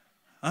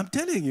 I'm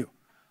telling you.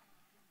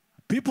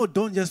 People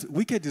don't just,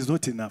 wicked is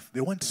not enough. They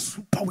want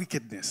super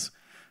wickedness.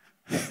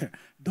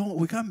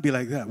 We can't be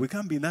like that. We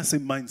can't be in that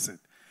same mindset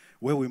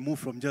where we move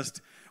from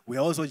we're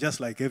also just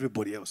like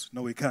everybody else.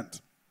 No, we can't.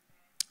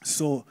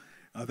 So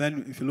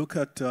then if you look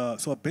at,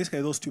 so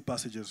basically those two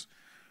passages,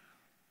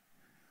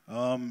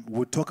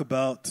 we'll talk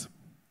about,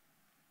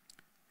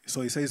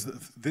 so he says,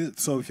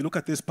 so if you look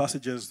at these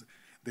passages,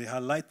 they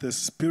highlight the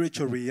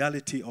spiritual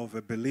reality of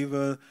a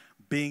believer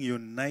being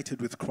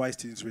united with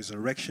Christ in his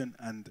resurrection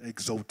and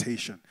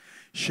exaltation,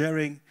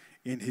 sharing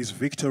in his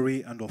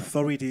victory and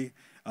authority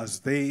as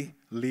they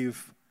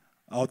live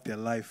out their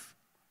life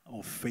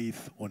of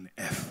faith on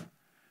earth.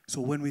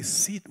 So when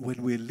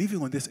we're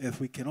living on this earth,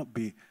 we cannot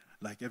be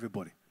like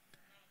everybody.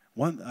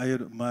 Some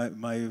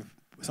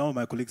of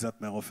my colleagues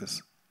at my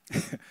office,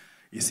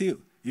 you see,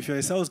 if you're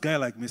a sales guy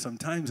like me,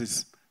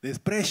 sometimes there's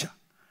pressure.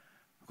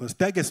 Because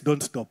targets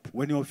don't stop.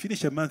 When you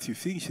finish a month, you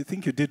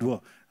think you did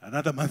well.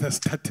 Another month has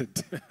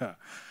started.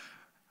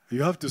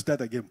 You have to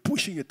start again,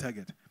 pushing a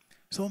target.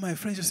 So my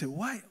friends just say,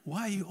 why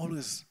are you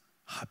always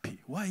happy?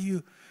 Why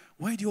do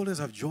you always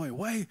have joy?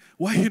 Why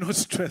are you not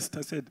stressed?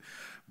 I said,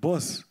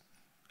 boss,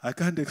 I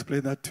can't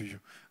explain that to you.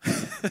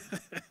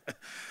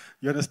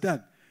 You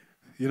understand?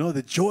 You know,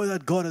 the joy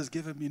that God has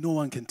given me, no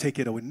one can take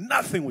it away.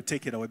 Nothing will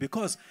take it away,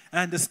 because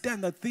I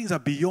understand that things are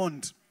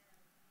beyond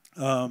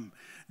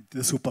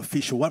the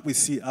superficial, what we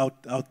see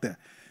out there.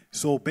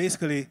 So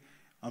basically,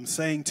 I'm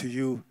saying to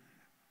you,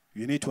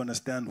 you need to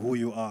understand who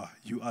you are.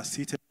 You are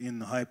seated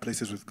in high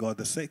places with God.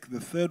 The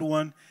third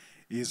one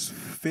is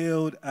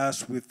filled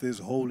as with His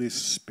Holy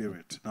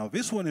Spirit. Now,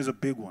 this one is a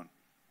big one.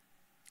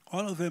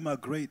 All of them are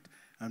great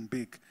and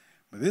big.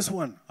 But this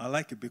one, I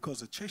like it because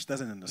the church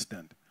doesn't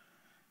understand.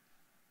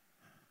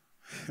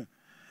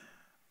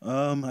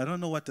 I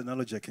don't know what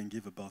analogy I can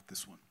give about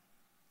this one.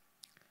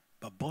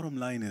 But bottom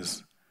line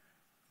is,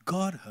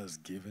 God has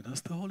given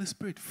us the Holy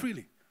Spirit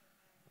freely.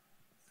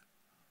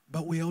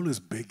 But we're always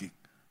begging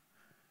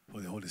for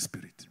the Holy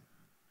Spirit.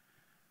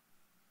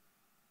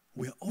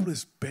 We're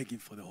always begging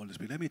for the Holy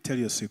Spirit. Let me tell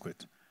you a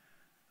secret.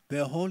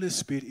 The Holy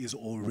Spirit is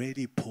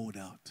already poured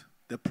out.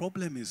 The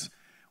problem is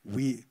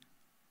we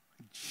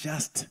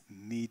just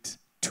need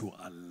to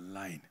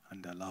align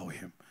and allow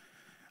Him.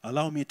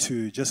 Allow me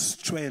to just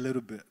stray a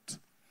little bit.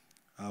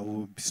 I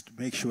will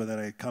make sure that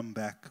I come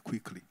back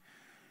quickly.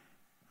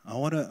 I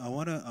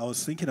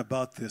was thinking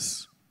about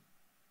this,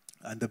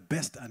 and the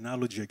best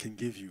analogy I can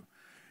give you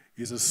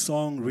is a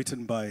song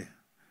written by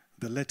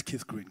the late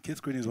Keith Green.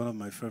 Keith Green is one of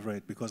my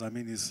favorite because,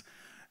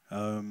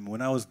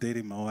 when I was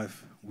dating my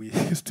wife, we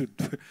used to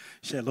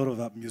share a lot of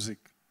that music,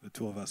 the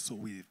two of us, so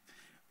we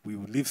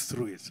lived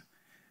through it.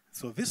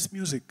 So this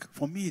music,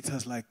 for me, it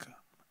has like,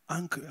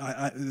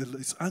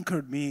 it's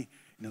anchored me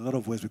in a lot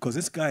of ways, because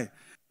this guy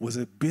was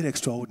a bit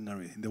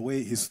extraordinary in the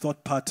way his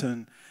thought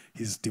pattern,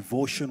 his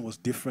devotion was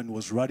different,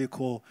 was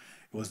radical.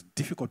 It was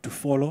difficult to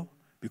follow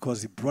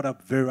because he brought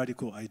up very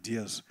radical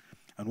ideas.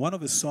 And one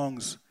of his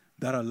songs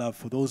that I love,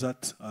 for those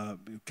that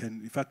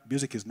in fact,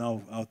 music is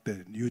now out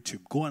there on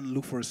YouTube. Go and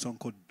look for a song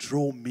called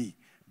Draw Me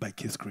by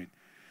Keith Green.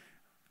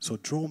 So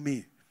Draw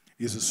Me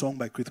is a song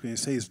by Keith Green. It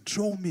says,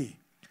 draw me,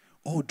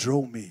 oh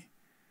draw me,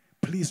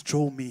 please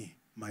draw me,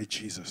 my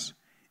Jesus,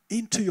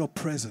 into your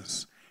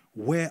presence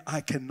where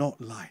I cannot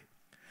lie.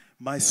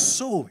 My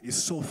soul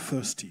is so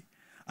thirsty,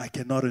 I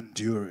cannot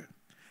endure it.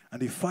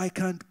 And if I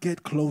can't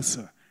get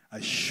closer, I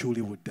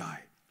surely would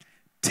die.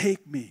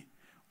 Take me,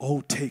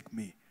 oh take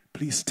me,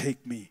 please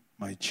take me,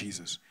 my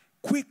Jesus,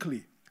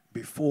 quickly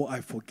before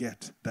I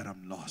forget that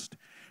I'm lost.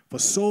 For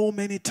so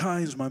many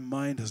times my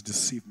mind has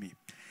deceived me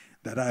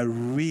that I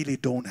really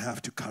don't have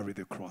to carry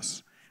the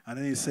cross. And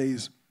then he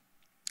says,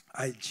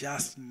 I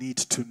just need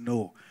to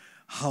know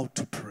how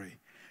to pray.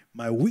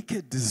 My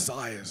wicked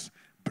desires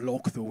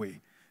block the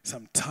way.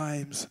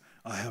 Sometimes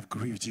I have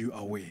grieved you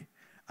away.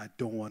 I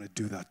don't want to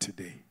do that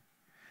today.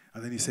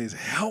 And then he says,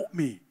 help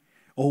me.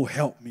 Oh,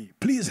 help me.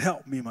 Please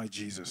help me, my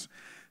Jesus.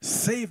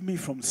 Save me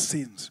from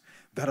sins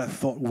that I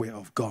thought were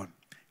of God.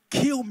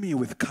 Kill me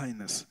with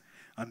kindness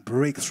and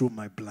break through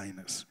my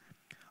blindness.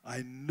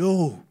 I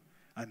know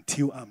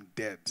until I'm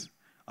dead,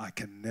 I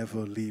can never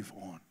live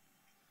on.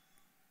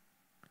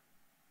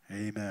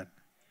 Amen.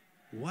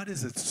 What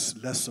is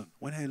its lesson?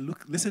 When I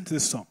listen to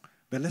this song,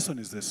 the lesson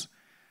is this.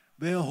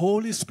 The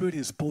Holy Spirit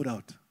is poured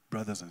out,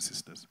 brothers and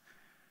sisters.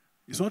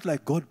 It's not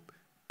like God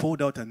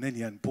poured out and then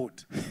he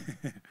unpoured.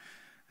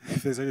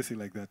 If there's anything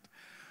like that.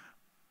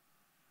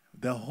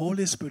 The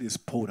Holy Spirit is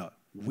poured out.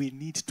 We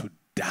need to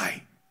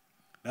die.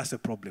 That's the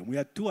problem. We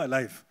are too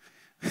alive.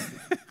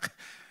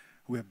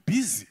 We're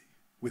busy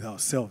with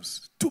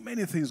ourselves. Too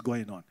many things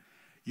going on.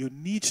 You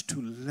need to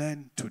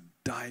learn to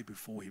die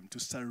before him, to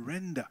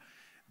surrender.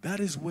 That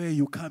is where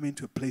you come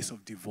into a place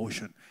of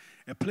devotion,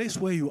 a place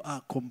where you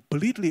are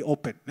completely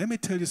open. Let me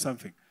tell you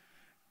something.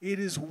 It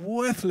is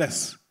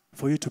worthless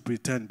for you to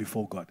pretend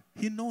before God.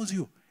 He knows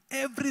you.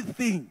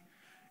 Everything.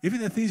 Even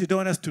the things you don't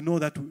want us to know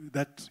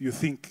that you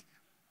think.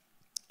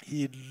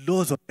 He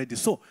knows already.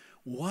 So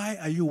why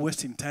are you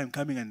wasting time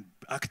coming and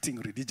acting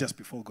religious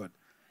before God?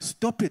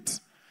 Stop it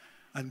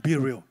and be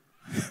real.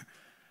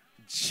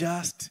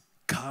 Just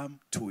come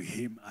to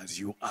him as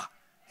you are.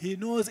 He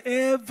knows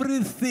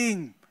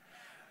everything.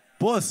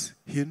 Boss,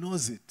 he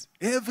knows it.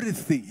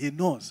 Everything he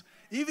knows.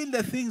 Even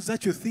the things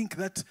that you think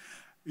that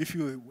if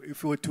you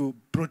were to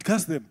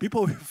broadcast them,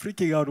 people will be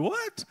freaking out.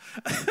 What?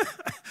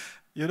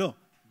 You know,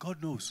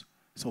 God knows.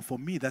 So for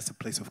me, that's a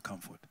place of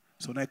comfort.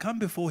 So when I come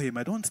before him,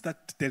 I don't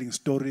start telling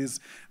stories,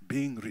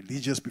 being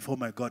religious before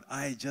my God.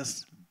 I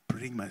just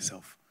bring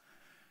myself.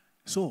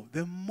 So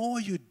the more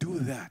you do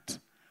that,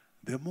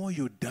 the more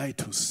you die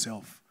to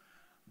self,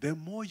 the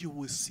more you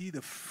will see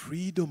the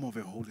freedom of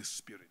the Holy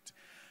Spirit.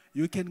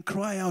 You can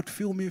cry out,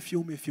 fill me,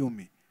 fill me, fill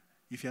me.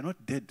 If you're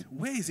not dead,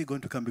 where is he going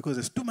to come? Because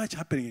there's too much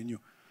happening in you.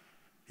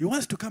 He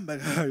wants to come,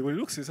 but when he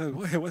looks, he says,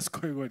 what's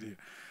going on here?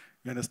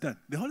 You understand?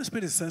 The Holy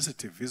Spirit is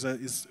sensitive.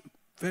 He's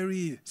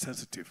very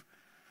sensitive.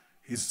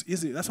 He's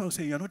easy. That's why I'm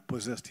saying you're not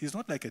possessed. He's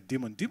not like a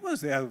demon.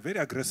 Demons, they are very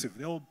aggressive.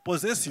 They will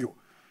possess you.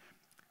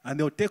 And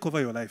they'll take over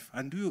your life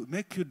and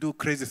make you do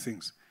crazy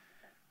things.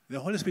 The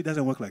Holy Spirit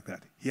doesn't work like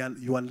that.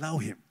 You allow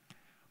him.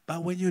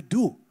 But when you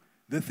do,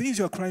 the things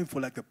you're crying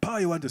for, like the power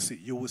you want to see,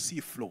 you will see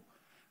flow.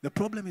 The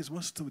problem is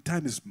most of the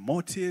time is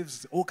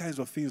motives, all kinds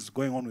of things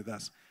going on with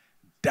us.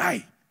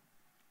 Die.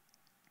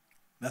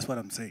 That's what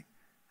I'm saying.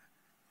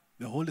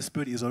 The Holy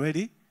Spirit is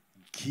already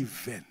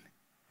given.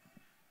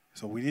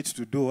 So we need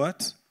to do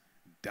what?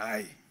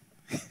 Die.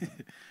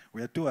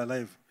 We are too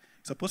alive.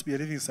 It's supposed to be a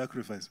living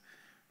sacrifice.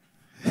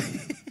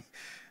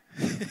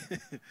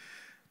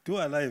 Too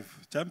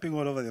alive, jumping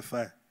all over the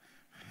fire.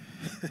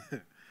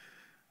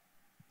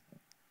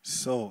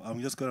 So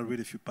I'm just going to read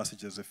a few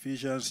passages.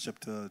 Ephesians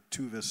chapter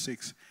 2, verse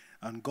 6.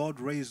 And God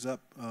raised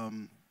up,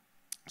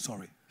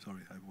 sorry,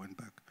 I went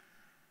back.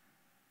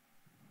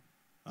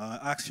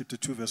 Acts chapter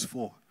 2, verse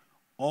 4.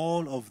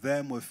 All of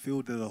them were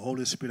filled with the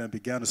Holy Spirit and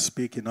began to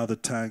speak in other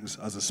tongues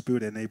as the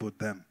Spirit enabled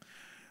them.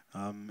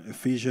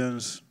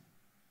 Ephesians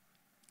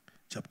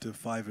chapter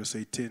 5, verse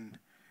 18.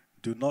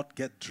 Do not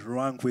get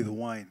drunk with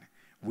wine,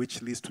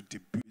 which leads to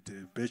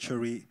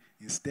debauchery.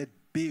 Instead,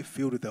 be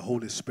filled with the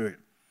Holy Spirit.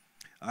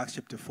 Acts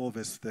chapter 4,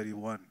 verse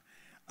 31.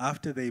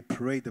 After they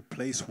prayed, the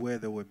place where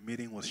they were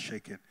meeting was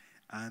shaken,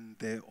 and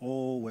they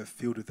all were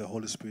filled with the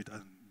Holy Spirit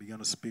and began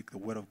to speak the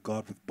word of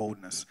God with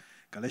boldness.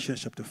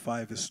 Galatians chapter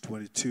 5, verse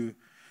 22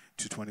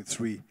 to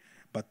 23.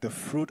 But the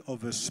fruit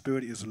of the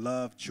Spirit is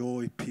love,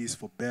 joy, peace,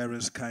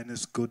 forbearance,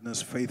 kindness,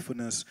 goodness,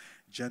 faithfulness,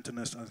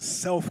 gentleness, and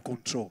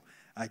self-control.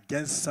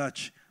 Against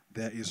such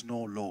there is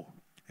no law.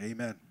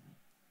 Amen.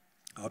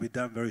 I'll be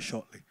done very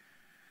shortly.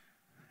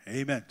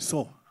 Amen.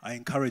 So, I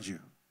encourage you.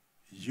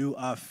 You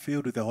are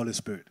filled with the Holy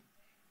Spirit.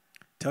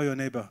 Tell your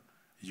neighbor,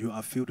 you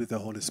are filled with the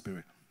Holy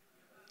Spirit.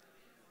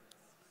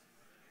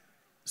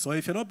 So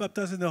if you're not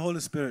baptized in the Holy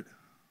Spirit,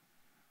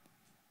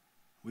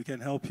 we can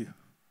help you.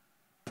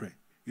 Pray.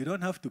 You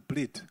don't have to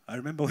plead. I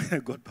remember when I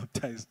got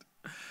baptized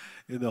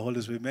in the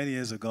Holy Spirit many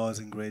years ago. I was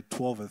in grade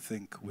 12, I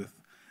think.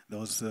 There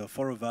was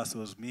 4 of us. It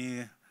was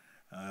me,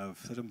 a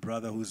certain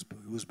brother who's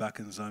back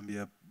in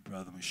Zambia,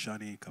 Brother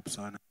Mishani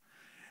Kapsana,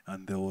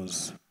 and there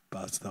was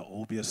Pastor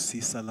Obia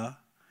Sisala,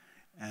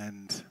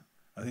 and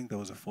I think there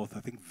was a 4th. I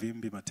think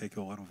Vimbi Mateke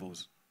or one of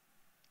those.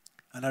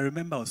 And I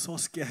remember I was so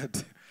scared.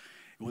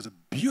 It was a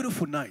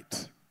beautiful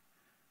night.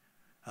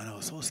 And I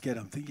was so scared.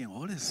 I'm thinking,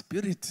 Holy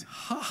Spirit,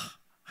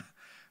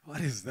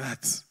 what is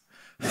that?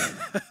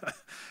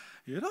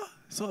 You know?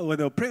 So when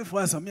they were praying for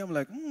us, I'm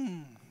like,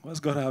 what's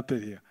going to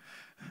happen here?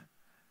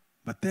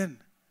 But then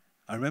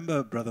I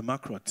remember Brother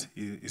Macrot,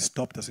 he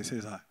stopped us. He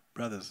says,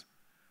 brothers,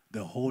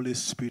 the Holy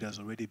Spirit has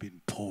already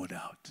been poured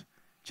out.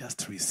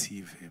 Just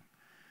receive him.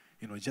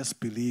 You know, just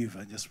believe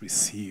and just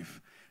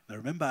receive. Now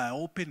remember, I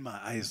opened my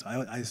eyes.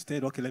 I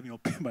said, okay, let me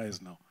open my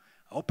eyes now.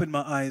 I opened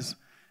my eyes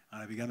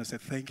and I began to say,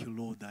 thank you,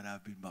 Lord, that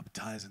I've been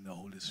baptized in the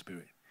Holy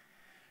Spirit.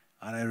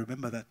 And I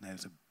remember that night. It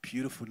was a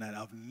beautiful night.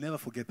 I'll never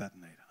forget that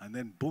night. And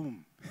then,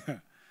 boom,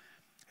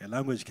 a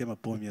language came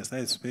upon me. I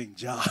started speaking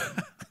Jah.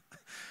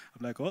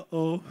 I'm like,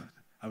 uh-oh,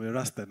 I'm a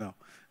Rasta now.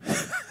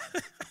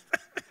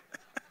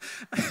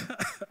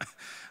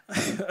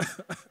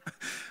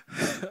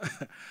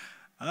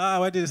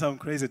 I did some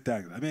crazy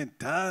things. I mean,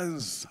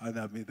 tongues, and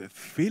I mean, the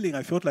feeling,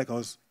 I felt like I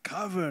was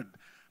covered,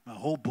 my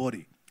whole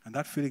body. And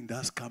that feeling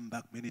does come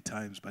back many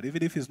times. But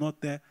even if it's not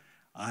there,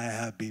 I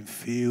have been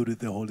filled with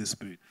the Holy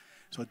Spirit.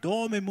 So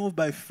don't be moved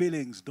by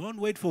feelings. Don't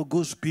wait for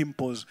goose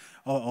pimples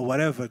or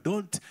whatever.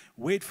 Don't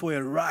wait for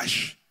a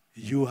rush.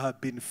 You have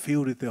been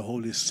filled with the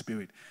Holy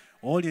Spirit.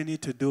 All you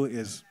need to do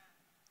is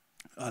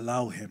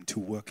allow him to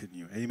work in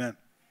you. Amen.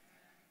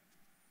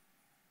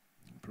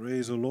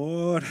 Praise the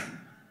Lord.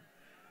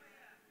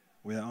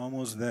 We are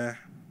almost there.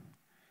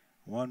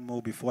 One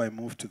more before I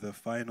move to the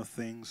final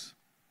things.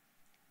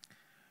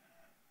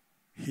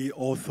 He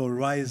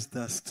authorized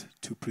us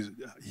to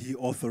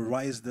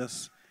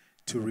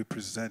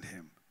represent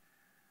him.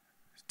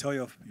 Tell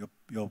your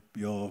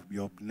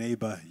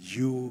neighbor,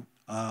 you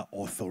are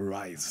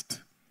authorized.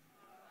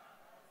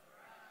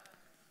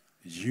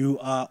 You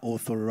are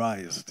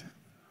authorized.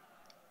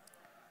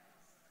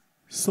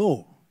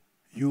 So,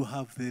 you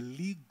have the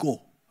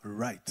legal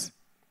right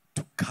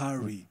to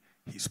carry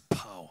his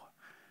power.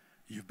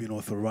 You've been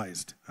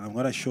authorized. And I'm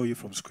going to show you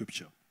from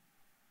Scripture.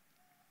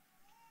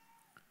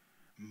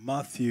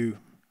 Matthew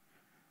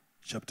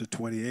chapter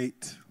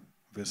 28,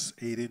 verse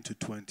 18 to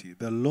 20.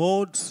 The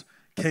Lord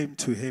came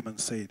to him and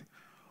said,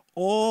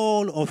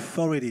 all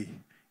authority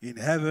in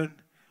heaven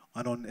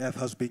and on earth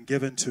has been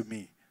given to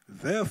me.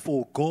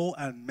 Therefore, go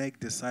and make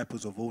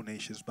disciples of all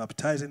nations,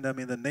 baptizing them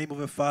in the name of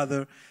the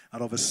Father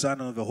and of the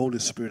Son and of the Holy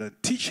Spirit,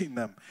 and teaching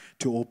them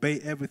to obey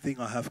everything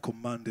I have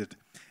commanded.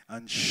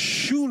 And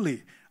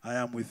surely I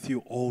am with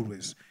you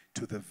always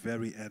to the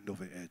very end of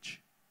the age.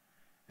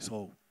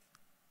 So,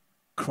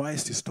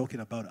 Christ is talking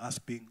about us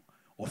being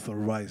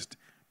authorized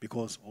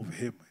because of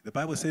him. The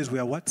Bible says we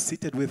are what?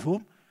 Seated with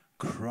whom?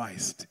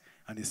 Christ.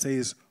 And it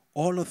says,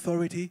 all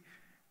authority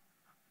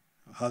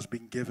has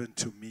been given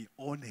to me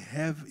in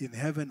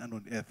heaven and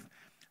on earth.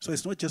 So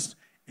it's not just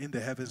in the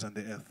heavens and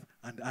the earth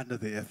and under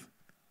the earth.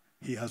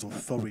 He has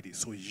authority.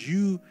 So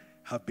you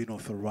have been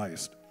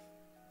authorized.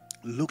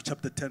 Luke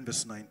chapter 10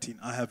 verse 19.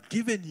 I have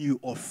given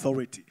you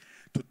authority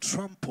to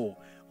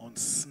trample on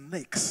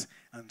snakes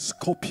and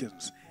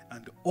scorpions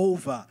and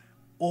over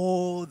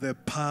all the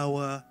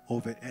power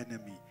of the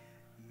enemy.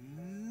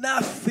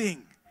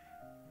 Nothing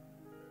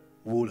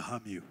will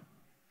harm you.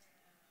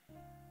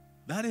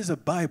 That is a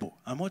Bible.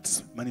 I'm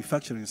not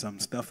manufacturing some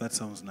stuff that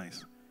sounds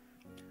nice.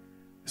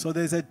 So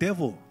there's a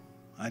devil,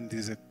 and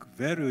he's a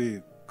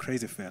very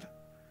crazy fella.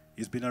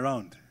 He's been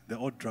around, the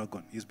old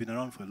dragon. He's been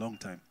around for a long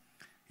time.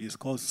 He's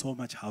caused so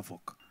much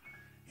havoc.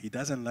 He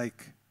doesn't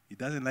like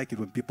it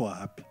when people are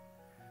happy.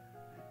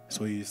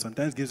 So he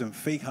sometimes gives them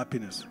fake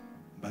happiness,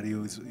 but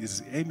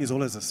his aim is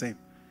always the same.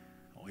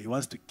 He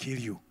wants to kill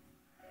you.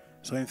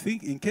 So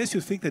in case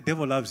you think the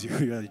devil loves you,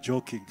 you are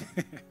joking.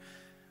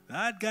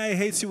 That guy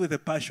hates you with a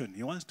passion.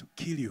 He wants to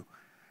kill you.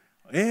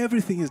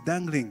 Everything is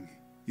dangling.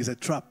 Is a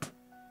trap.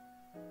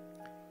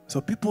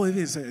 So people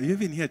even say, you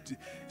even hear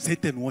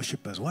Satan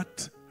worshippers.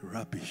 What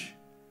rubbish.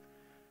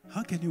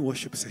 How can you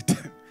worship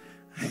Satan?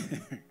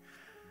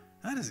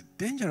 That is a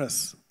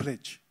dangerous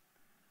pledge.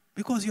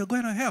 Because you're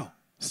going to hell.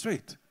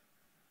 Straight.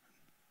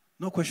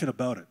 No question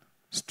about it.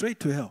 Straight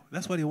to hell.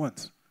 That's what he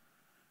wants.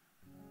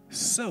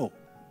 So,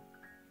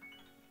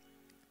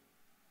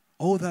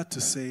 all that to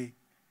say,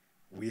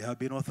 we have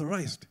been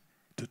authorized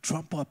to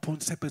trample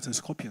upon serpents and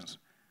scorpions.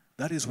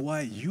 That is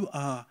why you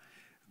are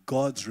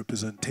God's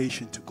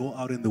representation to go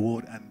out in the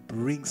world and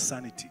bring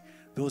sanity.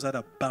 Those that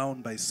are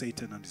bound by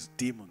Satan and his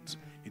demons,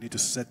 you need to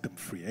set them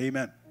free.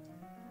 Amen.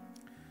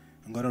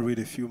 I'm going to read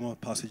a few more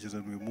passages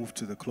and we'll move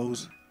to the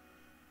close.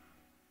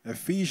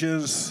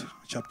 Ephesians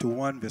chapter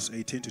 1 verse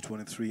 18 to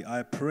 23.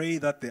 I pray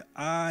that the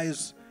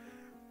eyes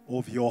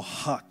of your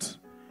heart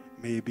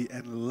may be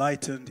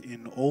enlightened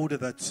in order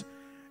that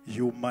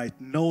you might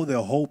know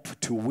the hope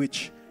to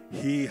which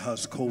he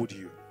has called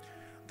you,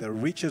 the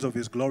riches of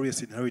his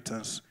glorious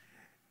inheritance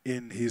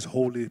in his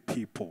holy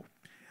people,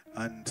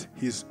 and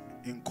his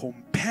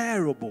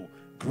incomparable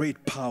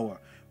great power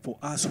for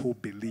us who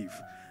believe.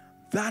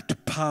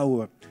 That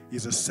power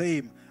is the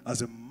same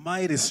as a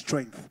mighty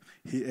strength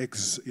he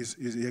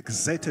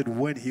exerted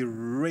when he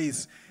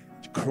raised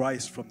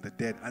Christ from the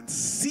dead and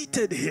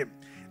seated him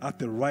at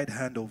the right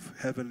hand in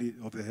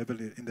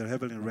the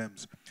heavenly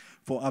realms.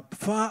 For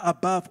far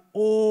above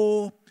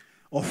all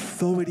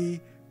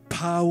authority,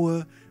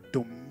 power,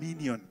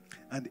 dominion,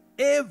 and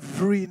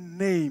every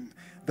name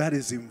that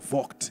is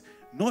invoked,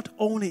 not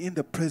only in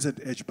the present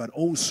age, but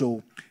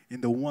also in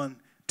the one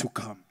to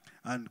come.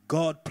 And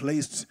God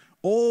placed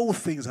all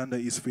things under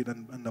his feet,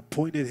 and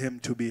appointed him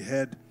to be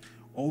head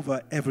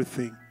over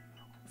everything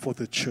for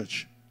the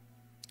church,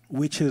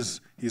 which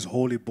is his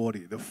holy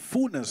body, the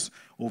fullness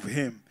of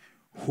him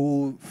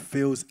who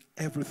fills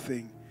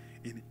everything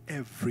in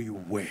every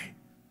way.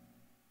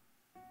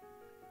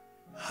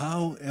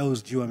 How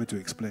else do you want me to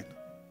explain?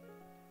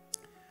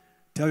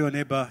 Tell your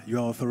neighbor you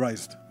are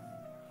authorized.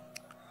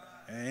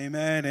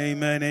 Amen,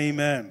 amen,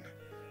 amen.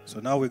 So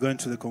now we're going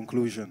to the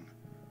conclusion.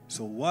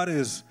 So what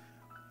is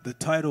the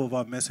title of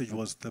our message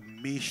was The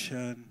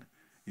Mission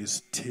is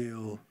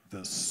Still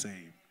the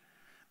Same.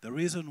 The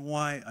reason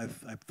why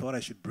I thought I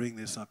should bring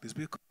this up is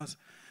because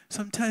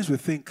sometimes we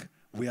think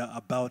we are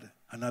about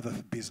another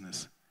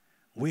business.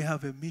 We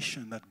have a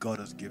mission that God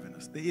has given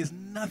us. There is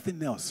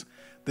nothing else.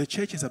 The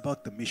church is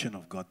about the mission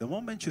of God. The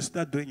moment you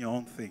start doing your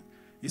own thing,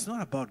 it's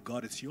not about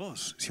God, it's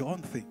yours. It's your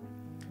own thing.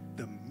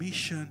 The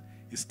mission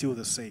is still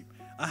the same.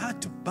 I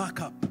had to back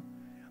up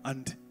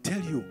and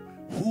tell you,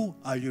 who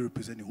are you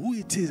representing? Who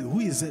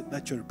is it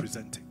that you're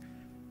representing?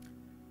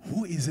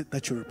 Who is it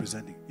that you're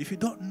representing? If you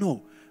don't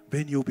know,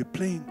 then you'll be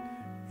playing,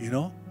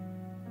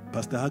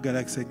 Pastor Hagar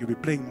like saying, you'll be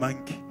playing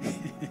monkey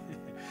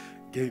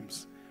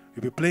games.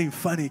 You'll be playing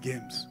funny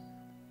games.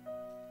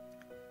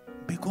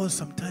 Because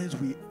sometimes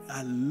we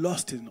are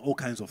lost in all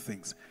kinds of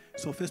things.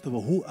 So first of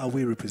all, who are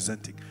we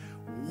representing?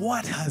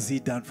 What has he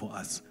done for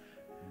us?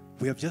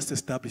 We have just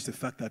established the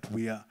fact that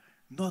we are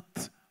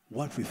not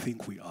what we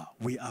think we are.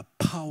 We are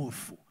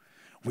powerful.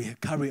 We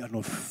carry an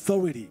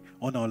authority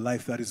on our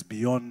life that is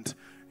beyond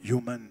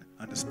human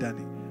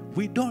understanding.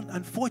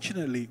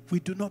 Unfortunately, we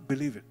do not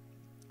believe it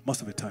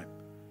most of the time.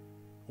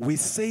 We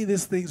say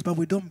these things, but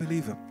we don't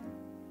believe them.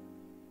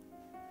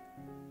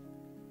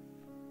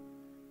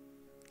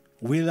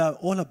 We are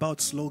all about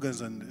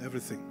slogans and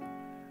everything.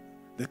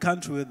 The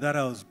country that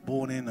I was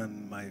born in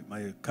and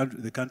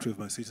the country of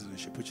my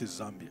citizenship, which is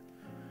Zambia,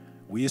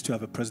 we used to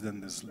have a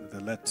president, the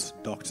late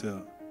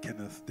Dr.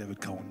 Kenneth David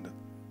Kaunda.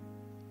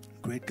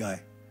 Great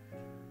guy.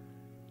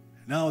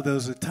 Now, there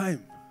was a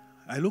time,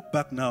 I look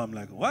back now, I'm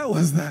like, why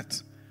was that?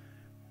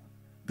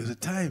 There's a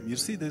time, you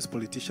see these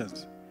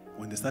politicians,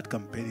 when they start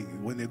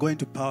campaigning, when they go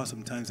into power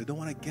sometimes, they don't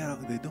want to get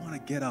out. They don't want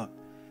to get out.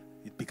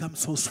 It becomes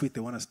so sweet,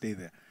 they want to stay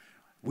there.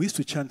 We used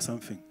to chant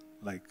something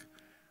like,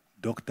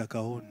 Dr.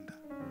 Kaunda,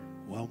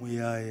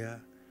 Wamuyaya,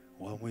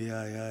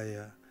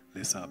 Wamuyaya,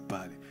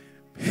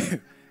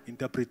 Lesapali.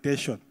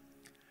 Interpretation,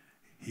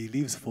 he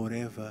lives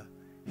forever,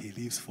 he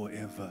lives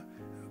forever,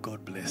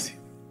 God bless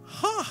him.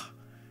 Ha!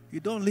 You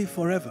don't live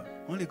forever.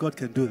 Only God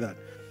can do that.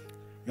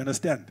 You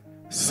understand?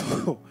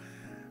 So,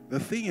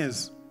 the thing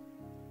is,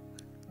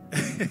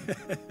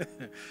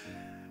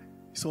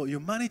 so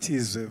humanity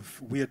is a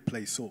weird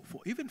place. So,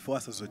 even for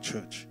us as a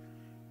church,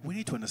 we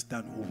need to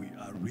understand who we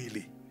are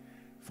really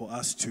for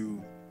us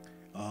to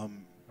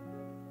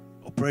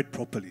operate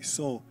properly.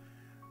 So,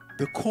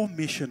 the core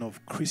mission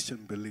of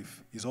Christian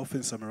belief is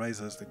often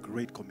summarized as the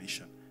Great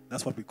Commission.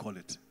 That's what we call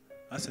it.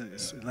 That's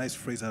a nice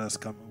phrase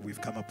that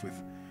we've come up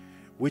with,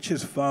 which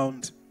is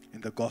found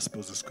in the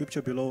Gospels. The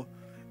scripture below,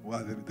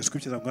 the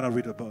scriptures I'm going to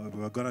read about,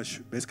 we're going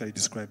to basically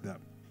describe that.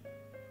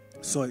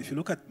 So if you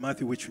look at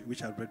Matthew,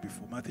 which I read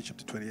before, Matthew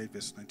chapter 28,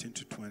 verse 19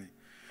 to 20, it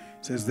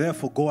says,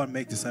 "Therefore go and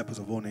make disciples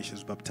of all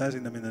nations,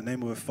 baptizing them in the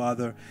name of the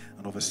Father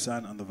and of the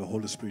Son and of the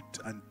Holy Spirit,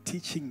 and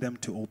teaching them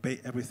to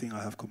obey everything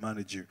I have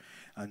commanded you.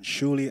 And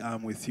surely I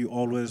am with you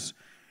always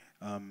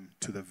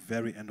to the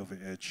very end of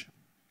the age."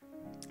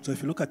 So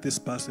if you look at this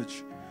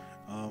passage,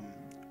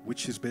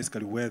 which is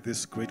basically where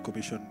this Great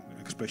Commission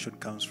expression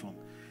comes from,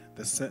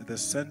 the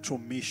central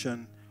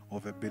mission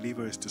of a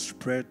believer is to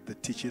spread the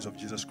teachings of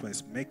Jesus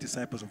Christ, make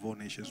disciples of all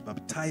nations,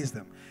 baptize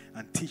them,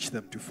 and teach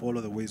them to follow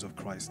the ways of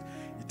Christ.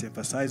 It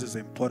emphasizes the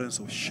importance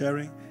of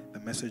sharing the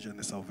message and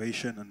the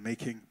salvation and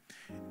making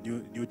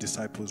new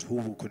disciples who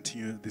will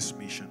continue this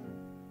mission.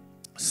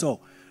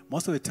 So,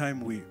 most of the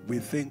time we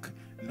think,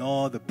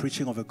 no, the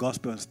preaching of the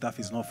gospel and stuff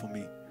is not for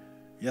me.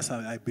 Yes,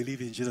 I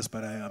believe in Jesus,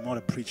 but I'm not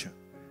a preacher.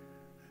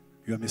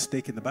 You are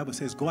mistaken. The Bible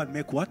says, go and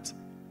make what?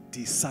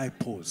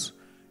 Disciples.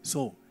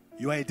 So,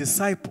 you are a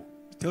disciple.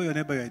 Tell your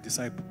neighbor you're a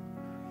disciple.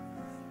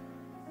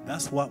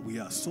 That's what we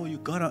are. So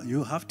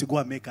you have to go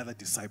and make other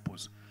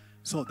disciples.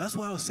 So that's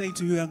why I was saying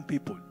to you young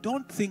people,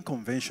 don't think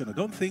conventional.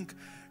 Don't think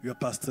you're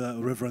Pastor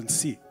Reverend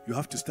C. You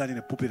have to stand in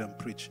a pulpit and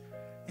preach.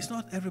 It's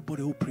not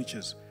everybody who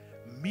preaches.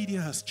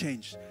 Media has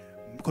changed.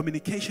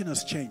 Communication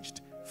has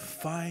changed.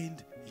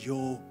 Find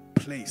your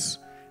place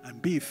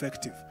and be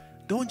effective.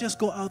 Don't just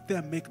go out there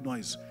and make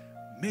noise.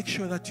 Make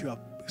sure that you are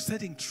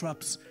setting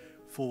traps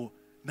for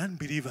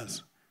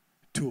non-believers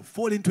to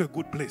fall into a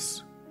good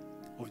place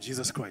of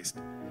Jesus Christ.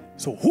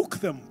 So hook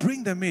them,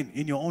 bring them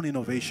in your own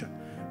innovation.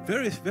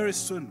 Very, very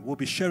soon we'll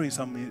be sharing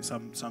some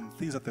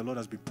things that the Lord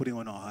has been putting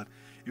on our heart,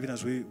 even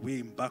as we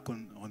embark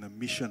on a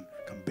mission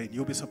campaign.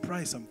 You'll be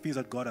surprised some things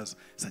that God has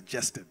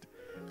suggested.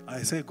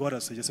 I say God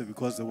has suggested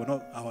because they were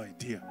not our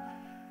idea.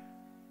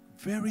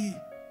 Very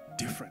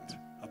different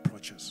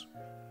approaches.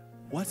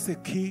 What's the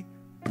key?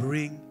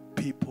 Bring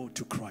people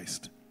to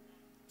Christ.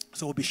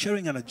 So we'll be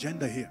sharing an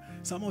agenda here.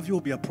 Some of you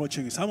will be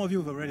approaching, some of you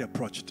have already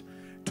approached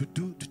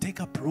to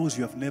take up roles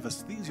you have never,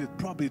 things you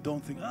probably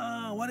don't think,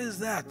 what is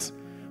that?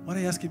 What are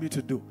you asking me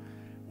to do?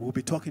 We'll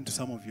be talking to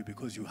some of you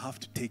because you have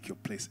to take your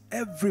place.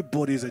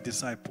 Everybody is a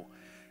disciple.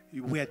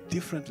 We are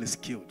differently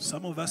skilled.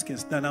 Some of us can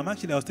stand. I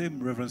was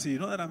telling Reverend C, you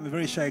know that I'm a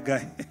very shy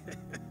guy.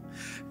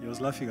 He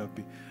was laughing at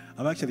me.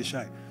 I'm actually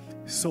shy.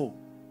 So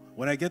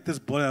when I get this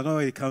ball, I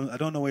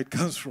don't know where it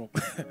comes from.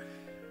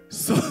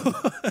 So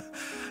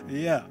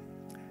yeah.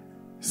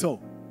 So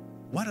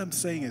what I'm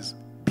saying is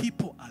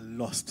people are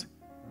lost.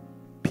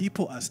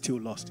 People are still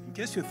lost. In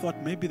case you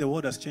thought maybe the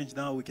world has changed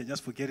now, we can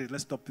just forget it.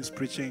 Let's stop this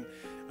preaching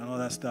and all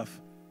that stuff.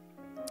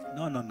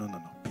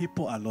 No.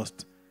 People are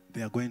lost.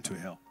 They are going to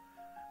hell.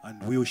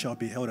 And we shall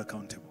be held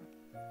accountable.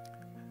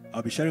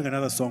 I'll be sharing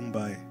another song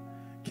by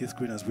Keith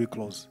Green as we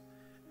close.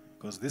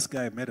 Because this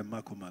guy made a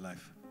mark on my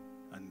life.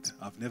 And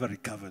I've never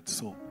recovered.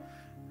 So,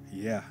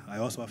 yeah, I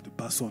also have to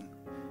pass on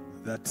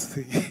that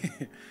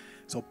thing.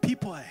 So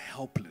people are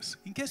helpless.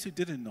 In case you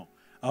didn't know,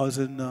 I was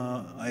in,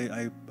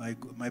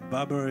 my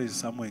barber is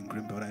somewhere in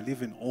Greenbelt, but I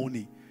live in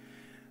Oni.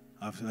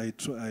 But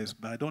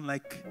I don't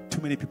like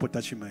too many people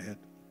touching my head.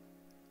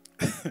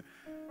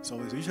 So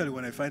usually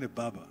when I find a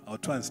barber, I'll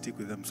try and stick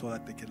with them so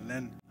that they can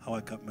learn how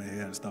I cut my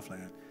hair and stuff like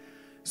that.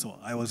 So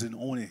I was in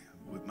Oni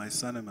with my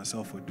son and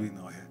myself were doing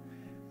our hair.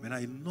 When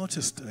I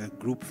noticed a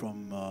group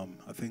from,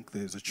 I think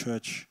there's a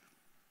church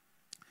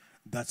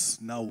that's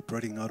now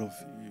operating out of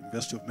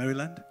University of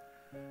Maryland.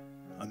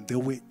 And they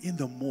were in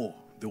the mall.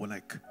 They were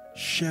like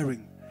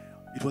sharing.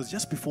 It was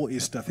just before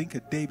Easter, I think a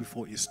day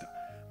before Easter.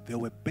 They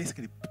were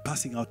basically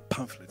passing out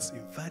pamphlets,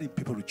 inviting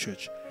people to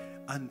church.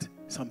 And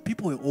some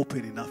people were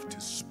open enough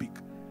to speak.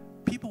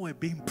 People were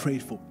being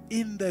prayed for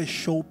in the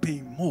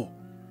shopping mall.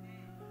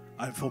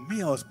 And for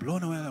me, I was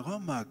blown away. Like, oh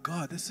my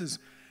God, this is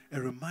a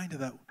reminder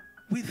that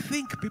we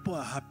think people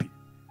are happy.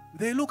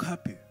 They look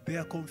happy. They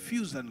are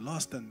confused and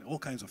lost and all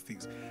kinds of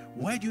things.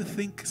 Why do you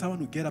think someone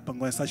would get up and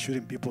go and start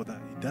shooting people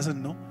that he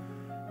doesn't know?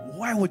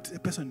 Why would a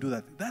person do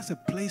that? That's a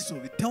place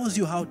of, it tells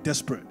you how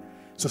desperate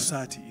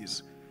society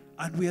is.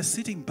 And we are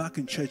sitting back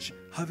in church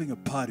having a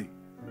party.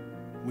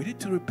 We need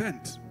to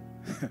repent.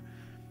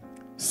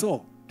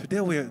 So, today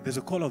there's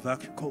a call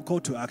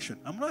to action.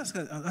 I'm not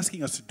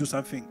asking us to do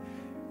something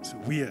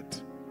weird.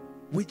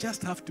 We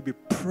just have to be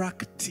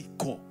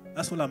practical.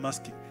 That's what I'm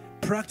asking.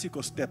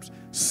 Practical steps,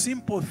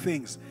 simple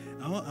things.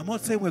 I'm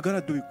not saying we're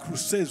going to do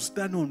crusades,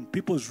 stand on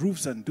people's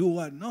roofs and do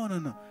what.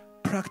 No.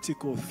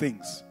 Practical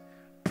things.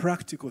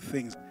 Practical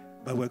things.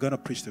 But we're going to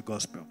preach the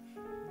gospel.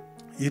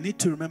 You need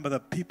to remember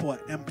that people are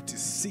empty,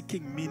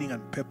 seeking meaning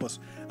and purpose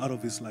out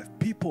of this life.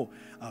 People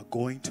are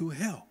going to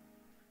hell.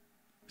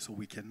 So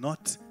we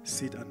cannot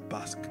sit and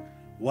bask.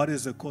 What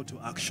is the call to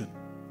action?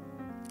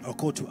 Our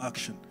call to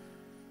action.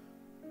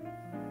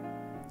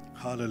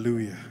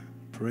 Hallelujah.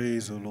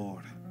 Praise the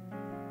Lord.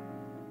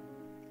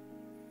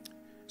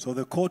 So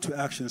the call to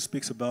action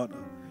speaks about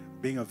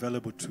being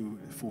available to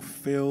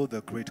fulfill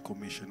the Great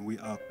Commission. We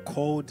are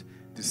called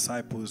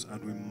disciples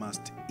and we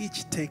must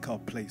each take our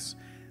place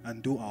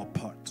and do our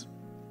part.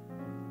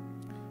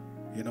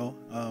 You know,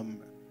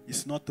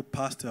 it's not the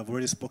pastor, I've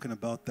already spoken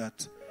about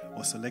that,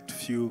 or select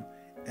few.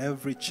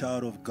 Every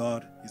child of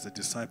God is a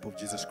disciple of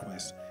Jesus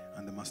Christ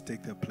and they must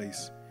take their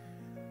place.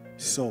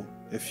 So,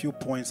 a few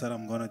points that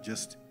I'm going to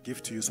just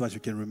give to you so that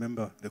you can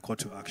remember the call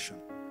to action.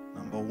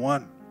 Number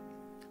one,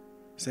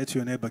 say to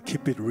your neighbor,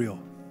 keep it real.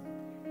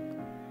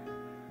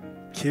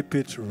 Keep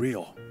it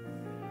real.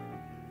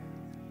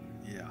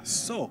 Yeah.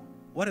 So,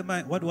 what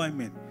do I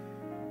mean?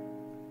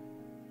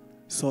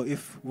 So,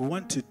 if we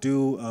want to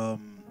do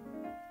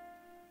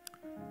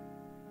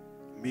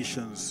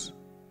missions,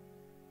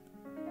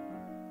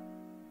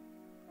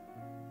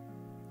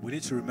 we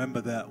need to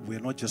remember that we're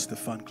not just a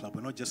fun club.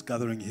 We're not just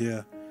gathering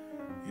here,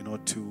 you know,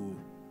 to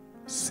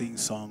sing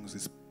songs.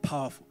 It's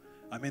powerful.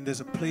 I mean, there's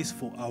a place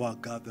for our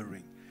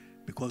gathering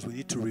because we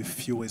need to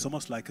refuel. It's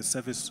almost like a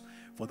service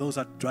for those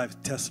that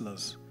drive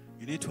Teslas.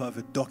 You need to have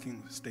a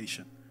docking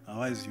station.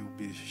 Otherwise, you'll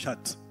be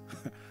shut.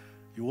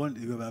 You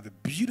have a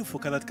beautiful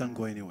car that can't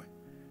go anywhere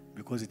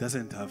because it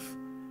doesn't have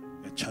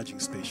a charging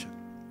station.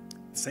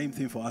 Same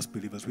thing for us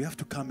believers. We have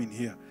to come in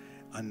here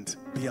and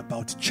be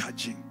about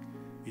charging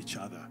each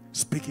other,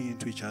 speaking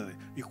into each other,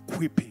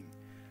 equipping.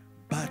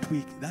 But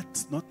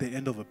that's not the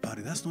end of a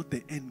party. That's not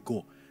the end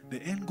goal.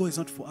 The end goal is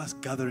not for us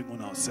gathering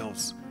on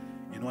ourselves,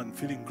 you know, and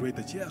feeling great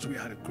that, yes, we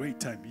had a great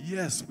time.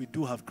 Yes, we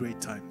do have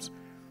great times.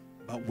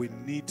 But we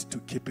need to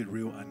keep it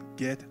real and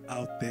get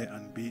out there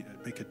and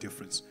make a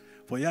difference.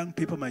 For young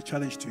people, my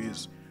challenge to you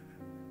is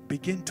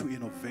begin to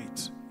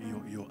innovate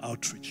your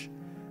outreach.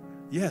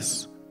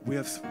 Yes, we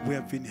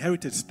have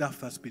inherited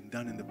stuff that's been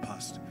done in the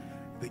past.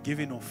 The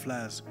giving of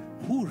flyers.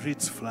 Who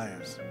reads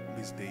flyers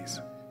these days?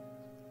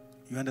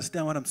 You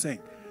understand what I'm saying?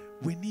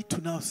 We need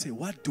to now say,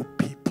 what do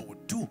people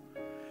do?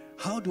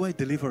 How do I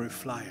deliver a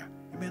flyer?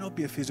 It may not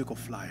be a physical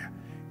flyer.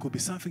 It could be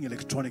something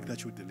electronic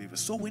that you deliver.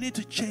 So we need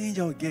to change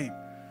our game.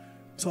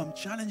 So I'm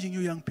challenging you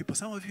young people.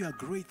 Some of you are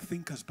great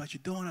thinkers, but you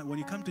don't. When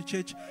you come to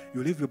church,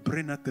 you leave your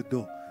brain at the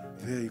door.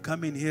 There, you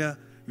come in here,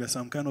 you are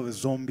some kind of a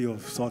zombie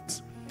of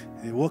sorts.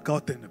 You walk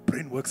out and the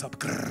brain works up.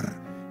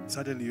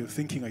 Suddenly you're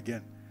thinking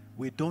again.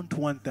 We don't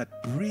want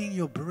that. Bring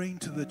your brain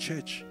to the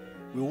church.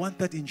 We want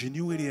that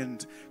ingenuity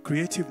and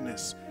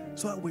creativeness.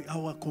 So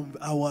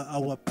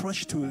our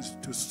approach to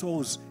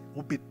souls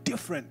will be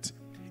different.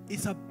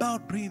 It's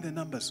about bringing the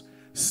numbers.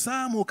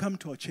 Some will come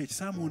to our church,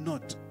 some will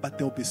not, but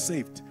they'll be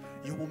saved.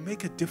 You will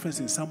make a difference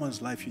in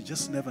someone's life. You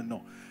just never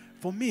know.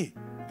 For me,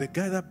 the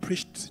guy that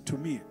preached to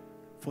me,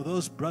 for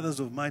those brothers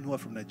of mine who are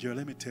from Nigeria,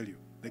 let me tell you,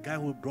 the guy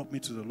who brought me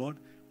to the Lord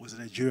was a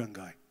Nigerian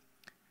guy,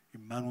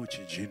 Emmanuel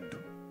Chijindu.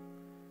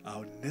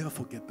 I'll never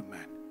forget the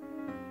man.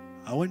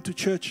 I went to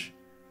church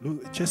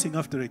chasing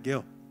after a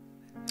girl.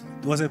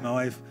 It wasn't my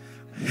wife.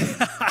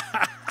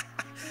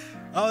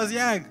 I was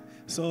young,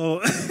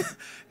 so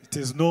it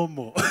is no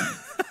more.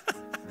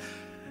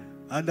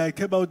 And I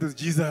came out with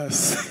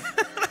Jesus.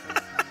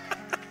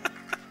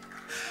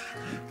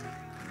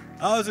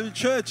 I was in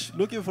church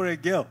looking for a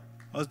girl.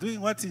 I was doing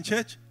what in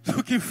church?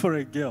 Looking for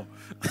a girl.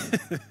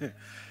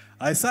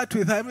 I sat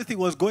with her, everything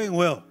was going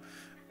well.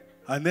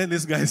 And then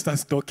this guy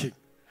starts talking.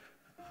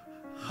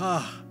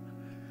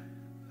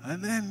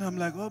 And then I'm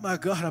like, oh my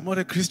God, I'm not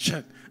a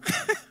Christian.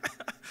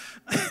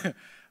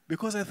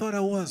 Because I thought I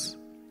was.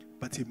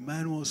 But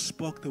Emmanuel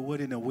spoke the word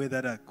in a way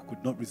that I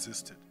could not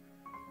resist it.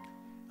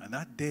 And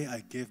that day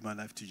I gave my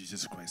life to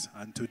Jesus Christ.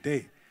 And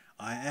today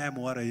I am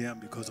what I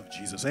am because of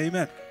Jesus.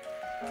 Amen.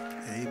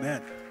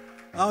 Amen.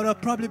 I would have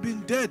probably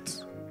been dead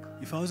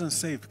if I wasn't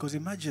saved. Because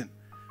imagine,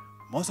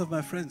 most of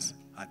my friends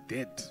are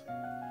dead.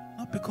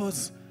 Not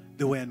because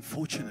they were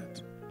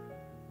unfortunate,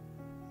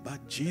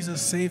 but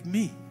Jesus saved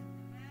me.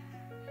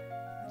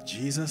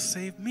 Jesus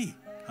saved me.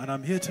 And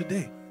I'm here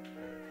today.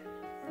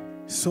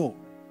 So,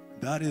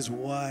 that is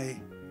why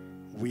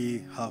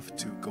we have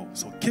to go.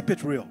 So, keep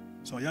it real.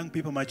 So, young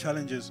people, my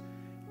challenge is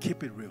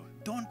keep it real.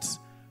 Don't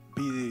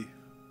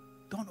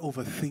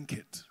overthink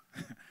it.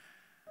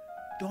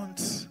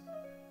 Don't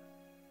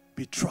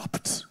be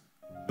trapped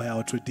by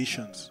our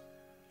traditions.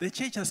 The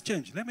church has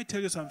changed. Let me tell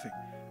you something.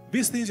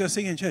 These things you're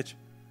seeing in church,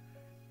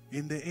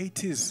 in the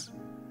 80s,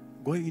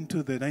 going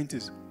into the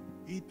 90s,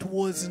 it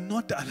was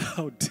not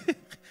allowed.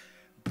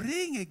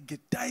 Bring a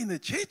guitar in the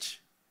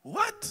church?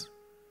 What?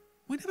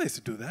 We never used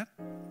to do that.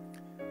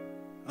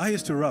 I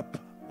used to rap.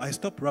 I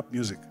stopped rap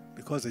music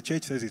because the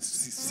church says it's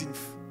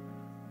sinful.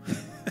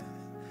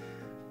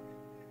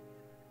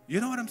 You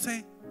know what I'm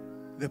saying?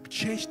 The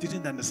church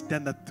didn't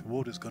understand that the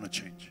world is going to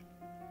change.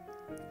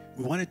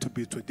 We want it to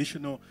be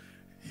traditional.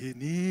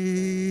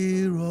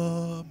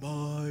 Nearer,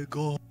 my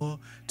God,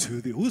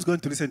 to thee. Who's going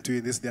to listen to you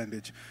in this day and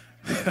age?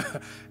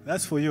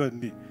 That's for you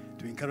and me,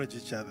 to encourage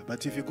each other.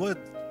 But if you go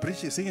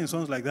preaching, singing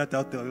songs like that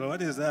out there,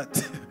 what is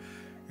that?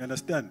 You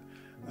understand?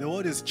 The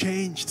world has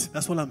changed.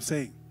 That's what I'm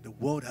saying. The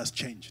world has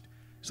changed.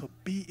 So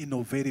be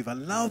innovative.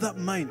 Allow that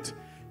mind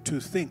to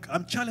think.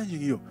 I'm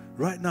challenging you.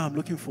 Right now, I'm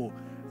looking for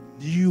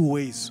new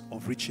ways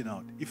of reaching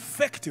out.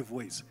 Effective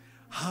ways.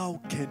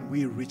 How can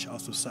we reach our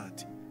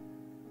society?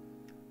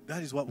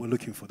 That is what we're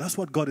looking for. That's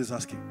what God is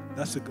asking.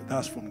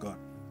 That's from God.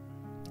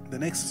 The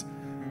next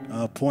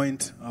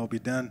point, I'll be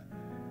done.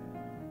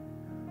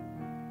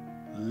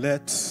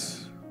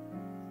 Let's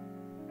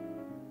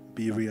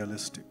be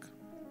realistic.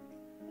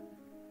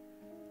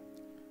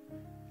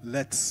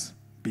 Let's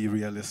be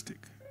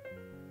realistic.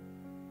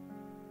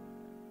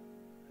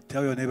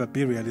 Tell your neighbor,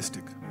 be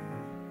realistic.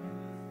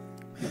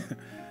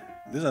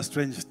 These are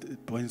strange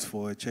points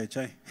for a church,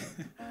 eh?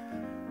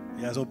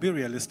 Yeah, so be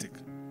realistic.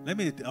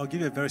 I'll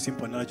give you a very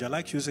simple analogy. I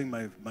like using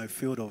my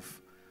field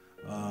of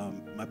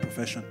my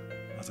profession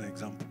as an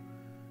example.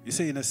 You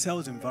see, in a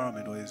sales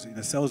environment or in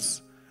a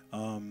sales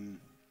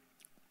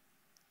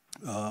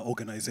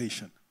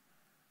organization,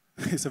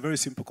 it's a very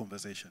simple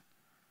conversation.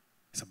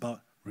 It's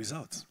about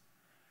results.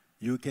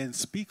 You can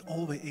speak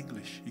all the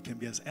English. You can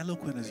be as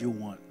eloquent as you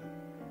want.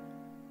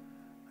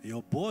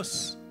 Your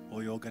boss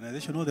or your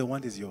organization, all they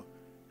want is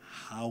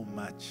how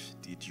much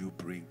did you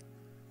bring?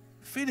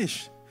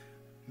 Finish.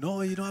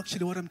 No,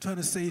 actually what I'm trying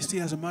to say, see,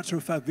 as a matter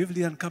of fact,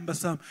 vividly and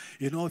cumbersome,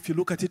 if you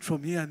look at it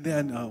from here and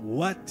there,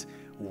 what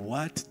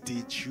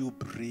did you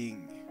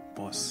bring,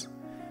 boss?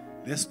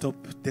 Let's stop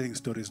telling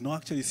stories. No,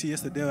 actually, see,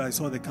 yesterday I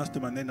saw the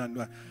customer and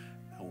then,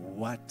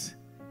 what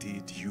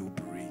did you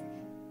bring?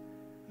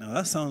 Now,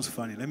 that sounds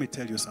funny. Let me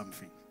tell you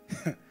something.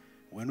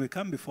 When we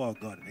come before our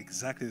God,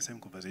 exactly the same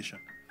conversation.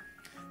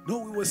 No,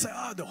 we will say,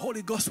 the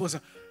Holy Ghost was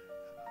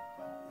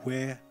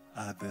where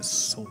are the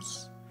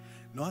souls?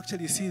 No,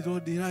 actually, see,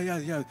 there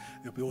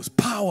was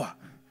power.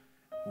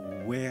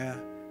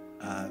 Where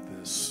are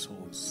the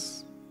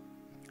souls?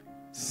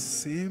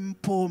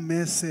 Simple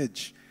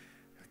message.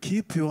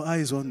 Keep your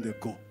eyes on the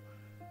go.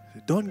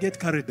 Don't get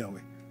carried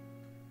away.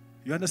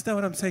 You understand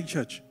what I'm saying,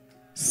 church?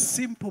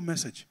 Simple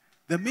message.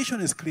 The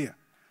mission is clear.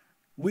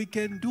 We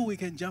can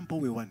jump all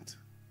we want.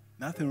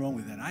 Nothing wrong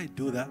with that. I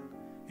do that,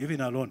 even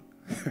alone.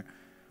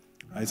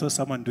 I saw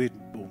someone do it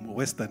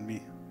worse than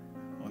me.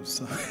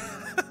 Also.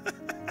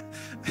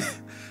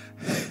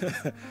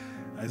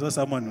 I saw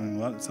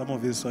someone, some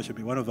of his social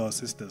media, one of our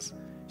sisters.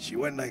 She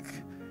went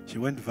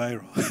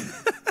viral.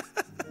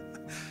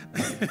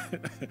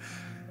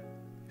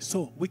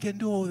 So we can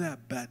do all that,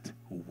 but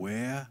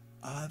where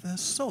are the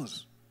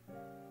souls?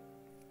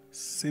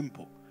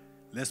 Simple.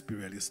 Let's be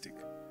realistic.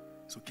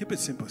 So keep it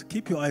simple.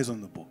 Keep your eyes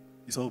on the ball.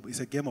 It's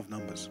a game of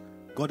numbers.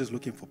 God is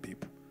looking for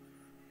people.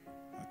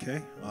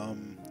 Okay?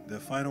 The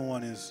final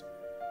one is,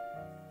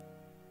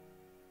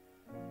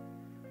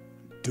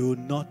 do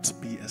not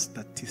be a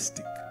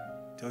statistic.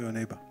 Tell your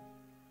neighbor.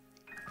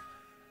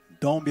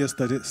 Don't be a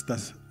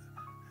statistic.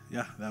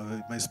 Yeah,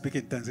 my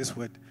speaking tongues, this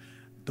word.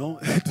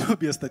 Don't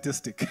be a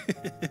statistic.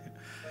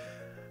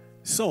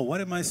 So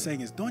what am I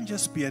saying is, don't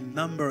just be a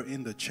number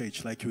in the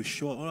church. Like you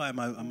show, oh, I'm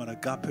an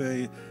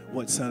Agape,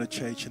 what side of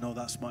church,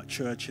 that's my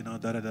church,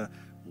 da-da-da.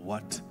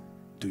 What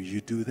do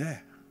you do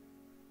there?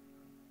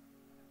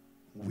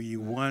 We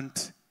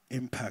want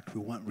impact.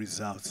 We want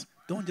results.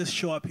 Don't just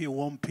show up here,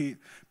 warm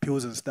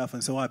pews and stuff,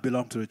 and say, oh, I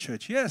belong to the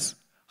church. Yes,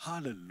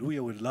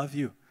 hallelujah, we love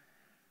you.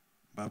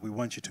 But we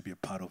want you to be a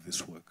part of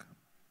this work.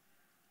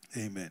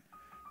 Amen.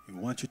 We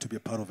want you to be a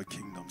part of a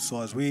kingdom.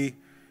 So as we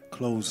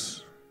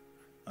close,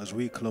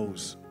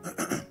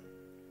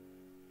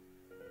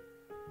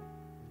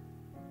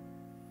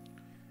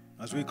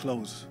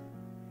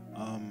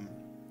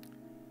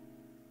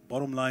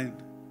 bottom line,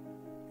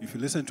 if you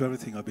listen to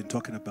everything I've been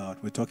talking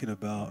about, we're talking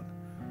about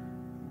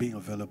being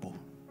available.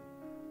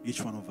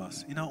 Each one of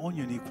us, in our own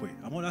unique way.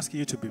 I'm not asking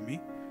you to be me.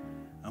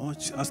 I'm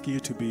not asking you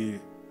to be,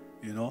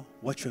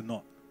 what you're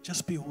not.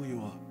 Just be who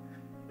you are.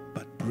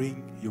 But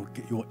bring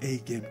your A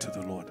game to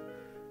the Lord.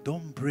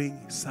 Don't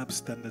bring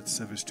substandard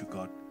service to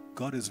God.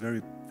 God is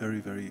very, very,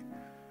 very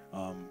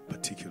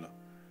particular.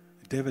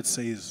 David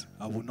says,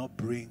 I will not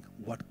bring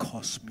what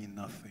costs me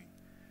nothing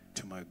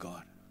to my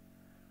God.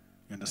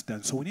 You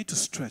understand? So we need to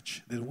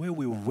stretch. The way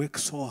we work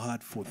so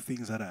hard for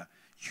things that are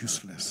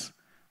useless,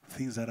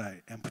 things that are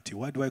empty.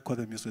 Why do I call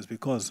them useless?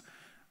 Because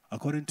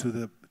according to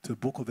the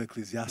book of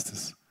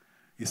Ecclesiastes,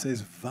 it says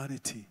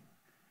vanity,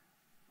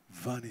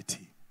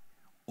 vanity,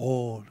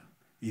 all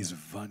is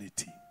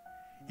vanity.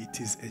 It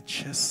is a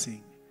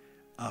chasing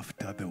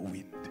after the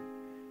wind.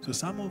 So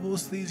some of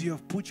those things you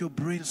have put your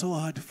brain so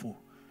hard for,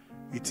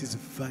 it is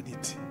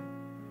vanity.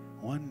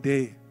 One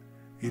day,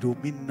 it will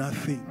mean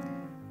nothing.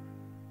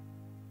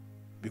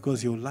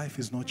 Because your life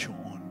is not your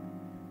own.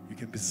 You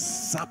can be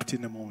zapped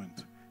in a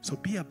moment. So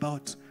be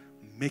about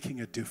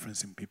making a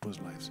difference in people's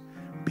lives.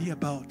 Be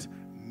about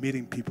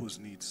meeting people's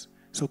needs.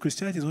 So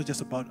Christianity is not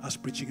just about us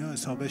preaching,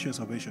 salvation,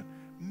 salvation.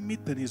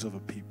 Meet the needs of the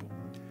people.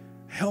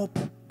 Help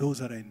those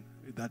that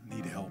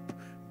need help.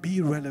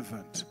 Be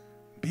relevant.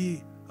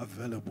 Be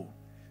available.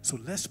 So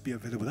let's be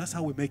available. That's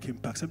how we make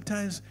impact.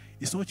 Sometimes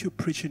it's not you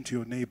preaching to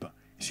your neighbor.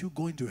 It's you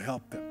going to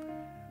help them.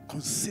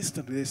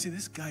 Consistently. They say,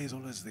 this guy is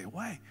always there.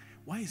 Why?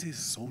 Why is he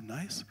so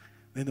nice?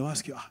 Then they'll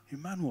ask you,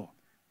 Emmanuel,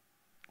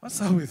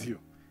 what's up with you?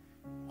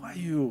 Why are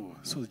you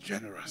so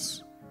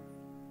generous?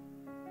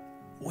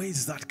 Where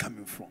is that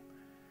coming from?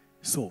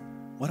 So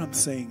what I'm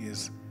saying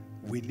is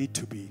we need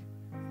to be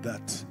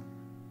that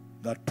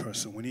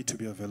person. We need to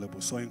be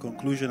available. So in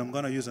conclusion, I'm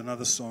going to use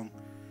another song.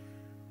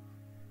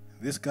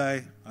 This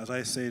guy, as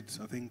I said,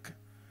 I think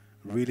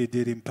really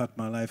did impact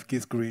my life.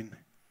 Keith Green.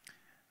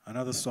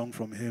 Another song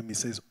from him, he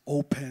says,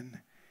 open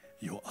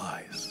your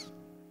eyes.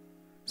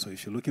 So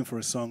if you're looking for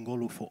a song, go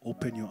look for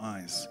Open Your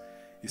Eyes.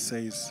 He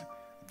says,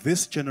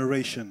 this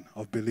generation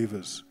of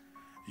believers,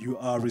 you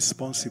are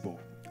responsible,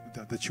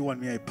 that you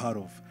and me are a part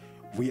of.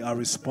 We are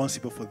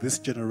responsible for this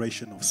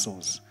generation of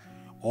souls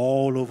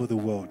all over the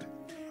world.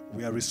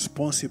 We are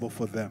responsible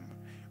for them.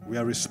 We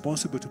are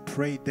responsible to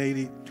pray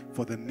daily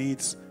for the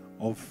needs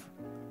of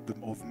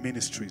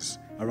ministries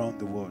around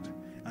the world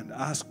and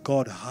ask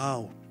God,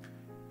 how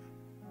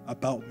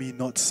about me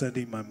not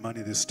sending my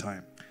money this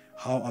time?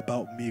 How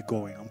about me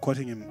going? I'm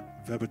quoting him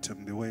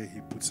verbatim the way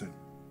he puts it.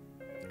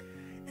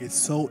 It's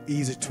so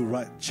easy to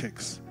write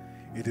checks.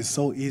 It is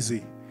so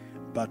easy,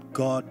 but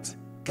God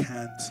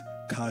can't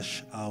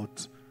cash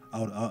out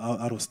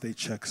of state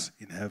checks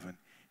in heaven.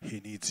 He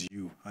needs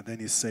you. And then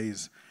he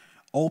says,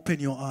 open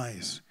your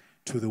eyes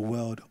to the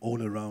world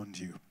all around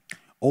you.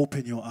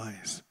 Open your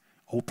eyes.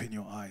 Open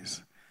your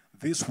eyes.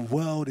 This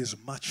world is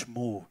much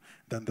more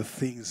than the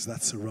things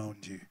that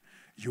surround you.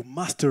 You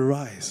must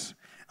arise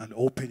and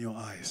open your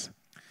eyes.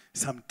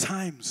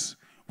 Sometimes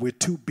we're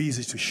too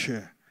busy to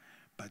share,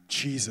 but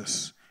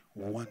Jesus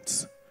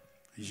wants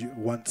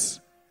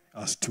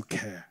us to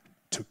care.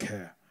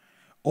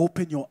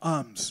 Open your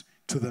arms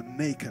to the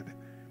naked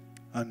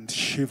and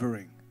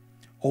shivering.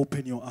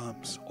 Open your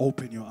arms.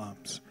 Open your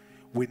arms.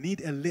 We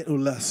need a little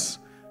less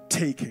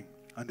taking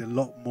and a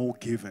lot more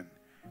giving.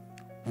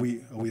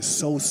 We're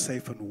so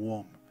safe and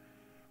warm.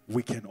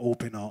 We can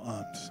open our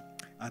arms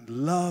and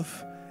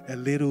love a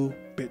little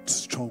bit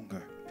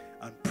stronger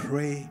and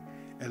pray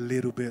a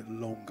little bit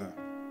longer.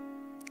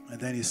 And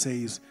then he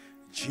says,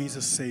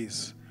 Jesus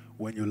says,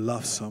 when you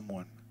love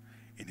someone,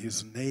 in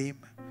his name,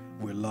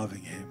 we're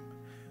loving him.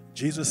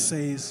 Jesus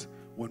says,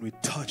 when we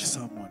touch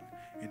someone,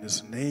 in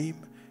his name,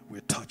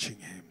 we're touching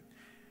him.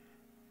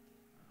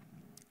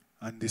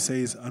 And he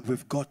says, and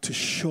we've got to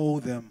show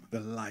them the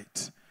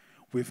light.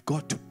 We've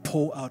got to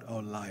pour out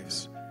our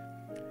lives.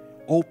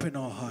 Open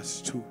our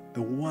hearts to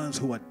the ones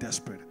who are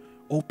desperate.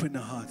 Open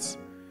our hearts.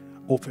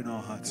 Open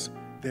our hearts.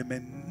 They may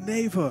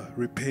never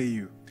repay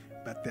you,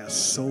 but their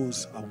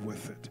souls are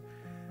worth it.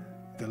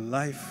 The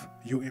life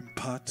you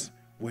impart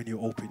when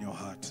you open your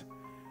heart.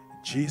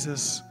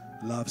 Jesus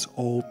loves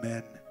all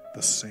men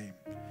the same.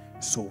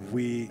 So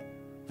we've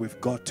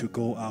got to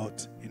go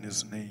out in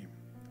his name.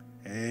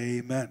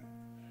 Amen.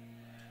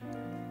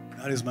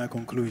 That is my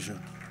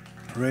conclusion.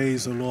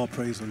 Praise the Lord,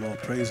 praise the Lord,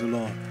 praise the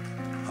Lord.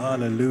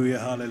 Hallelujah,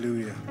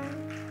 hallelujah.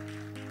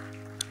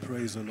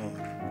 Praise the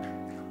Lord.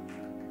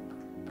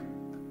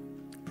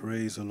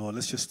 Praise the Lord.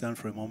 Let's just stand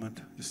for a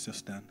moment. Let's just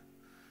stand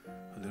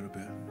a little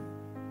bit.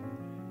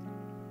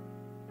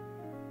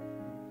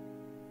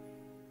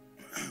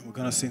 We're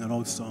going to sing an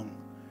old song,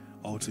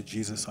 "Oh, to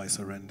Jesus I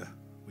Surrender."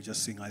 We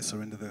just sing, "I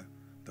Surrender,"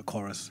 the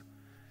chorus.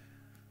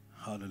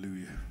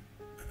 Hallelujah.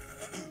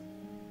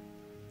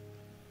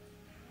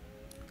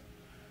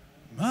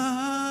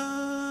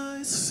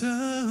 My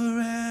surrender,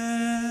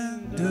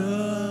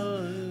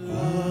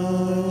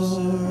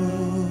 oh,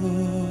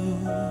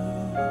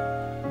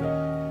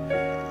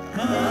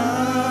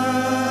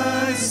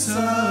 I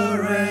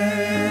surrender,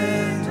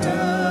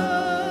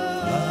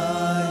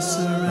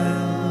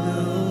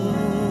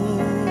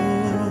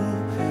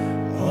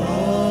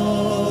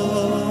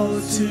 all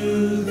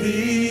to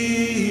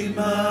thee,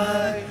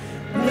 my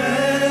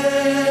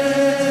blessed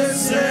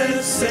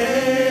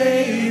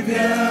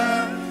Savior.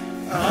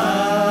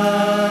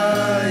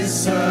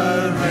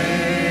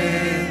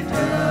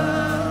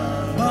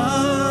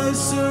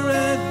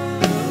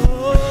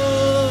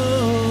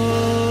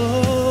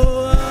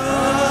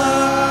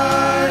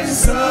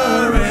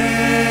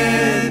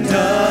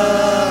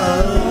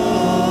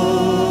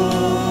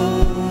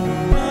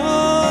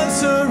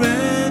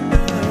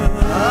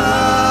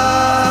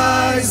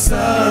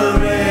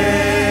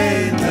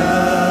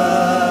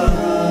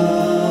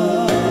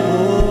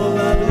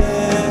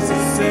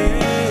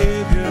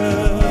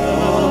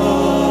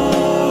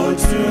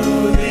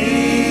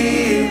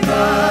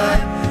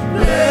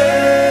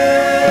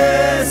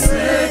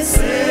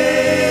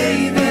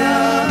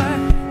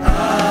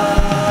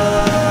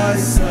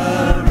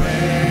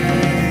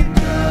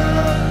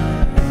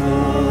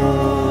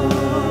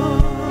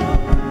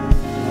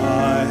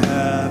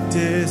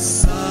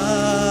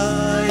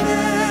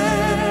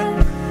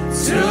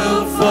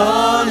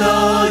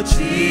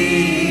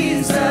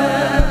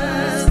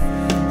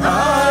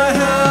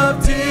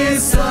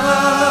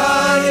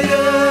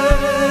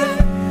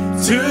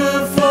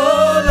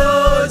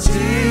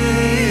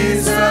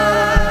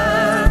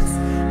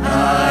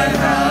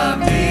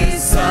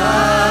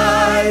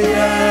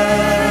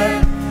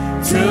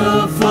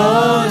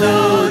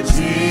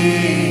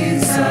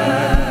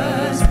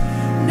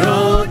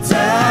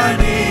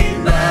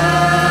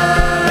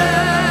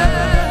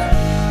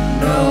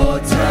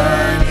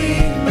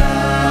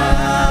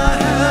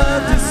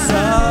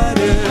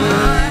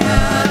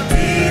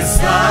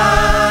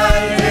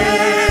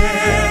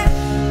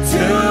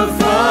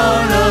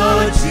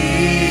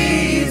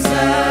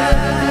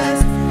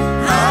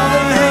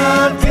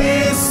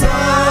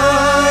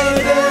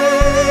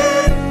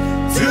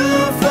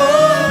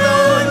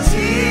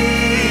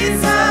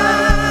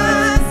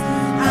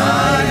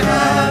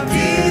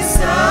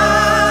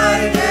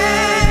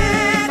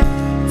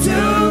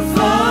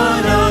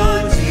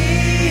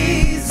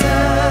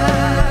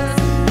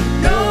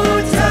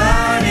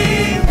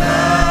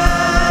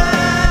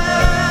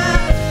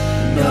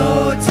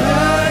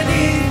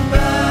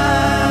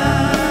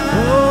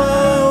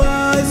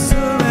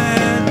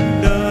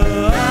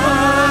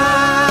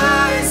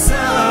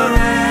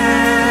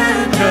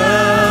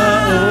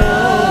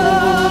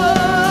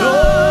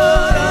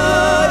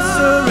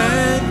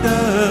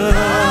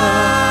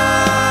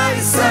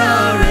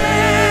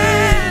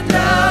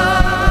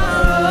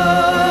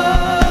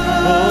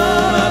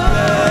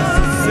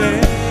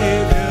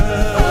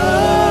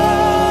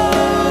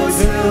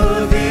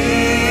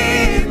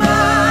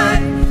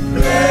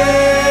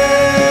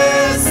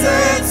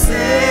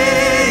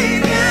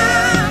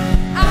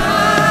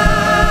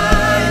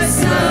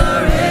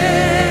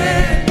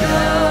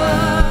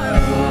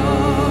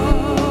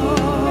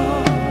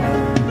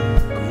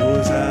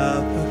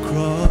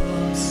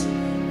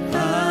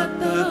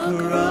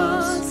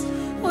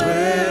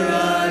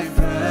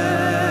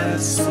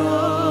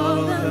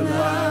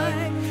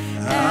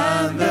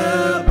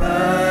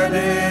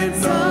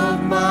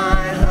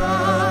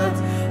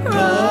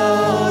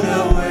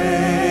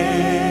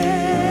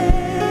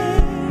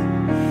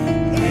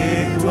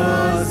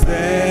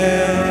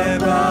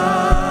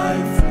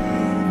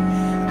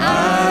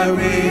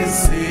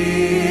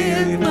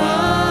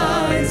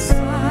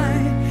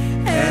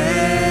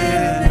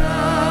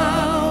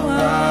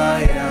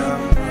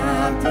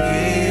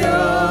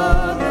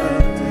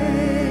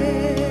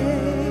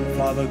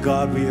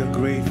 God, we are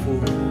grateful.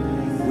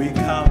 We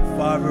come,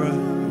 Father,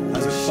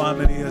 as a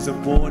family, as a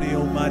body,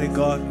 Almighty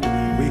God.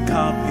 We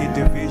come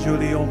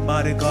individually,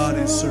 Almighty God,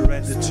 and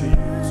surrender to you.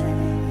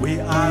 We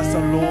ask the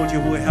Lord you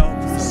will help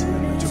us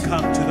to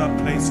come to that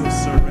place of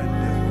surrender.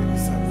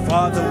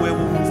 Father, where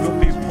we will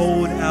be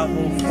poured out,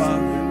 oh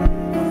Father.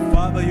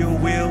 Father, your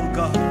will,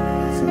 God,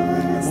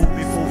 will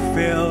be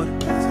fulfilled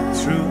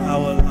through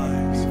our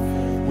lives.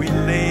 We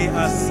lay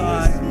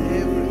aside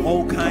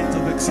all kinds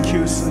of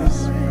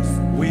excuses.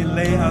 We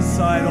lay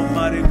aside,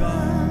 Almighty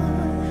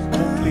God,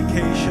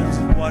 complications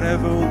and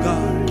whatever, oh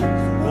God.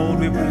 Lord,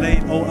 we lay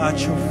it all at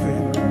your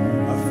feet.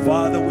 And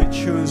Father, we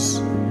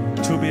choose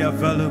to be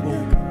available.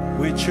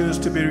 We choose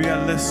to be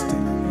realistic.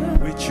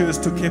 We choose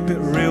to keep it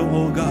real,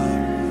 oh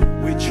God.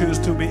 We choose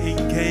to be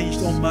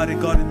engaged, Almighty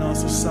God, in our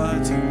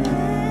society.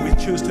 We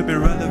choose to be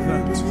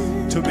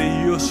relevant, to be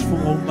useful,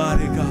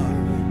 Almighty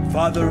God.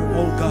 Father,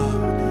 oh God,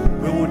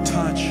 we will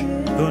touch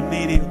the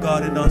needy,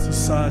 God, in our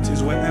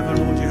societies, wherever,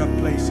 Lord, you have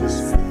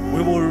places.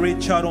 We will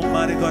reach out,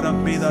 Almighty God,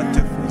 and be that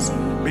difference,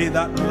 be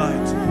that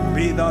light,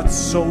 be that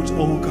salt,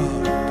 oh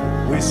God.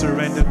 We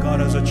surrender,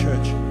 God, as a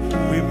church.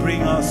 We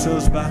bring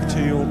ourselves back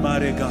to you,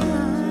 Almighty God.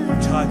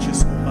 Touch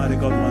us, Almighty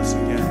God, once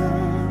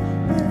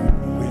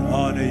again. We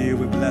honor you,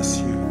 we bless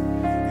you.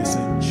 It's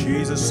in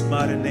Jesus'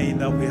 mighty name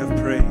that we have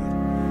prayed.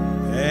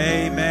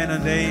 Amen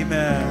and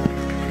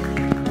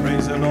amen.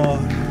 Praise the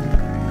Lord.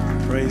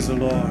 Praise the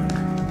Lord.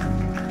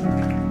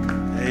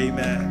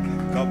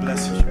 Amen. God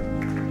bless you.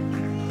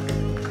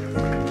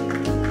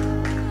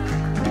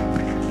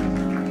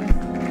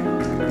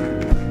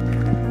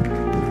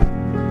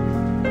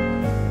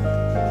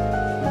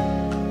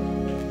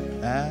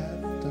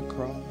 At the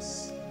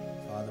cross,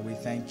 Father, we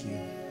thank you.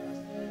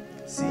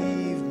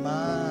 Receive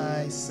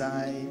my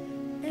sight,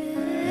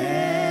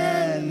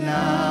 and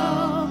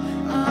now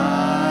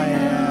I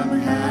am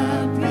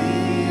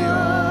happy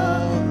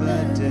all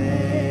the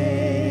day.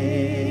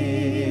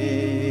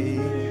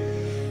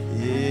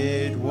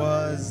 It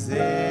was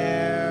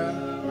there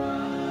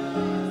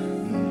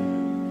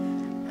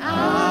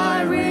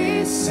I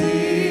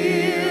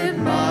received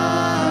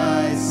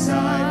my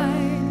sight,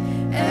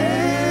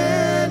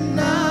 and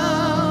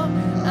now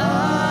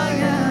I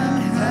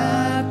am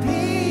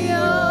happy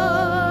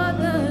all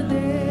the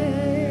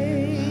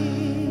day.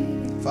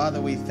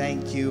 Father, we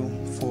thank you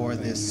for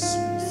this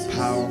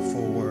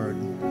powerful word.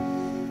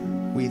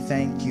 We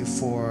thank you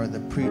for the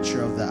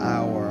preacher of the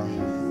hour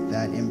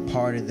that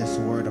imparted this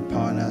word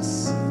upon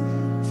us.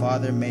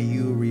 Father, may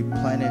you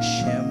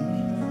replenish him.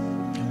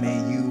 May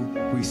you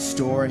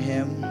restore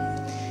him.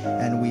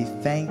 And we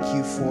thank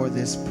you for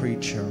this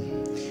preacher.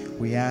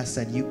 We ask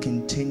that you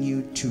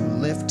continue to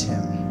lift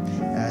him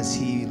as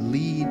he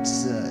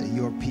leads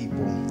your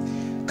people.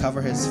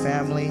 Cover his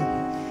family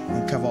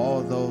and cover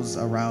all those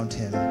around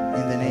him.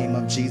 In the name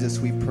of Jesus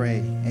we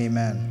pray.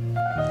 Amen.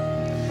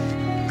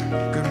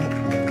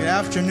 Good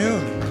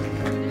afternoon.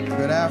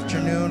 Good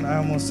afternoon. I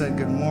almost said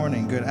good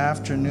morning. Good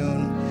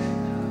afternoon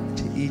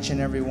to each and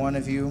every one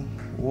of you.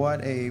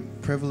 What a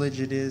privilege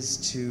it is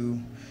to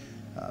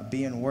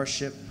be in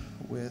worship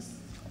with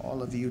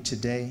all of you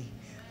today.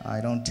 I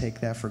don't take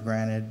that for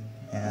granted,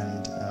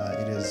 and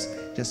it is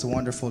just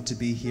wonderful to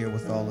be here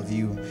with all of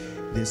you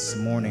this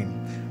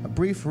morning. A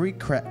brief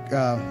recap,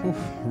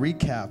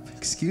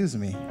 excuse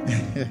me,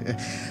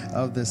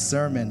 of the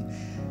sermon.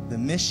 The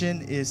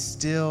mission is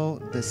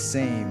still the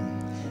same.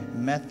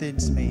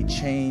 Methods may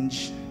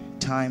change,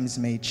 times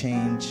may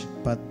change,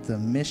 but the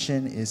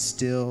mission is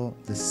still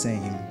the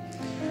same.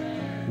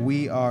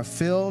 We are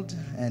filled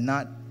and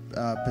not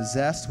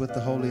possessed with the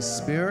Holy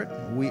Spirit.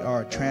 We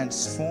are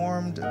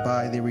transformed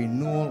by the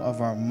renewal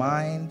of our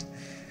mind.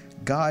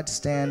 God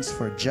stands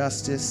for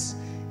justice,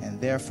 and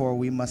therefore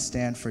we must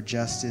stand for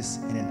justice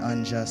in an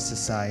unjust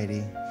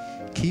society.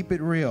 Keep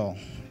it real,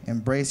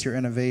 embrace your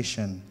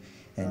innovation,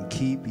 and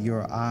keep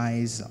your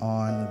eyes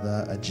on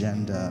the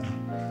agenda.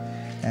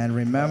 And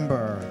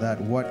remember that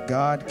what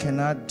God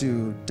cannot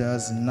do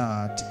does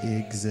not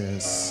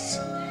exist.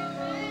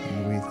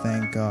 And we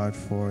thank God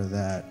for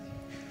that.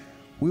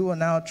 We will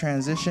now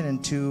transition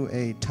into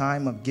a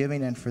time of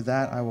giving, and for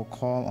that I will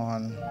call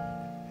on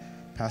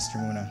Pastor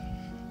Muna.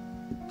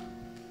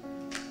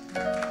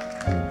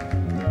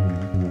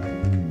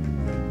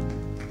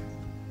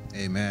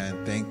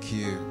 Amen. Thank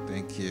you.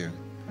 Thank you.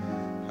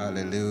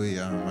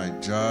 Hallelujah. My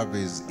job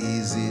is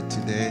easy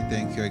today.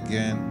 Thank you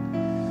again,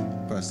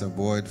 Pastor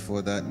Boyd,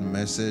 for that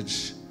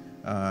message.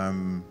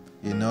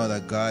 You know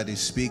that God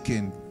is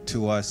speaking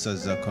to us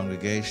as a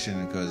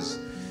congregation, because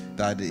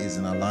that is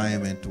in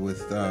alignment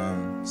with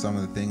some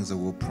of the things that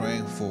we're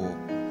praying for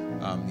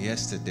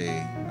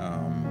yesterday.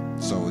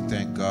 So we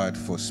thank God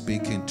for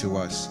speaking to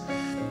us.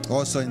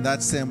 Also, in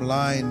that same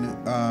line,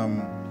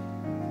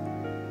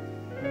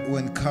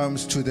 when it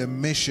comes to the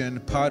mission,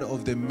 part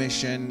of the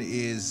mission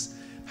is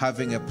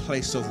having a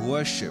place of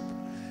worship.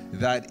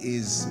 That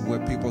is where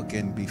people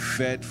can be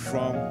fed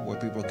from, where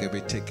people can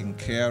be taken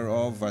care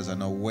of as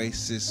an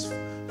oasis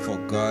for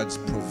God's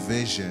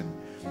provision.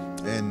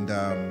 And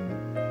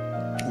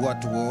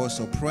what we're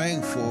also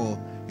praying for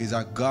is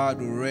that God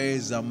will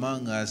raise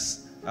among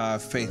us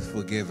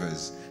faithful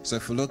givers. So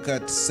if you look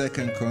at 2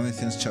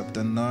 Corinthians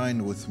chapter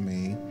 9 with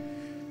me,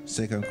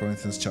 2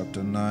 Corinthians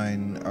chapter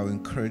 9, I'll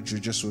encourage you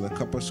just with a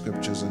couple of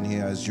scriptures in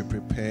here as you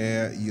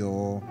prepare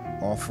your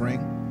offering.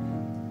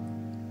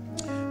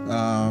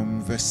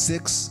 Verse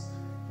 6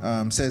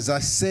 says, I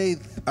say,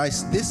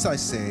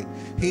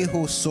 he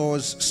who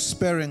sows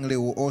sparingly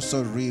will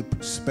also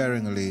reap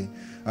sparingly,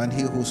 and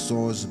he who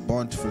sows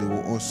bountifully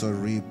will also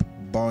reap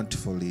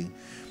bountifully.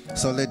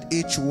 So let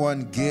each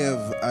one give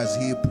as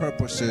he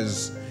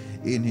purposes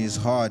in his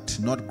heart,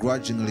 not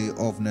grudgingly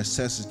of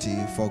necessity,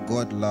 for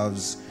God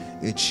loves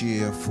a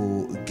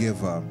cheerful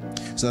giver.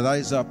 So that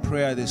is our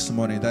prayer this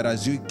morning, that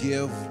as you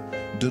give,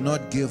 do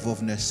not give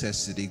of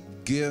necessity.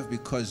 Give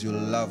because you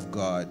love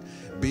God.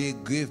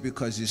 Give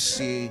because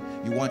you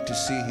want to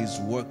see his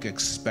work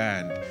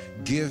expand.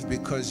 Give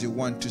because you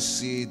want to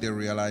see the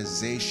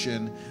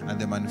realization and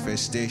the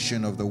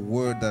manifestation of the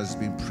word that has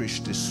been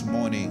preached this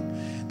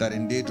morning, that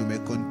indeed we may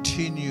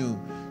continue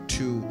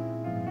to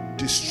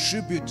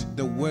distribute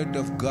the word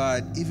of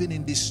God even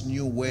in this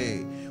new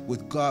way,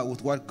 with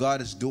what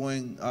God is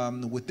doing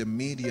with the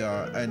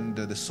media and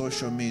the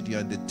social media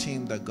and the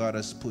team that God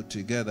has put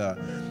together,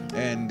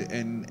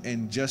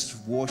 and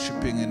just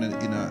worshiping in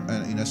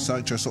a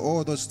sanctuary. So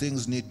all those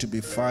things need to be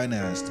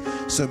financed.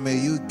 So may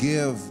you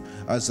give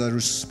as a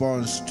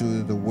response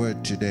to the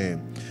word today.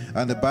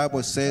 And the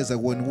Bible says that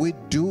when we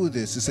do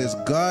this, it says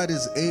God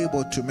is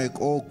able to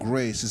make all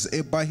grace.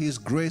 By his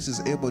grace is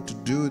able to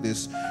do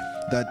this,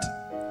 that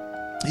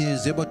he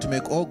is able to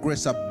make all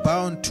grace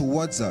abound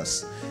towards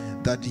us,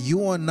 that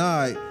you and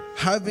I,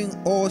 having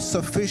all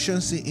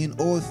sufficiency in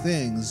all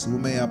things, we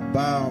may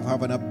abound,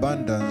 have an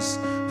abundance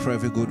for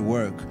every good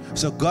work.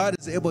 So God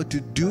is able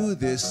to do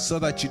this so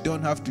that you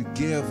don't have to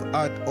give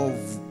out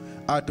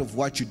of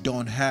what you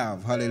don't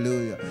have.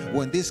 Hallelujah.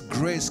 When this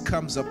grace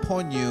comes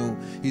upon you,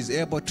 he's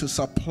able to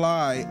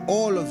supply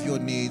all of your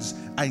needs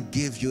and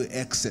give you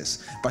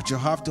excess. But you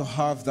have to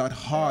have that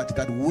heart,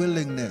 that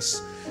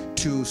willingness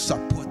to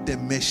support the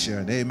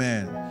mission.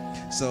 Amen.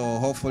 So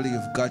hopefully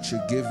you've got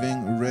your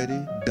giving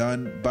ready,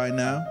 done by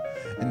now.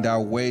 And there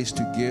are ways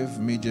to give.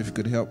 Media, if you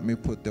could help me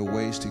put the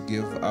ways to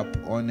give up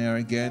on there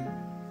again.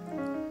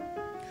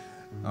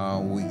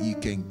 You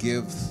can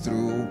give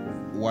through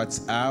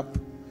WhatsApp.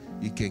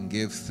 You can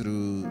give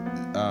through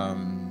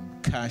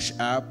Cash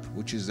App,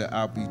 which is the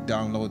app. You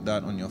download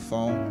that on your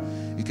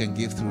phone. You can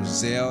give through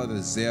Zelle. The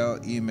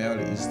Zelle email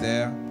is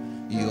there.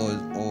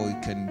 Or you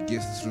can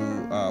give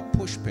through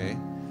PushPay.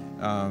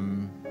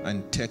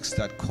 And text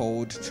that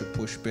code to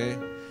PushPay,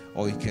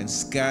 or you can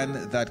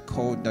scan that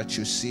code that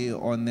you see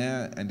on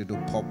there and it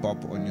will pop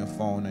up on your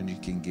phone and you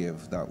can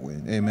give that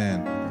way.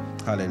 Amen.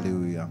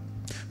 Hallelujah.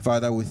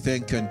 Father, we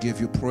thank you and give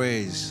you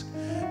praise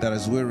that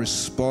as we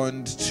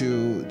respond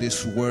to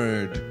this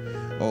word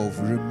of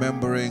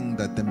remembering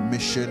that the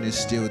mission is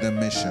still the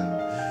mission.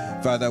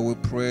 Father, we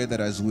pray that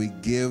as we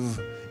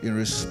give in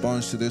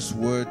response to this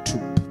word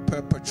to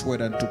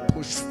perpetuate and to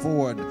push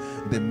forward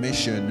the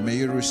mission, may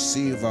you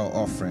receive our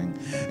offering.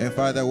 And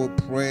Father, we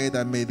pray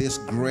that may this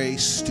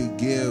grace to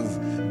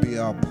give be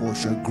our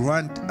portion.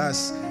 Grant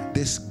us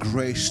this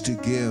grace to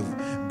give.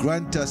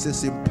 Grant us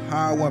this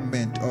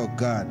empowerment, oh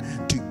God,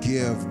 to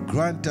give.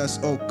 Grant us,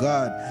 oh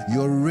God,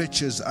 your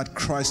riches at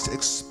Christ's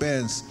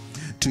expense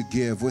to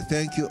give. We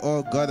thank you,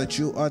 oh God, that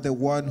you are the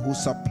one who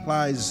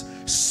supplies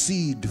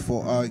seed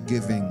for our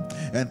giving.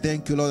 And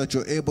thank you, Lord, that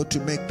you're able to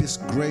make this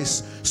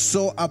grace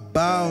so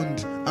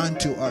abound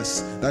unto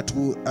us that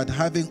we, at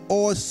having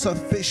all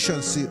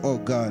sufficiency, oh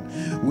God,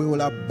 we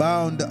will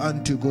abound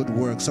unto good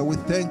works. So we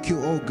thank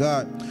you, oh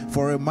God,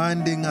 for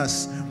reminding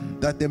us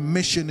that the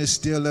mission is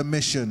still a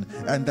mission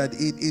and that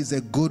it is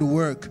a good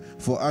work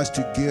for us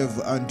to give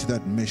unto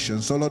that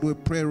mission. So Lord, we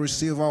pray,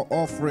 receive our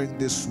offering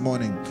this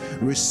morning.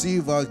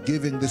 Receive our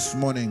giving this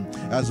morning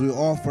as we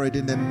offer it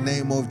in the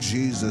name of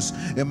Jesus.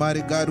 And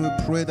mighty God, we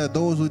pray that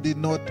those who did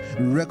not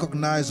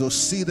recognize or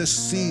see the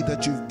seed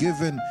that you've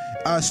given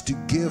us to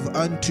give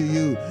unto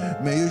you,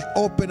 may you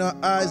open our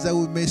eyes that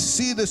we may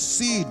see the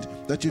seed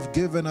that you've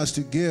given us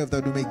to give,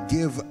 that we may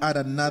give at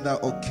another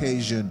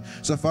occasion.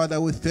 So Father,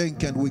 we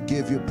thank and we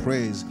give you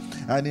praise.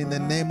 And in the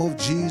name of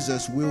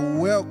Jesus, we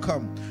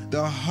welcome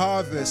the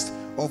harvest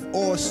of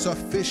all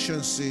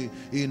sufficiency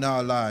in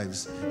our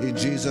lives. In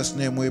Jesus'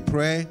 name we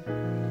pray.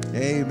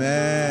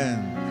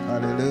 Amen.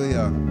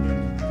 Hallelujah.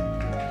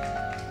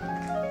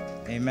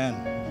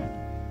 Amen.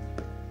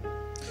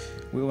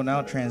 We will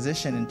now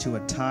transition into a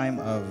time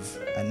of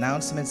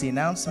announcements. The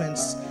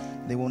announcements,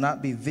 they will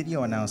not be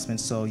video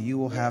announcements, so you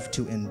will have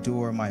to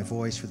endure my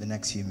voice for the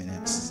next few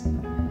minutes.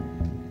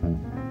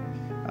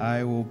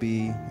 I will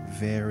be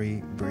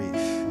very brief.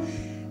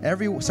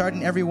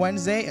 Starting every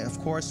Wednesday, of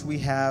course, we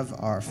have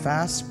our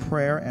fast,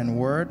 prayer, and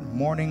word.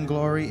 Morning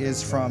glory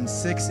is from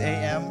 6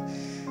 a.m.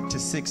 to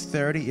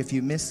 6:30. If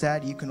you miss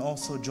that, you can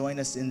also join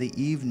us in the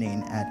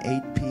evening at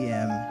 8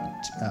 p.m.,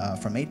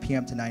 from 8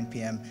 p.m. to 9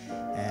 p.m.,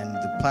 and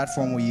the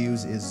platform we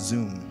use is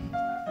Zoom.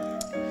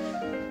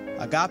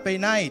 Agape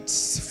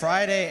Nights,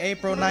 Friday,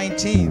 April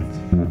 19th.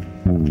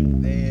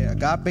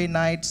 Agape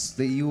nights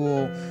that we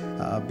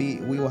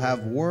will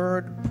have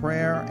word,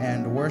 prayer,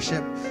 and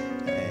worship.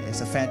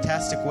 It's a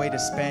fantastic way to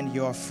spend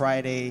your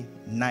Friday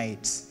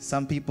nights.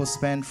 Some people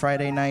spend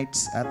Friday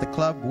nights at the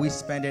club. We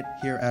spend it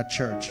here at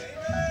church.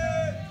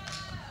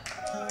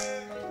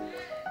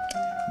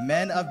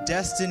 Men of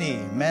Destiny,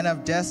 men,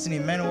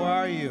 where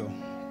are you?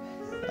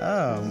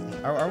 Oh,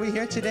 are we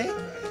here today?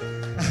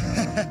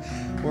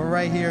 We're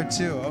right here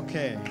too.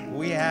 Okay.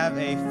 We have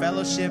a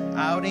fellowship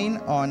outing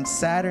on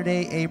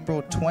Saturday,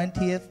 April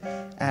 20th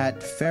at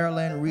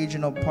Fairland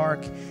Regional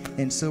Park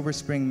in Silver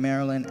Spring,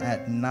 Maryland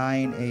at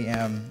 9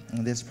 a.m.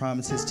 And this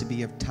promises to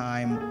be a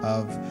time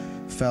of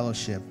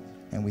fellowship.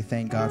 And we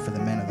thank God for the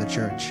men of the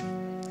church.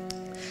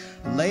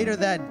 Later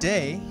that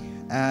day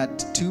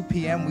at 2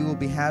 p.m., we will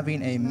be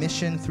having a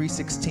Mission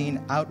 316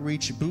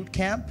 Outreach Boot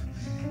Camp.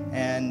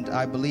 And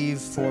I believe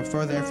for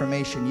further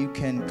information, you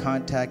can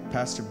contact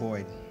Pastor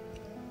Boyd.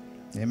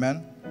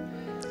 Amen.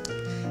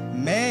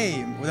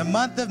 May, the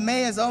month of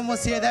May is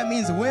almost here. That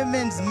means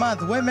Women's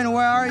Month. Women,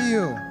 where are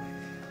you?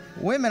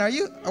 Women,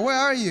 where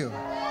are you?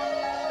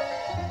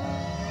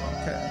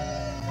 Okay.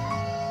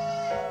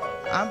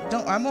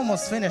 I'm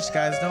almost finished,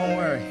 guys. Don't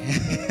worry.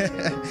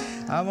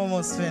 I'm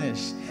almost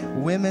finished.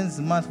 Women's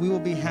Month. We will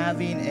be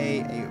having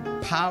a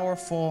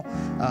powerful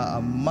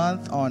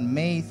month on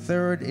May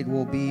 3rd. It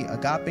will be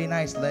Agape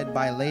Nights led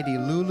by Lady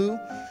Lulu.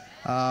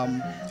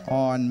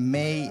 On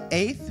May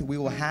 8th, we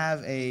will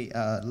have a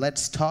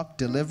Let's Talk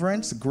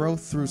Deliverance,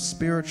 Growth Through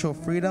Spiritual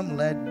Freedom,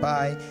 led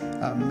by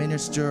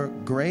Minister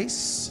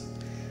Grace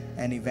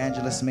and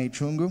Evangelist May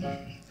Chungu.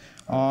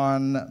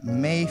 On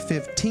May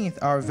 15th,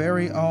 our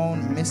very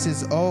own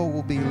Mrs. O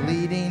will be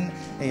leading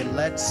a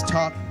Let's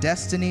Talk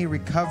Destiny,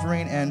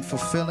 Recovering and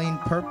Fulfilling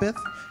Purpose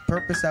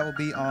that will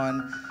be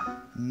on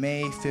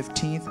May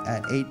 15th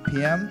at 8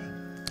 p.m.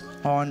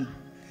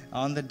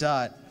 on the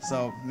dot.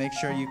 So make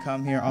sure you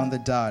come here on the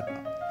dot.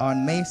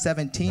 On May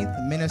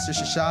 17th, Minister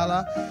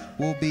Shishala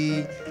will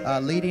be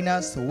leading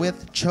us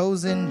with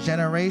Chosen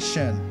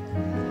Generation.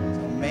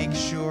 So make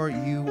sure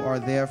you are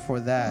there for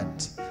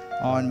that.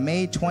 On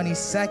May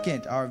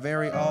 22nd, our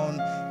very own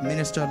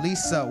Minister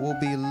Lisa will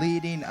be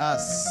leading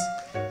us.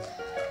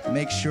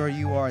 Make sure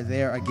you are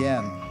there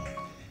again.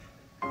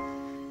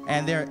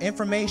 And their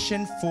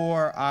information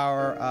for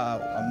our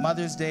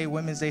Mother's Day,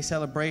 Women's Day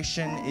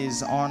celebration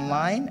is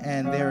online.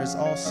 And there is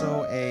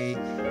also a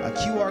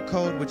QR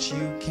code which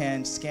you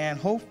can scan.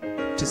 Hope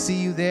to see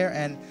you there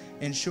and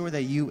ensure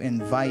that you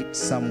invite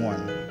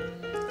someone.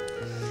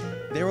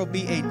 There will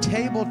be a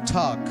table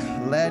talk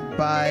led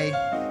by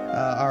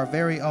our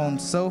very own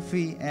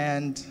Sophie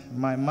and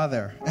my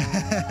mother,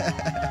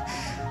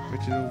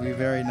 which will be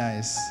very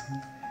nice.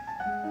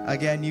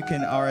 Again, you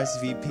can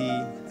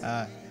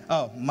RSVP.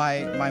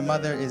 My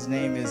mother's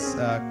name is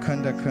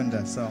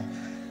Kunda, so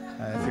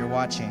if you're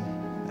watching,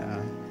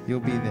 you'll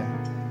be there.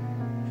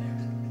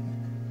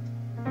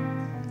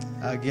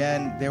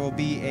 Again, there will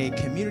be a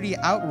community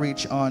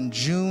outreach on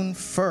June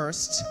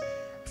 1st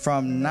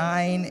from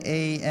 9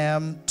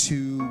 a.m.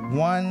 to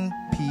 1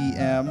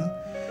 p.m.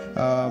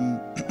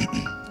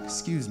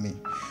 Excuse me.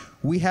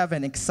 We have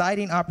an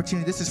exciting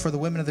opportunity. This is for the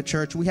women of the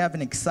church. We have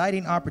an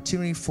exciting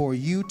opportunity for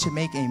you to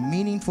make a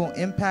meaningful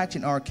impact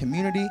in our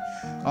community.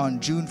 On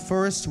June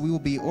 1st, we will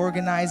be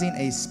organizing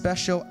a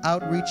special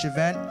outreach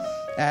event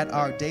at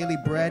our Daily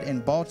Bread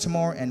in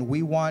Baltimore, and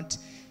we want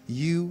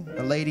you,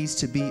 the ladies,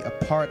 to be a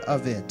part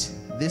of it.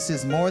 This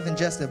is more than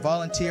just a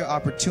volunteer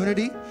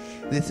opportunity.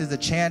 This is a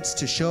chance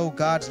to show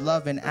God's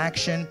love in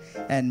action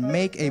and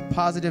make a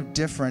positive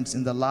difference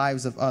in the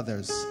lives of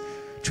others.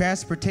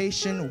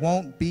 Transportation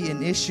won't be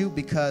an issue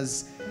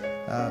because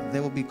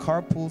there will be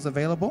carpools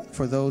available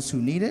for those who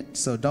need it.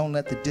 So don't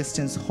let the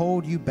distance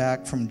hold you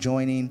back from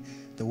joining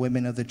the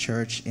women of the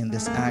church in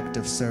this act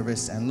of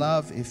service and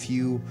love. If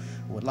you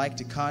would like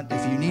to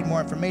if you need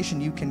more information,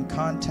 you can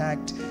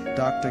contact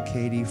Dr.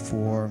 Katie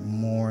for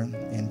more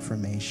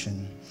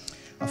information.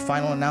 A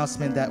final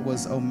announcement that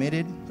was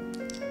omitted: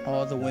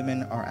 all the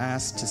women are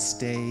asked to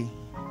stay,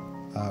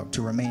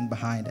 to remain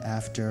behind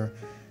after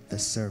the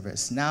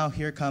service. Now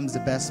here comes the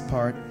best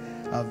part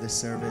of the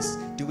service.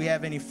 Do we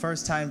have any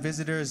first-time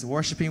visitors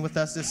worshiping with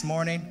us this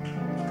morning?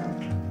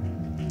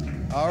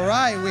 All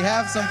right, we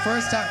have some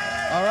first-time.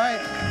 All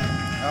right.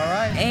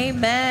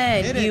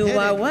 Amen. You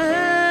are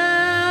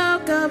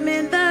welcome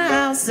in the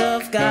house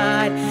of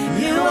God.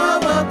 You are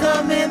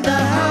welcome in the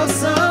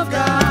house of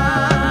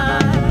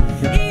God.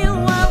 You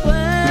are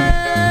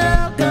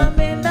welcome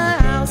in the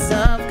house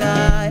of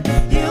God.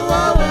 You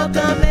are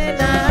welcome in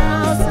the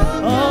house.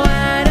 Oh,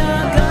 at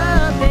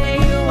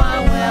Agape, you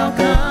are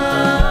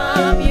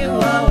welcome. You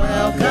are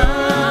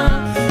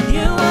welcome.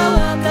 You are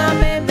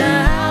welcome in the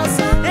house.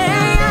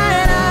 Hey,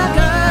 at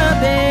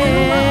Agape,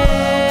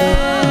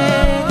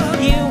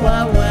 you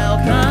are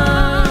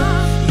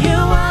welcome. You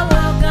are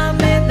welcome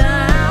in the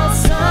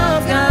house of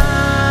God.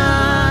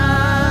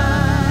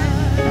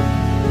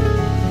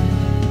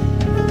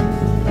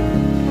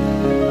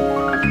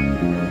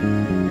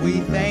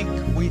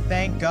 We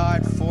thank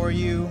God for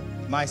you,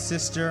 my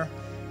sister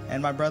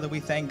and my brother. We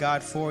thank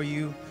God for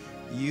you.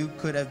 You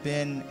could have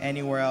been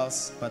anywhere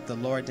else, but the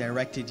Lord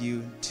directed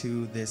you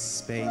to this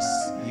space.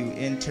 You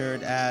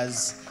entered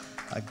as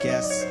a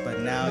guest,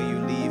 but now you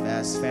leave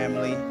as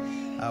family.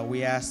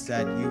 We ask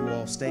that you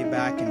will stay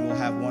back and we'll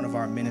have one of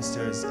our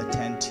ministers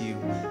attend to you.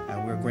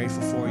 We're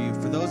grateful for you.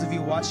 For those of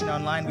you watching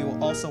online, we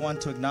will also want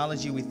to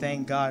acknowledge you. We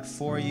thank God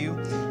for you.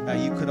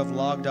 You could have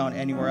logged on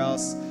anywhere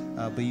else,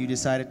 but you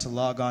decided to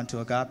log on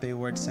to Agape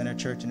Word Center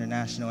Church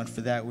International, and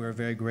for that, we're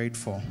very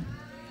grateful.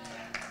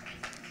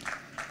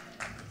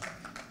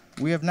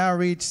 We have now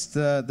reached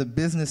the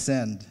business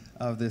end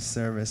of this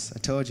service. I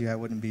told you I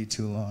wouldn't be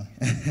too long.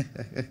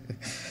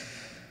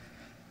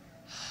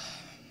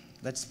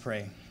 Let's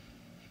pray.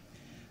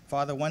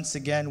 Father, once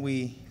again,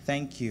 we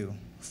thank you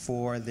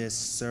for this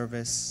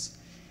service.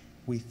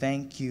 We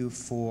thank you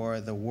for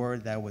the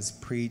word that was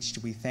preached.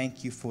 We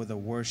thank you for the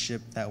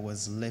worship that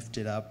was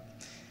lifted up.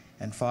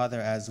 And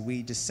Father, as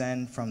we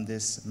descend from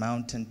this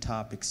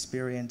mountaintop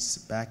experience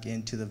back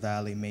into the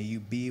valley, may you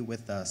be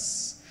with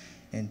us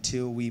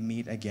until we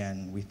meet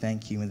again. We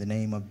thank you. In the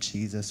name of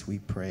Jesus, we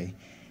pray.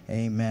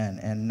 Amen.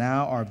 And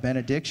now our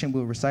benediction.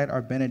 We'll recite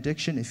our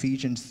benediction,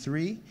 Ephesians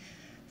 3,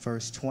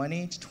 verse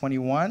 20 to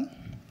 21.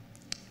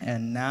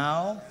 And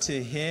now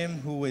to him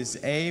who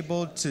is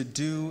able to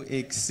do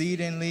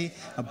exceedingly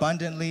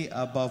abundantly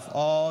above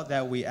all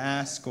that we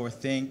ask or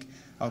think,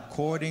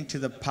 according to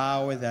the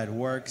power that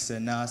works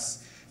in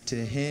us, to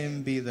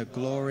him be the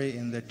glory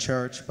in the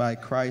church by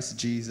Christ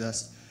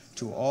Jesus,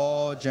 to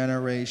all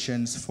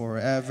generations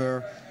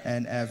forever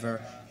and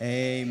ever.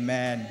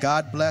 Amen.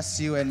 God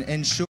bless you, and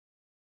ensure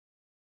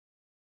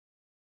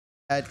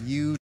that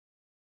you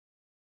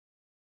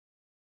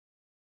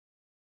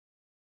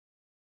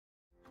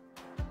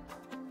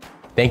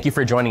Thank you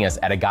for joining us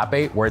at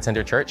Agape Word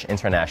Center Church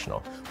International.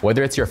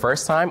 Whether it's your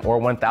first time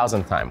or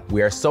 1,000th time,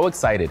 we are so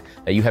excited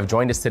that you have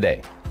joined us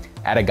today.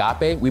 At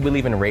Agape, we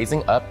believe in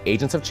raising up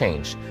agents of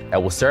change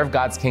that will serve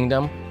God's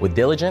kingdom with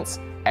diligence,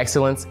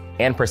 excellence,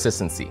 and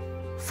persistency.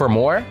 For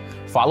more,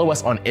 follow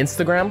us on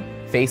Instagram,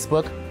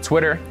 Facebook,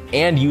 Twitter,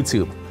 and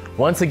YouTube.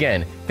 Once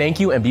again, thank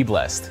you and be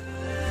blessed.